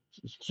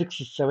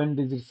 6-7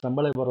 ಡಿಜಿಟ್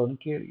ಸಂಬಳ ಬರೋನು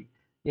ಕೇಳಿ,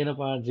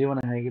 ಏನಪ್ಪಾ ಜೀವನ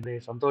ಹೇಗಿದೆ,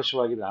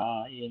 ಸಂತೋಷವಾಗಿದೆ?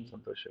 ಏನು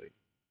ಸಂತೋಷವಿದೆ,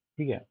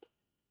 ಹೀಗೆ ಅಂತ.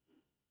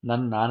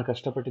 ನಾನು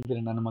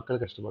ಕಷ್ಟಪಟ್ಟಿದ್ದೇನೆ, ನನ್ನ ಮಕ್ಕಳು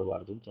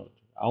ಕಷ್ಟಪಡಬಾರ್ದು ಅಂತ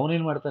ಹೇಳ್ತೀನಿ.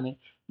 ಅವನೇನ್ ಮಾಡ್ತಾನೆ,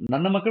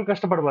 ನನ್ನ ಮಕ್ಕಳು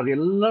ಕಷ್ಟಪಡಬಾರ್ದು,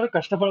 ಎಲ್ಲರೂ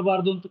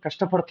ಕಷ್ಟಪಡಬಾರ್ದು ಅಂತ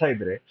ಕಷ್ಟಪಡ್ತಾ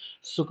ಇದ್ರೆ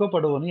ಸುಖ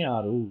ಪಡುವನು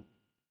ಯಾರು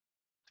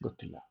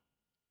ಗೊತ್ತಿಲ್ಲ.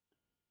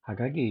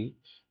 ಹಾಗಾಗಿ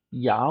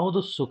ಯಾವುದು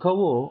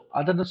ಸುಖವೋ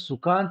ಅದನ್ನು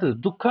ಸುಖ ಅಂತ,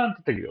 ದುಃಖ ಅಂತ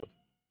ತಿಳಿಯೋದು.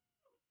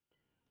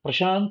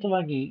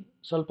 ಪ್ರಶಾಂತವಾಗಿ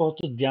ಸ್ವಲ್ಪ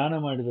ಹೊತ್ತು ಧ್ಯಾನ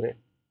ಮಾಡಿದರೆ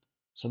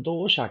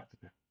ಸಂತೋಷ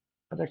ಆಗ್ತದೆ,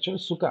 ಅದು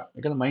ಆಕ್ಚುಲಿ ಸುಖ.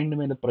 ಯಾಕಂದ್ರೆ ಮೈಂಡ್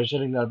ಮೇಲೆ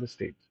ಪ್ರೆಷರ್ ಇಲ್ಲದ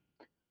ಸ್ಟೇಜ್.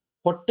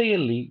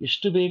 ಹೊಟ್ಟೆಯಲ್ಲಿ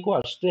ಎಷ್ಟು ಬೇಕೋ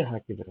ಅಷ್ಟೇ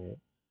ಹಾಕಿದರೆ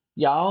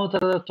ಯಾವ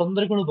ತರದ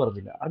ತೊಂದರೆಗಳು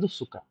ಬರೋದಿಲ್ಲ, ಅದು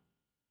ಸುಖ.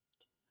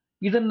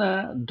 ಇದನ್ನ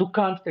ದುಃಖ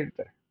ಅಂತ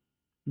ಹೇಳ್ತಾರೆ,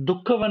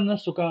 ದುಃಖವನ್ನ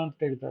ಸುಖ ಅಂತ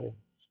ಹೇಳ್ತಾರೆ.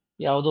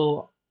 ಯಾವುದೋ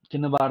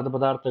ತಿನ್ನಬಾರದ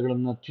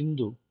ಪದಾರ್ಥಗಳನ್ನ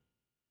ತಿಂದು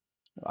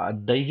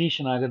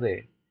ಡೈಜೆಷನ್ ಆಗದೆ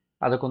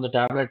ಅದಕ್ಕೊಂದು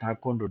ಟ್ಯಾಬ್ಲೆಟ್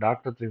ಹಾಕೊಂಡು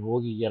ಡಾಕ್ಟರ್ ಹತ್ರ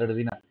ಹೋಗಿ 2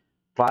 ದಿನ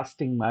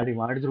ಫಾಸ್ಟಿಂಗ್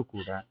ಮಾಡಿದ್ರು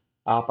ಕೂಡ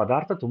ಆ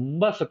ಪದಾರ್ಥ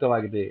ತುಂಬಾ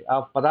ಸುಖವಾಗಿದೆ, ಆ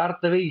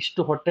ಪದಾರ್ಥವೇ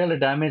ಇಷ್ಟು ಹೊಟ್ಟೆಯಲ್ಲಿ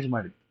ಡ್ಯಾಮೇಜ್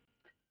ಮಾಡಿದೆ,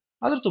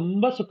 ಆದ್ರೂ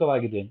ತುಂಬಾ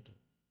ಸುಖವಾಗಿದೆ ಅಂತ.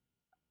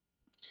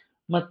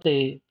 ಮತ್ತೆ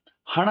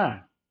ಹಣ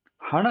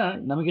ಹಣ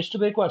ನಮಗೆಷ್ಟು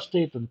ಬೇಕೋ ಅಷ್ಟೇ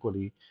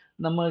ತಂದ್ಕೊಡಿ,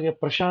 ನಮಗೆ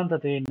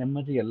ಪ್ರಶಾಂತತೆ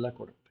ನೆಮ್ಮದಿ ಎಲ್ಲ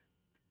ಕೊಡುತ್ತೆ.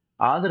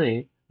 ಆದರೆ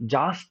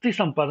ಜಾಸ್ತಿ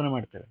ಸಂಪಾದನೆ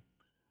ಮಾಡ್ತೇವೆ,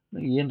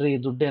 ಏನ್ರಿ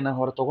ದುಡ್ಡೇನ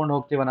ಹೊರ ತಗೊಂಡು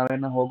ಹೋಗ್ತೀವ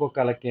ನಾವೇನ ಹೋಗೋ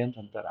ಕಾಲಕ್ಕೆ ಅಂತ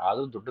ಅಂತಾರೆ.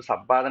 ಆದ್ರೂ ದುಡ್ಡು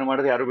ಸಂಪಾದನೆ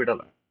ಮಾಡೋದು ಯಾರು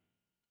ಬಿಡಲ್ಲ,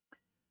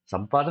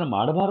 ಸಂಪಾದನೆ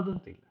ಮಾಡಬಾರ್ದು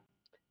ಅಂತ ಇಲ್ಲ.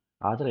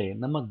 ಆದರೆ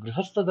ನಮ್ಮ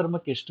ಗೃಹಸ್ಥ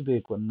ಧರ್ಮಕ್ಕೆ ಎಷ್ಟು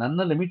ಬೇಕು,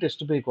 ನನ್ನ ಲಿಮಿಟ್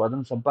ಎಷ್ಟು ಬೇಕು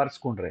ಅದನ್ನು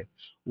ಸಂಪಾದಿಸ್ಕೊಂಡ್ರೆ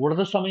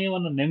ಉಳಿದ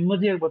ಸಮಯವನ್ನು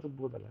ನೆಮ್ಮದಿಯಾಗಿ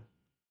ಬದುಕಬಹುದಲ್ಲ.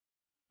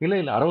 ಇಲ್ಲ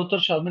 60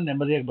 ವರ್ಷ ಆದ್ಮೇಲೆ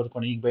ನೆಮ್ಮದಿಯಾಗಿ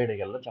ಬದುಕೋಣ, ಈಗ ಬೇಡ,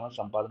 ಎಲ್ಲ ಚೆನ್ನಾಗಿ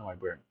ಸಂಪಾದನೆ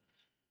ಮಾಡ್ಬೇಡ.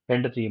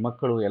 ಹೆಂಡತಿ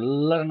ಮಕ್ಕಳು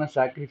ಎಲ್ಲರನ್ನ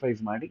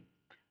ಸ್ಯಾಕ್ರಿಫೈಸ್ ಮಾಡಿ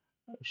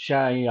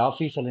ಈ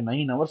ಆಫೀಸಲ್ಲಿ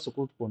 9 ಅವರ್ಸ್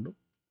ಕೂತ್ಕೊಂಡು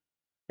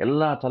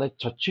ಎಲ್ಲ ತಲೆ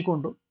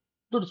ಚಚ್ಚಿಕೊಂಡು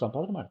ದುಡ್ಡು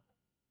ಸಂಪಾದನೆ ಮಾಡ್ತಾರೆ.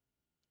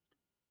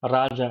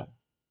 ರಾಜ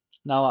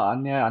ನಾವು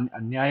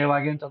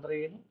ಅನ್ಯಾಯವಾಗಿ ಅಂತಂದ್ರೆ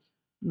ಏನು,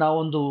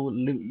 ನಾವೊಂದು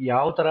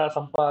ಯಾವ ತರ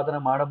ಸಂಪಾದನೆ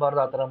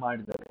ಮಾಡಬಾರ್ದು ಆ ತರ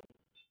ಮಾಡಿದ್ದಾರೆ.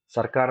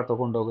 ಸರ್ಕಾರ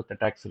ತಗೊಂಡೋಗುತ್ತೆ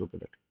ಟ್ಯಾಕ್ಸ್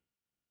ರೂಪದಲ್ಲಿ,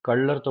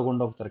 ಕಳ್ಳರು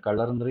ತಗೊಂಡೋಗ್ತಾರೆ.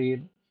 ಕಳ್ಳರಂದ್ರೆ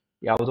ಏನು,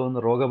 ಯಾವುದೋ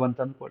ಒಂದು ರೋಗ ಬಂತ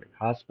ಅಂದ್ಕೊಳ್ಳಿ,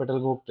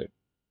 ಹಾಸ್ಪಿಟಲ್ಗೆ ಹೋಗ್ತೇವೆ,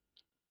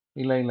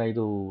 ಇಲ್ಲ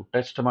ಇದು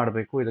ಟೆಸ್ಟ್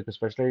ಮಾಡಬೇಕು, ಇದಕ್ಕೆ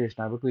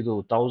ಸ್ಪೆಷಲೈಸೇಷನ್ ಆಗಬೇಕು, ಇದು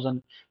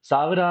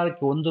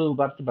 1000 ಒಂದು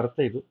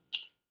ಬರುತ್ತೆ,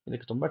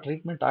 ಇದಕ್ಕೆ ತುಂಬಾ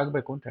ಟ್ರೀಟ್ಮೆಂಟ್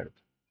ಆಗಬೇಕು ಅಂತ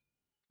ಹೇಳುತ್ತೆ.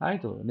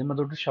 ಆಯ್ತು, ನಿಮ್ಮ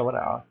ದುಡ್ಡು ಶವರ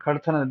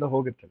ಕಳ್ತನದಿಂದ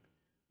ಹೋಗುತ್ತೆ.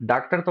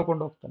 ಡಾಕ್ಟರ್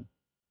ತಗೊಂಡು ಹೋಗ್ತಾನೆ,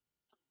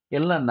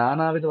 ಎಲ್ಲ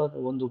ನಾನಾ ವಿಧವಾದ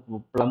ಒಂದು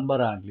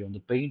ಪ್ಲಂಬರ್ ಆಗ್ಲಿ ಒಂದು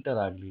ಪೇಂಟರ್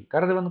ಆಗ್ಲಿ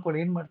ಕರೆದು ಬಂದ್ಕೊಂಡು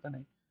ಏನ್ ಮಾಡ್ತಾನೆ,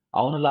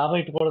 ಅವನು ಲಾಭ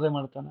ಇಟ್ಕೊಳ್ಳದೆ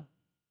ಮಾಡ್ತಾನೆ,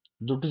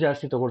 ದುಡ್ಡು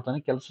ಜಾಸ್ತಿ ತಗೊಳ್ತಾನೆ,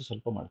 ಕೆಲಸ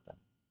ಸ್ವಲ್ಪ ಮಾಡ್ತಾನೆ.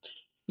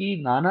 ಈ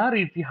ನಾನಾ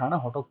ರೀತಿ ಹಣ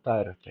ಹೊಟ್ಟೋಗ್ತಾ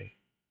ಇರುತ್ತೆ,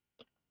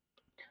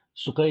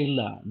 ಸುಖ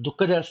ಇಲ್ಲ,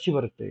 ದುಃಖ ಜಾಸ್ತಿ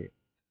ಬರುತ್ತೆ.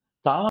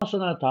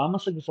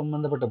 ತಾಮಸಕ್ಕೆ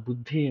ಸಂಬಂಧಪಟ್ಟ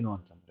ಬುದ್ಧಿ ಏನು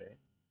ಅಂತಂದ್ರೆ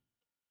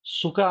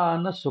ಸುಖ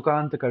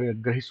ಅಂತ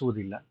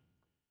ಗ್ರಹಿಸುವುದಿಲ್ಲ.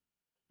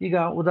 ಈಗ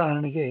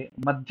ಉದಾಹರಣೆಗೆ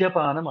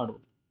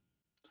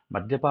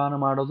ಮದ್ಯಪಾನ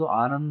ಮಾಡೋದು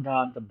ಆನಂದ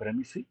ಅಂತ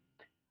ಭ್ರಮಿಸಿ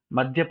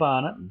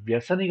ಮದ್ಯಪಾನ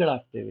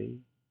ವ್ಯಸನಿಗಳಾಗ್ತೇವೆ.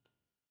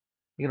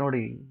 ಈಗ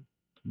ನೋಡಿ,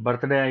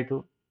 ಬರ್ತ್ಡೇ ಆಯ್ತು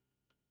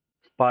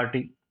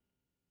ಪಾರ್ಟಿ,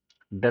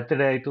 ಡೆತ್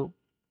ಡೇ ಆಯ್ತು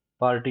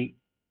ಪಾರ್ಟಿ,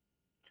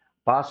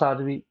 ಪಾಸ್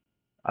ಆದ್ವಿ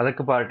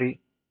ಅದಕ್ಕೆ ಪಾರ್ಟಿ,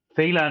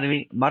 ಫೇಲ್ ಆದ್ವಿ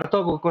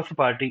ಮರ್ತೋಗೋಕ್ಕೋಸ್ಕರ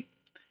ಪಾರ್ಟಿ,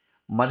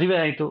 ಮದುವೆ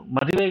ಆಯ್ತು,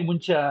 ಮದುವೆಗೆ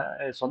ಮುಂಚೆ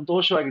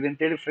ಸಂತೋಷವಾಗಿದೆ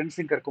ಅಂತೇಳಿ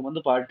ಫ್ರೆಂಡ್ಸಿಗೆ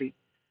ಕರ್ಕೊಂಡ್ಬಂದು ಪಾರ್ಟಿ.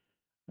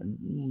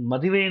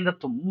 ಮದುವೆಯಿಂದ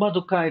ತುಂಬಾ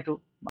ದುಃಖ ಆಯ್ತು,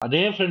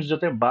 ಅದೇ ಫ್ರೆಂಡ್ಸ್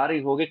ಜೊತೆ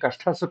ಬಾರಿಗೆ ಹೋಗಿ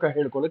ಕಷ್ಟ ಸುಖ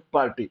ಹೇಳ್ಕೊಳಕ್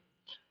ಪಾರ್ಟಿ.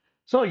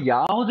 ಸೊ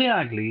ಯಾವುದೇ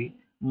ಆಗ್ಲಿ,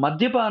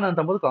 ಮದ್ಯಪಾನ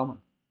ಅಂತ ಅಂಬೋದು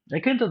ಕಾಮನ್.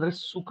 ಯಾಕೆಂತಂದ್ರೆ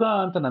ಸುಖ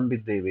ಅಂತ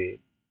ನಂಬಿದ್ದೇವೆ,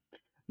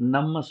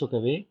 ನಮ್ಮ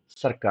ಸುಖವೇ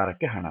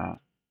ಸರ್ಕಾರಕ್ಕೆ ಹಣ.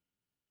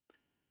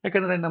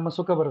 ಯಾಕಂದ್ರೆ ನಮ್ಮ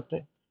ಸುಖ ಬರುತ್ತೆ,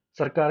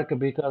 ಸರ್ಕಾರಕ್ಕೆ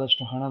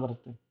ಬೇಕಾದಷ್ಟು ಹಣ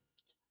ಬರುತ್ತೆ.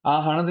 ಆ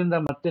ಹಣದಿಂದ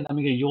ಮತ್ತೆ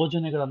ನಮಗೆ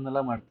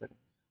ಯೋಜನೆಗಳನ್ನೆಲ್ಲ ಮಾಡ್ತಾರೆ.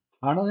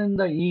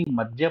 ಹಣದಿಂದ, ಈ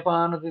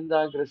ಮದ್ಯಪಾನದಿಂದ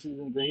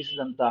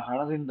ಗ್ರಹಿಸಿದಂತ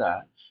ಹಣದಿಂದ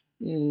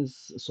ಈ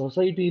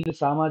ಸೊಸೈಟಿಲಿ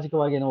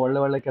ಸಾಮಾಜಿಕವಾಗಿ ಏನೋ ಒಳ್ಳೆ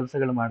ಒಳ್ಳೆ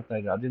ಕೆಲಸಗಳು ಮಾಡ್ತಾ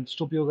ಇದ್ದಾರೆ,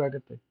 ಅದೆಷ್ಟು ಉಪಯೋಗ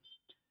ಆಗುತ್ತೆ.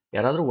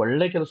 ಯಾರಾದ್ರೂ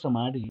ಒಳ್ಳೆ ಕೆಲಸ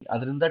ಮಾಡಿ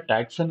ಅದರಿಂದ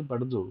ಟ್ಯಾಕ್ಸ್ ಅನ್ನು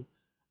ಪಡೆದು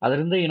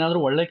ಅದರಿಂದ ಏನಾದ್ರೂ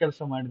ಒಳ್ಳೆ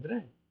ಕೆಲಸ ಮಾಡಿದ್ರೆ,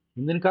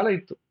 ಹಿಂದಿನ ಕಾಲ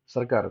ಇತ್ತು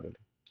ಸರ್ಕಾರದಲ್ಲಿ,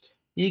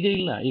 ಈಗ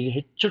ಇಲ್ಲ. ಈಗ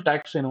ಹೆಚ್ಚು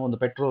ಟ್ಯಾಕ್ಸ್, ಏನೋ ಒಂದು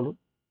ಪೆಟ್ರೋಲು,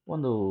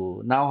 ಒಂದು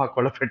ನಾವು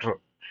ಹಾಕೊಳ್ಳೋ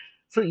ಪೆಟ್ರೋಲ್.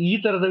 ಸೊ ಈ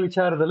ತರದ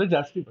ವಿಚಾರದಲ್ಲಿ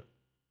ಜಾಸ್ತಿ ಬರುತ್ತೆ.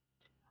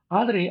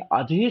 ಆದ್ರೆ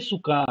ಅದೇ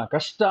ಸುಖ,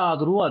 ಕಷ್ಟ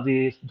ಆದ್ರೂ ಅದೇ,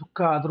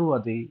 ದುಃಖ ಆದ್ರೂ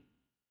ಅದೇ.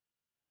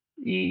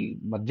 ಈ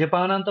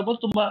ಮದ್ಯಪಾನ ಅಂತ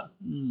ಬಂದು ತುಂಬಾ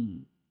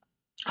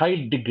ಹೈ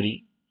ಡಿಗ್ರಿ.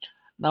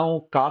 ನಾವು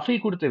ಕಾಫಿ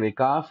ಕುಡ್ತೇವೆ,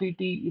 ಕಾಫಿ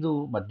ಟೀ ಇದು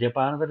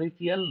ಮದ್ಯಪಾನದ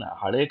ರೀತಿ ಅಲ್ಲ.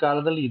 ಹಳೆ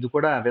ಕಾಲದಲ್ಲಿ ಇದು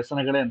ಕೂಡ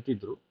ವ್ಯಸನಗಳೇ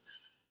ಅಂತಿದ್ರು.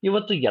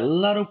 ಇವತ್ತು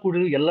ಎಲ್ಲರೂ ಕುಡಿ,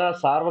 ಎಲ್ಲ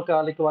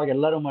ಸಾರ್ವಕಾಲಿಕವಾಗಿ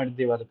ಎಲ್ಲರೂ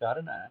ಮಾಡಿದ್ದೇವೆ, ಆದ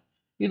ಕಾರಣ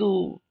ಇದು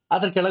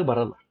ಅದ್ರ ಕೆಳಗೆ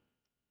ಬರಲ್ಲ.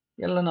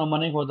 ಎಲ್ಲ ನಾವು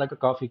ಮನೆಗೆ ಹೋದಾಗ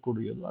ಕಾಫಿ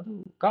ಕುಡಿಯೋದು ಅದು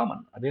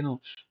ಕಾಮನ್, ಅದೇನು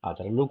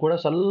ಅದರಲ್ಲೂ ಕೂಡ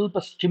ಸ್ವಲ್ಪ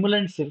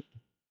ಸ್ಟಿಮ್ಯುಲೆಂಟ್ಸ್ ಇರುತ್ತೆ.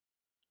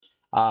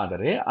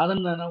 ಆದರೆ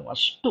ಅದನ್ನ ನಾವು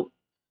ಅಷ್ಟು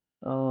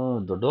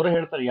ದೊಡ್ಡವರು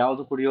ಹೇಳ್ತಾರೆ,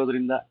 ಯಾವುದು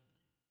ಕುಡಿಯೋದ್ರಿಂದ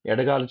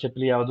ಎಡಗಾಲು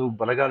ಚಪ್ಪಲಿ ಯಾವುದು,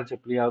 ಬಲಗಾಲು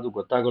ಚಪ್ಪಲಿ ಯಾವುದು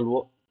ಗೊತ್ತಾಗಲ್ವೋ,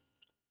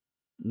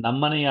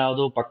 ನಮ್ಮನೆ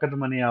ಯಾವುದು, ಪಕ್ಕದ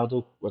ಮನೆ ಯಾವುದು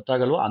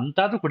ಗೊತ್ತಾಗಲ್ವೋ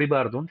ಅಂತಾದ್ರೂ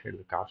ಕುಡಿಬಾರ್ದು ಅಂತ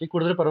ಹೇಳಿದ್ರು. ಕಾಫಿ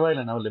ಕುಡಿದ್ರೆ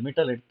ಪರವಾಗಿಲ್ಲ, ನಾವು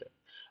ಲಿಮಿಟಲ್ಲಿ ಇರ್ತೇವೆ.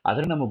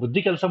 ಆದ್ರೆ ನಮ್ಮ ಬುದ್ಧಿ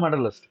ಕೆಲಸ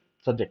ಮಾಡಲ್ಲ ಅಷ್ಟೇ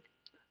ಸದ್ಯಕ್ಕೆ.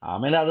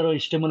 ಆಮೇಲೆ ಅದರ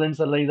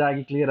ಸ್ಟಿಮ್ಯುಲೆಂಟ್ಸ್ ಎಲ್ಲ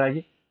ಇದಾಗಿ ಕ್ಲಿಯರ್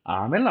ಆಗಿ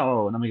ಆಮೇಲೆ ನಾವು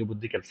ನಮಗೆ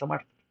ಬುದ್ಧಿ ಕೆಲಸ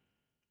ಮಾಡ್ತದೆ.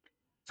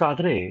 ಸೊ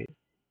ಆದ್ರೆ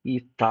ಈ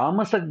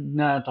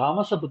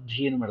ತಾಮಸ ಬುದ್ಧಿ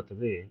ಏನು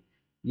ಮಾಡ್ತದೆ,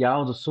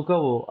 ಯಾವುದು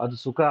ಸುಖವೋ ಅದು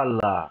ಸುಖ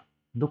ಅಲ್ಲ,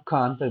 ದುಃಖ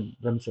ಅಂತ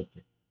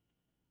ಭ್ರಮಿಸುತ್ತೆ.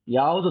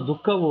 ಯಾವುದು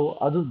ದುಃಖವೋ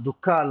ಅದು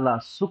ದುಃಖ ಅಲ್ಲ,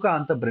 ಸುಖ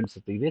ಅಂತ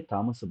ಭ್ರಮಿಸುತ್ತೆ. ಇದೇ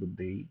ತಾಮಸ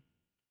ಬುದ್ಧಿ.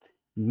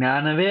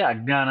 ಜ್ಞಾನವೇ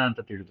ಅಜ್ಞಾನ ಅಂತ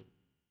ತಿಳಿದು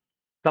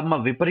ತಮ್ಮ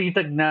ವಿಪರೀತ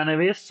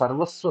ಜ್ಞಾನವೇ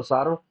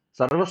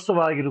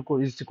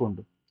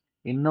ಸರ್ವಸ್ವವಾಗಿರಿಸಿಕೊಂಡು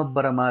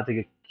ಇನ್ನೊಬ್ಬರ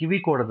ಮಾತಿಗೆ ಕಿವಿ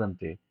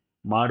ಕೊಡದಂತೆ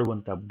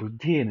ಮಾಡುವಂತ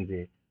ಬುದ್ಧಿ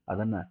ಏನಿದೆ,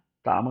 ಅದನ್ನ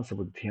ತಾಮಸ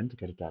ಬುದ್ಧಿ ಅಂತ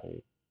ಕರೀತಾರೆ.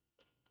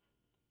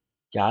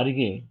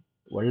 ಯಾರಿಗೆ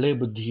ಒಳ್ಳೆ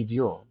ಬುದ್ಧಿ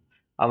ಇದೆಯೋ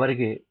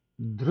ಅವರಿಗೆ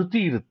ಧೃತಿ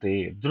ಇರುತ್ತೆ.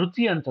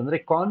 ಧೃತಿ ಅಂತಂದ್ರೆ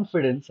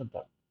ಕಾನ್ಫಿಡೆನ್ಸ್ ಅಂತ,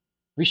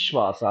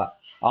 ವಿಶ್ವಾಸ,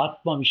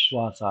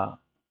 ಆತ್ಮವಿಶ್ವಾಸ,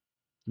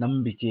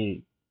 ನಂಬಿಕೆ.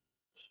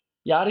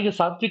 ಯಾರಿಗೆ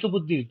ಸಾತ್ವಿಕ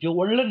ಬುದ್ಧಿ ಇದೆಯೋ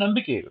ಒಳ್ಳೆ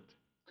ನಂಬಿಕೆ ಇರುತ್ತೆ.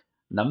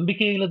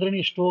 ನಂಬಿಕೆ ಇಲ್ಲದ್ರೆ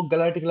ಎಷ್ಟೋ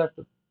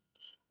ಗಲಾಟೆಗಳಾಗ್ತದೆ.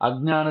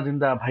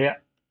 ಅಜ್ಞಾನದಿಂದ ಭಯ,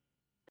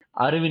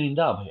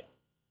 ಅರಿವಿನಿಂದ ಅಭಯ.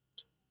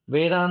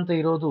 ವೇದಾಂತ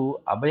ಇರೋದು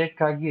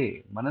ಅಭಯಕ್ಕಾಗಿಯೇ,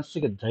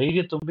 ಮನಸ್ಸಿಗೆ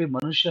ಧೈರ್ಯ ತುಂಬಿ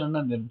ಮನುಷ್ಯನನ್ನ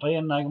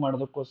ನಿರ್ಭಯನ್ನಾಗಿ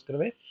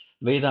ಮಾಡೋದಕ್ಕೋಸ್ಕರವೇ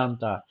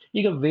ವೇದಾಂತ.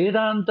 ಈಗ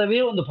ವೇದಾಂತವೇ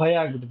ಒಂದು ಭಯ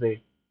ಆಗ್ಬಿಟ್ಟಿದೆ.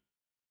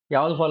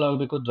 ಯಾವ್ದು ಫಾಲೋ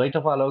ಆಗಬೇಕು, ದ್ವೈತ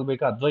ಫಾಲೋ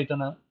ಆಗಬೇಕಾ,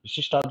 ಅದ್ವೈತನ,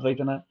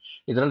 ವಿಶಿಷ್ಟಾದ್ವೈತನ,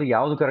 ಇದರಲ್ಲಿ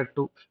ಯಾವ್ದು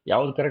ಕರೆಕ್ಟು,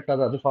 ಯಾವ್ದು ಕರೆಕ್ಟ್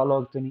ಅದು ಫಾಲೋ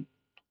ಆಗ್ತೀನಿ,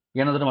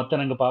 ಏನಾದ್ರೂ ಮತ್ತೆ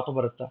ನಂಗೆ ಪಾಪ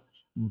ಬರುತ್ತಾ.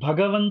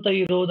 ಭಗವಂತ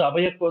ಇರೋದು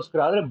ಅಭಯಕ್ಕೋಸ್ಕರ,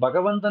 ಆದ್ರೆ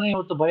ಭಗವಂತನೇ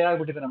ಇವತ್ತು ಭಯ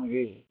ಆಗ್ಬಿಟ್ಟಿದೆ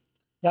ನಮಗೆ.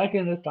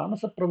 ಯಾಕೆಂದ್ರೆ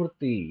ತಾಮಸ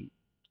ಪ್ರವೃತ್ತಿ,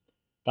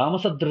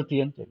 ತಾಮಸ ಧೃತಿ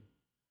ಅಂತೇಳಿ.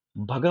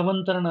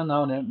 ಭಗವಂತನನ್ನ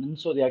ನಾವು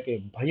ನೆನೆಸೋದು ಯಾಕೆ,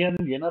 ಭಯ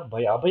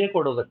ಅಭಯ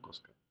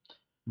ಕೊಡೋದಕ್ಕೋಸ್ಕರ.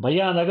 ಭಯ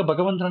ಆದಾಗ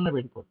ಭಗವಂತನನ್ನ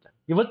ಬೇಡಿಕೊಡ್ತಾರೆ.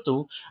 ಇವತ್ತು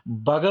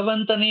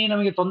ಭಗವಂತನೇ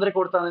ನಮಗೆ ತೊಂದರೆ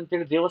ಕೊಡ್ತಾನೆ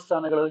ಅಂತೇಳಿ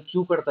ದೇವಸ್ಥಾನಗಳಲ್ಲಿ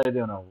ಕ್ಯೂ ಕಟ್ತಾ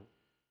ಇದ್ದೇವೆ ನಾವು.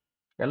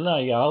 ಎಲ್ಲ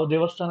ಯಾವ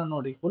ದೇವಸ್ಥಾನ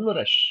ನೋಡಿ full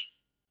rush,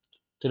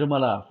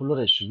 Tirumala full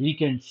rush,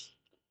 weekends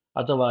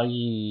ಅಥವಾ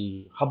ಈ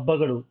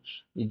ಹಬ್ಬಗಳು,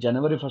 ಈ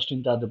ಜನವರಿ 1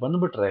 ಇಂತ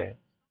ಬಂದ್ಬಿಟ್ರೆ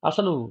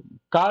ಅಸಲು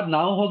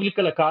ನಾವು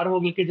ಹೋಗ್ಲಿಕ್ಕಲ್ಲ, ಕಾರ್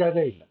ಹೋಗ್ಲಿಕ್ಕೆ ಜಾಗ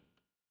ಇಲ್ಲ,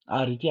 ಆ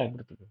ರೀತಿ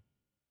ಆಗ್ಬಿಡ್ತದೆ.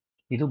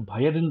 ಇದು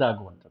ಭಯದಿಂದ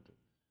ಆಗುವಂಥದ್ದು.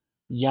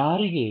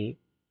 ಯಾರಿಗೆ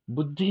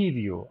ಬುದ್ಧಿ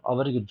ಇದೆಯೋ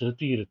ಅವರಿಗೆ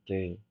ಧೃತಿ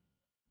ಇರುತ್ತೆ.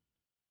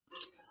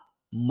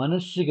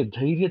 ಮನಸ್ಸಿಗೆ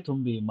ಧೈರ್ಯ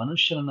ತುಂಬಿ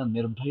ಮನುಷ್ಯನನ್ನ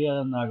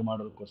ನಿರ್ಭಯನಾಗಿ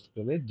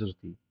ಮಾಡೋದಕ್ಕೋಸ್ಕರವೇ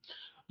ಧೃತಿ.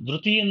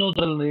 ಧೃತಿ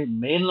ಎನ್ನುವುದರಲ್ಲಿ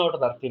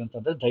ಮೇಲ್ನೋಟದ ಅರ್ಥ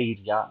ಏನಂತಂದ್ರೆ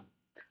ಧೈರ್ಯ,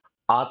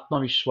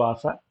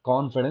 ಆತ್ಮವಿಶ್ವಾಸ,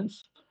 ಕಾನ್ಫಿಡೆನ್ಸ್,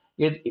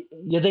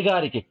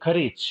 ಎದೆಗಾರಿಕೆ,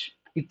 ಕರೇಜ್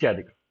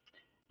ಇತ್ಯಾದಿಗಳು.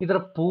 ಇದರ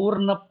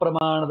ಪೂರ್ಣ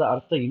ಪ್ರಮಾಣದ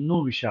ಅರ್ಥ ಇನ್ನೂ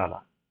ವಿಶಾಲ.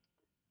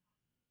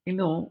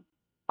 ಇನ್ನು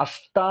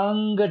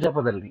ಅಷ್ಟಾಂಗ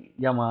ಜಪದಲ್ಲಿ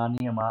ಯಮ,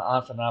 ನಿಯಮ,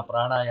 ಆಸನ,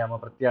 ಪ್ರಾಣಾಯಾಮ,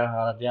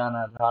 ಪ್ರತ್ಯಾಹಾರ, ಧ್ಯಾನ,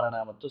 ಧಾರಣ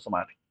ಮತ್ತು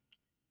ಸಮಾಧಿ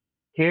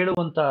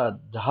ಹೇಳುವಂತ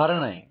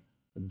ಧಾರಣೆ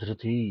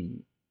ಧೃತಿ.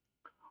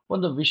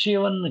 ಒಂದು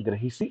ವಿಷಯವನ್ನು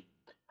ಗ್ರಹಿಸಿ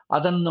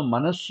ಅದನ್ನು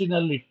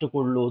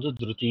ಮನಸ್ಸಿನಲ್ಲಿಟ್ಟುಕೊಳ್ಳುವುದು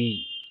ಧೃತಿ.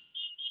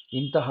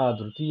 ಇಂತಹ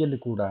ಧೃತಿಯಲ್ಲಿ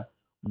ಕೂಡ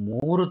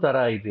 3 ತರ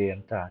ಇದೆ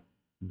ಅಂತ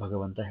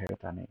ಭಗವಂತ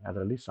ಹೇಳ್ತಾನೆ.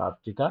 ಅದರಲ್ಲಿ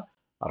ಸಾತ್ವಿಕ,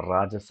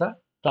 ರಾಜಸ,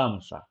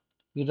 ತಾಮಸ.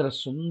 ಇದರ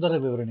ಸುಂದರ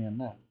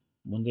ವಿವರಣೆಯನ್ನ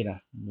ಮುಂದಿನ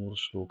 3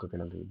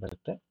 ಶ್ಲೋಕಗಳಲ್ಲಿ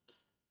ಬರುತ್ತೆ.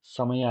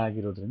 ಸಮಯ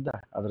ಆಗಿರೋದ್ರಿಂದ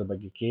ಅದರ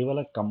ಬಗ್ಗೆ ಕೇವಲ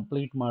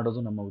ಕಂಪ್ಲೀಟ್ ಮಾಡೋದು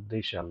ನಮ್ಮ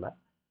ಉದ್ದೇಶ ಅಲ್ಲ.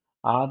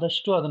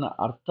 ಆದಷ್ಟು ಅದನ್ನ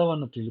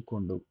ಅರ್ಥವನ್ನು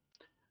ತಿಳ್ಕೊಂಡು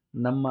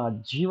ನಮ್ಮ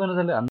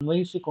ಜೀವನದಲ್ಲಿ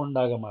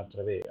ಅನ್ವಯಿಸಿಕೊಂಡಾಗ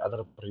ಮಾತ್ರವೇ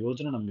ಅದರ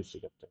ಪ್ರಯೋಜನ ನಮಗೆ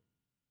ಸಿಗುತ್ತೆ.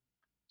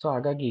 ಸೊ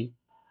ಹಾಗಾಗಿ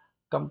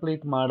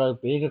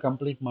ಬೇಗ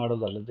ಕಂಪ್ಲೀಟ್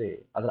ಮಾಡೋದಲ್ಲದೆ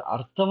ಅದರ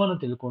ಅರ್ಥವನ್ನು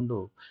ತಿಳ್ಕೊಂಡು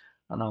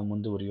ನಾವು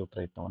ಮುಂದುವರಿಯುವ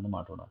ಪ್ರಯತ್ನವನ್ನು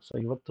ಮಾಡೋಣ. ಸೊ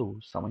ಇವತ್ತು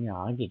ಸಮಯ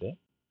ಆಗಿದೆ.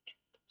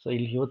 ಸೊ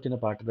ಇಲ್ಲಿ ಇವತ್ತಿನ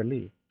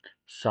ಪಾಠದಲ್ಲಿ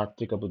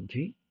ಸಾತ್ವಿಕ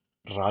ಬುದ್ಧಿ,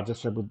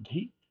 ರಾಜಸ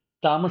ಬುದ್ಧಿ,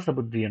 ತಾಮಸ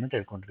ಬುದ್ಧಿಯನ್ನು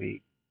ತಿಳ್ಕೊಂಡ್ವಿ.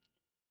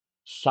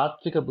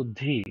 ಸಾತ್ವಿಕ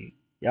ಬುದ್ಧಿ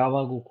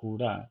ಯಾವಾಗೂ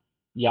ಕೂಡ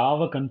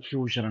ಯಾವ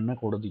ಕನ್ಫ್ಯೂಷನ್ ಅನ್ನ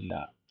ಕೊಡೋದಿಲ್ಲ.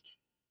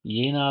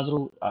 ಏನಾದ್ರೂ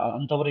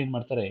ಅಂತವ್ರು ಏನ್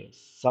ಮಾಡ್ತಾರೆ,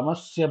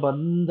 ಸಮಸ್ಯೆ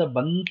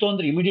ಬಂತು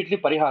ಅಂದ್ರೆ ಇಮಿಡಿಯೇಟ್ಲಿ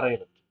ಪರಿಹಾರ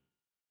ಇರುತ್ತೆ.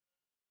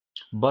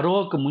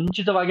 ಬರೋಕ್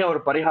ಮುಂಚಿತವಾಗಿ ಅವರು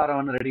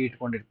ಪರಿಹಾರವನ್ನು ರೆಡಿ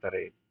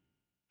ಇಟ್ಕೊಂಡಿರ್ತಾರೆ.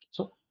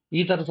 ಸೊ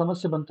ಈ ತರ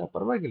ಸಮಸ್ಯೆ ಬಂತ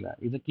ಪರವಾಗಿಲ್ಲ,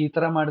 ಇದಕ್ಕೆ ಈ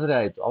ತರ ಮಾಡಿದ್ರೆ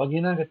ಆಯ್ತು. ಅವಾಗ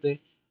ಏನಾಗತ್ತೆ,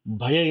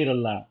 ಭಯ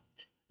ಇರಲ್ಲ.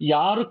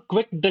 ಯಾರು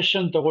ಕ್ವಿಕ್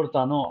ಡೆಸಿಷನ್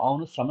ತಗೊಳ್ತಾನೋ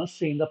ಅವನು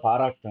ಸಮಸ್ಯೆಯಿಂದ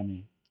ಪಾರಾಗ್ತಾನೆ.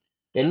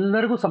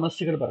 ಎಲ್ಲರಿಗೂ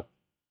ಸಮಸ್ಯೆಗಳು ಬರುತ್ತೆ,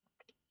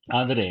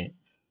 ಆದರೆ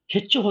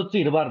ಹೆಚ್ಚು ಹೊತ್ತು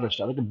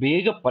ಇರಬಾರ್ದಷ್ಟೇ. ಅದಕ್ಕೆ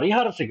ಬೇಗ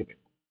ಪರಿಹಾರ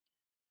ಸಿಗಬೇಕು.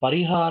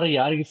 ಪರಿಹಾರ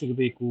ಯಾರಿಗೆ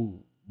ಸಿಗಬೇಕು?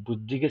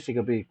 ಬುದ್ಧಿಗೆ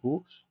ಸಿಗಬೇಕು,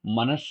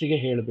 ಮನಸ್ಸಿಗೆ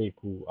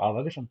ಹೇಳಬೇಕು,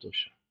 ಆವಾಗ ಸಂತೋಷ.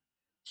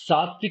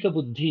 ಸಾತ್ವಿಕ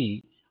ಬುದ್ಧಿ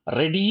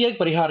ರೆಡಿಯಾಗಿ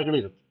ಪರಿಹಾರಗಳು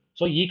ಇರುತ್ತೆ.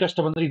 ಸೊ ಈ ಕಷ್ಟ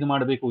ಬಂದ್ರೆ ಇದು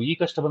ಮಾಡಬೇಕು, ಈ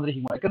ಕಷ್ಟ ಬಂದ್ರೆ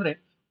ಹೀಗೆ, ಯಾಕಂದ್ರೆ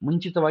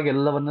ಮುಂಚಿತವಾಗಿ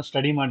ಎಲ್ಲವನ್ನ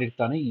ಸ್ಟಡಿ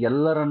ಮಾಡಿರ್ತಾನೆ,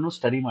 ಎಲ್ಲರನ್ನೂ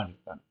ಸ್ಟಡಿ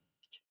ಮಾಡಿರ್ತಾನೆ.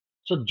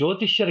 ಸೊ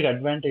ಜ್ಯೋತಿಷ್ಯರಿಗೆ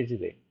ಅಡ್ವಾಂಟೇಜ್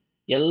ಇದೆ.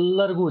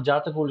 ಎಲ್ಲರಿಗೂ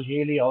ಜಾತಕಗಳು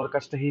ಹೇಳಿ ಅವ್ರ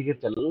ಕಷ್ಟ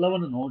ಹೀಗಿರುತ್ತೆ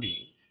ಎಲ್ಲವನ್ನು ನೋಡಿ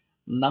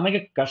ನಮಗೆ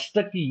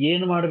ಕಷ್ಟಕ್ಕೆ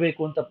ಏನು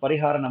ಮಾಡಬೇಕು ಅಂತ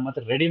ಪರಿಹಾರ ನಮ್ಮ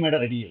ಹತ್ರ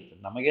ರೆಡಿ ಇರುತ್ತೆ.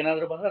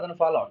 ನಮಗೇನಾದ್ರೂ ಬಂದ್ರೆ ಅದನ್ನು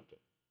ಫಾಲೋ ಆಗ್ತದೆ.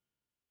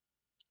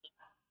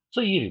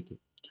 ಸೊ ಈ ರೀತಿ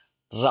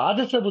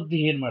ರಾಜಸ ಬುದ್ಧಿ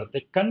ಏನ್ ಮಾಡುತ್ತೆ,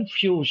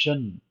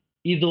 ಕನ್ಫ್ಯೂಷನ್,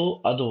 ಇದು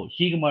ಅದು,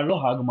 ಹೀಗೆ ಮಾಡ್ಲೋ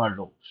ಹಾಗೆ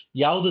ಮಾಡ್ಲೋ,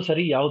 ಯಾವುದು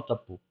ಸರಿ ಯಾವ್ದು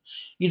ತಪ್ಪು.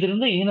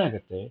 ಇದರಿಂದ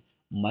ಏನಾಗುತ್ತೆ,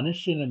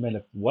 ಮನಸ್ಸಿನ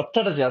ಮೇಲೆ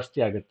ಒತ್ತಡ ಜಾಸ್ತಿ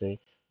ಆಗುತ್ತೆ,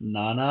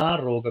 ನಾನಾ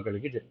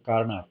ರೋಗಗಳಿಗೆ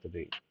ಕಾರಣ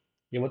ಆಗ್ತದೆ.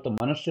 ಇವತ್ತು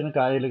ಮನಸ್ಸಿನ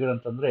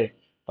ಕಾಯಿಲೆಗಳಂತಂದ್ರೆ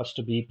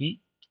ಫಸ್ಟ್ BP,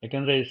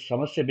 ಯಾಕಂದ್ರೆ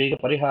ಸಮಸ್ಯೆ ಬೇಗ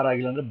ಪರಿಹಾರ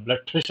ಆಗಿಲ್ಲ ಅಂದ್ರೆ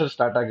ಬ್ಲಡ್ ಪ್ರೆಷರ್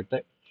ಸ್ಟಾರ್ಟ್ ಆಗುತ್ತೆ.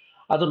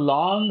 ಅದು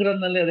ಲಾಂಗ್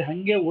ರನ್ ಅಲ್ಲಿ ಅದು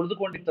ಹಂಗೆ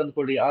ಉಳಿದುಕೊಂಡಿತ್ತು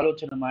ಅಂದ್ಕೊಳ್ಳಿ,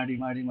 ಆಲೋಚನೆ ಮಾಡಿ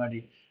ಮಾಡಿ ಮಾಡಿ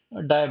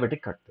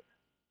ಡಯಾಬಿಟಿಕ್ ಆಗ್ತದೆ.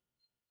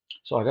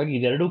 ಸೊ ಹಾಗಾಗಿ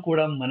ಇದೆರಡೂ ಕೂಡ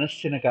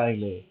ಮನಸ್ಸಿನ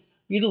ಕಾಯಿಲೆ.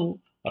 ಇದು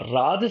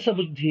ರಾಜಸ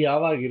ಬುದ್ಧಿ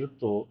ಯಾವಾಗ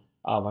ಇರುತ್ತೋ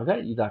ಆವಾಗ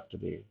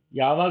ಇದಾಗ್ತದೆ.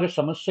 ಯಾವಾಗ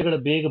ಸಮಸ್ಯೆಗಳು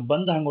ಬೇಗ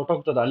ಬಂದು ಹಂಗೆ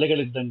ಹೊಟ್ಟೋಗ್ತದೆ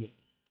ಅಲೆಗಳಿದ್ದಂಗೆ,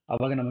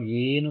 ಆವಾಗ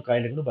ನಮಗೇನು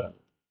ಕಾಯಿಲೆಗಳು ಬರಲ್ಲ.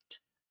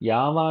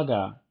 ಯಾವಾಗ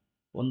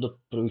ಒಂದು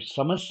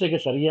ಸಮಸ್ಯೆಗೆ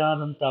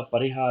ಸರಿಯಾದಂಥ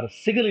ಪರಿಹಾರ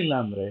ಸಿಗಲಿಲ್ಲ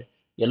ಅಂದ್ರೆ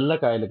ಎಲ್ಲ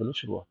ಕಾಯಿಲೆಗಳು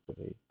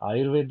ಶುರುವಾಗ್ತದೆ.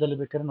 ಆಯುರ್ವೇದದಲ್ಲಿ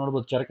ಬೇಕಾದ್ರೆ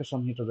ನೋಡ್ಬೋದು, ಚರಕ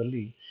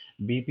ಸಂಹಿತದಲ್ಲಿ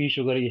BP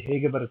ಶುಗರ್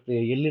ಹೇಗೆ ಬರುತ್ತೆ,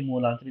 ಎಲ್ಲಿ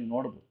ಮೂಲ ಅಂತ ನೀವು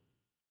ನೋಡ್ಬೋದು.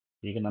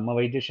 ಈಗ ನಮ್ಮ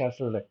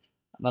ವೈದ್ಯಶಾಸ್ತ್ರದಲ್ಲಿ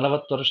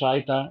 40 ವರ್ಷ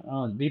ಆಯ್ತಾ,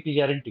 BP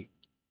ಗ್ಯಾರಂಟಿ,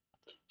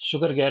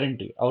 ಶುಗರ್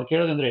ಗ್ಯಾರಂಟಿ. ಅವ್ರು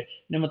ಕೇಳೋದಂದ್ರೆ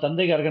ನಿಮ್ಮ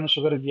ತಂದೆಗೆ ಯಾರಿಗಾನ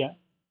ಶುಗರ್ ಇದೆಯಾ,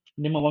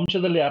 ನಿಮ್ಮ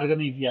ವಂಶದಲ್ಲಿ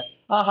ಯಾರಿಗಾನ ಇದೆಯಾ,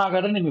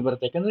 ಹಾಗಾದ್ರೆ ನಿಮಗೆ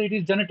ಬರುತ್ತೆ. ಯಾಕಂದ್ರೆ ಇಟ್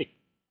ಈಸ್ ಜೆನೆಟಿಕ್.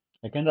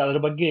 ಯಾಕಂದ್ರೆ ಅದ್ರ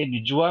ಬಗ್ಗೆ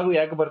ನಿಜವಾಗೂ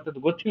ಯಾಕೆ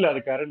ಬರ್ತದೆ ಗೊತ್ತಿಲ್ಲ,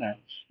 ಆದ ಕಾರಣ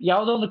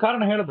ಯಾವುದೋ ಒಂದು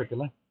ಕಾರಣ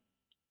ಹೇಳಬೇಕಲ್ಲ.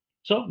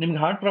 ಸೊ ನಿಮ್ಗೆ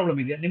ಹಾರ್ಟ್ ಪ್ರಾಬ್ಲಮ್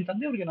ಇದೆಯಾ, ನಿಮ್ಮ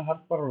ತಂದೆಯವ್ರಿಗೆ ಏನೋ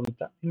ಹಾರ್ಟ್ ಪ್ರಾಬ್ಲಮ್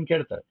ಇತ್ತಾ ಹಿಂಗೆ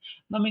ಕೇಳ್ತಾರೆ.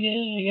 ನಮಗೆ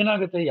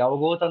ಏನಾಗುತ್ತೆ,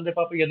 ಯಾವಾಗೋ ತಂದೆ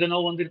ಪಾಪ ಎದೆನೋ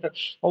ಹೊಂದಿರ್ತಾರೆ,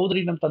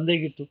 ಹೌದ್ರಿ ನಮ್ಮ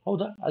ತಂದೆಗಿತ್ತು,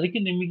 ಹೌದಾ, ಅದಕ್ಕೆ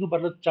ನಿಮಗೂ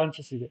ಬರೋದ್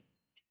ಚಾನ್ಸಸ್ ಇದೆ.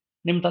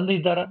 ನಿಮ್ಮ ತಂದೆ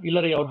ಇದ್ದಾರಾ,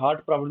 ಇಲ್ಲರಿ ಅವ್ರ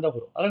ಹಾರ್ಟ್ ಪ್ರಾಬ್ಲಮ್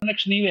ಬರೋ, ಅದ್ರ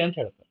ನೆಕ್ಸ್ಟ್ ನೀವೇ ಅಂತ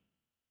ಹೇಳ್ತಾರೆ.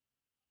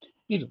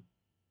 ಇದು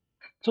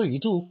ಸೊ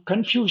ಇದು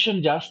ಕನ್ಫ್ಯೂಷನ್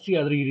ಜಾಸ್ತಿ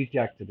ಆದ್ರೆ ಈ ರೀತಿ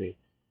ಆಗ್ತದೆ.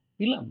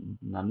 ಇಲ್ಲ,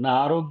 ನನ್ನ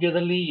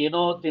ಆರೋಗ್ಯದಲ್ಲಿ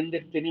ಏನೋ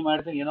ತಿಂದಿರ್ತೀನಿ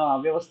ಮಾಡ್ತೀನಿ, ಏನೋ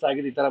ಅವ್ಯವಸ್ಥೆ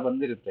ಆಗಿದೆ, ಈ ತರ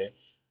ಬಂದಿರುತ್ತೆ,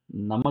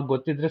 ನಮಗ್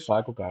ಗೊತ್ತಿದ್ರೆ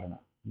ಸಾಕು ಕಾರಣ.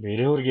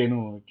 ಬೇರೆಯವ್ರಿಗೇನು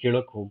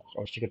ಕೇಳೋಕ್ ಹೋಗೋ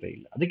ಅವಶ್ಯಕತೆ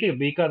ಇಲ್ಲ. ಅದಕ್ಕೆ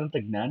ಬೇಕಾದಂತ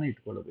ಜ್ಞಾನ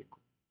ಇಟ್ಕೊಳ್ಳಬೇಕು.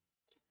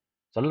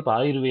 ಸ್ವಲ್ಪ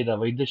ಆಯುರ್ವೇದ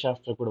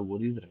ವೈದ್ಯಶಾಸ್ತ್ರ ಕೂಡ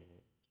ಓದಿದ್ರೆ,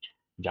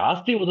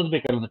 ಜಾಸ್ತಿ ಓದೋದ್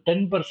ಬೇಕಲ್ಲ, ಒಂದು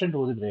 10%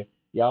 ಓದಿದ್ರೆ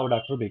ಯಾವ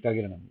ಡಾಕ್ಟರ್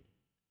ಬೇಕಾಗಿಲ್ಲ ನಮಗೆ.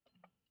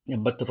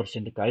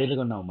 80%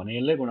 ಕಾಯಿಲೆಗಳನ್ನ ನಾವು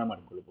ಮನೆಯಲ್ಲೇ ಗುಣ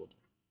ಮಾಡ್ಕೊಳ್ಬಹುದು.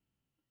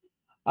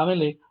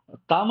 ಆಮೇಲೆ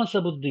ತಾಮಸ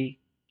ಬುದ್ಧಿ,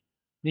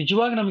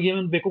 ನಿಜವಾಗಿ ನಮ್ಗೆ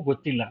ಏನೇನು ಬೇಕೋ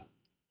ಗೊತ್ತಿಲ್ಲ,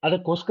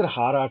 ಅದಕ್ಕೋಸ್ಕರ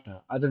ಹಾರಾಟ,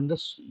 ಅದರಿಂದ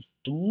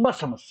ತುಂಬಾ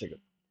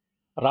ಸಮಸ್ಯೆಗಳು.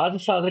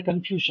 ರಾಜಸ ಆದ್ರೆ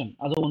ಕನ್ಫ್ಯೂಷನ್,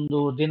 ಅದು ಒಂದು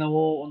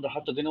ದಿನವೋ ಒಂದು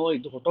 10 ದಿನವೋ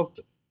ಇದ್ದು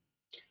ಹೊಟ್ಟೋಗ್ತದೆ.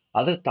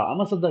 ಆದ್ರೆ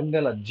ತಾಮಸದ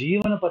ಹಂಗಲ್ಲ,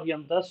 ಜೀವನ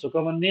ಪರ್ಯಂತ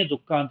ಸುಖವನ್ನೇ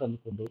ದುಃಖ ಅಂತ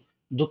ಅಂದ್ಕೊಂಡು,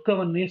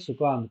 ದುಃಖವನ್ನೇ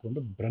ಸುಖ ಅಂದ್ಕೊಂಡು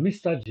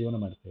ಭ್ರಮಿಸ್ತಾ ಜೀವನ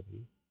ಮಾಡ್ತೇವೆ.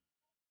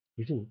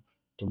 ಇದು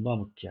ತುಂಬಾ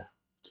ಮುಖ್ಯ.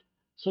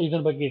 ಸೊ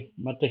ಇದರ ಬಗ್ಗೆ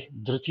ಮತ್ತೆ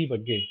ಧೃತಿ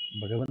ಬಗ್ಗೆ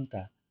ಭಗವಂತ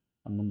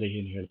ಮುಂದೆ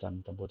ಏನು ಹೇಳ್ತಾನೆ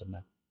ಅಂತಂಬುದನ್ನ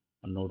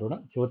ನೋಡೋಣ.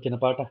 ಇವತ್ತಿನ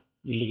ಪಾಠ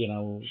ಇಲ್ಲಿಗೆ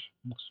ನಾವು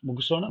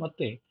ಮುಗಿಸೋಣ.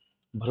 ಮತ್ತೆ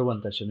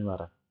ಬರುವಂತ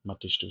ಶನಿವಾರ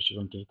ಮತ್ತಿಷ್ಟು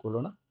ವಿಷಯಗಳನ್ನು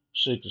ತಿಳ್ಕೊಳ್ಳೋಣ.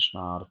 ಶ್ರೀಕೃಷ್ಣ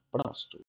ಅರ್ಪಣಮಸ್ತು.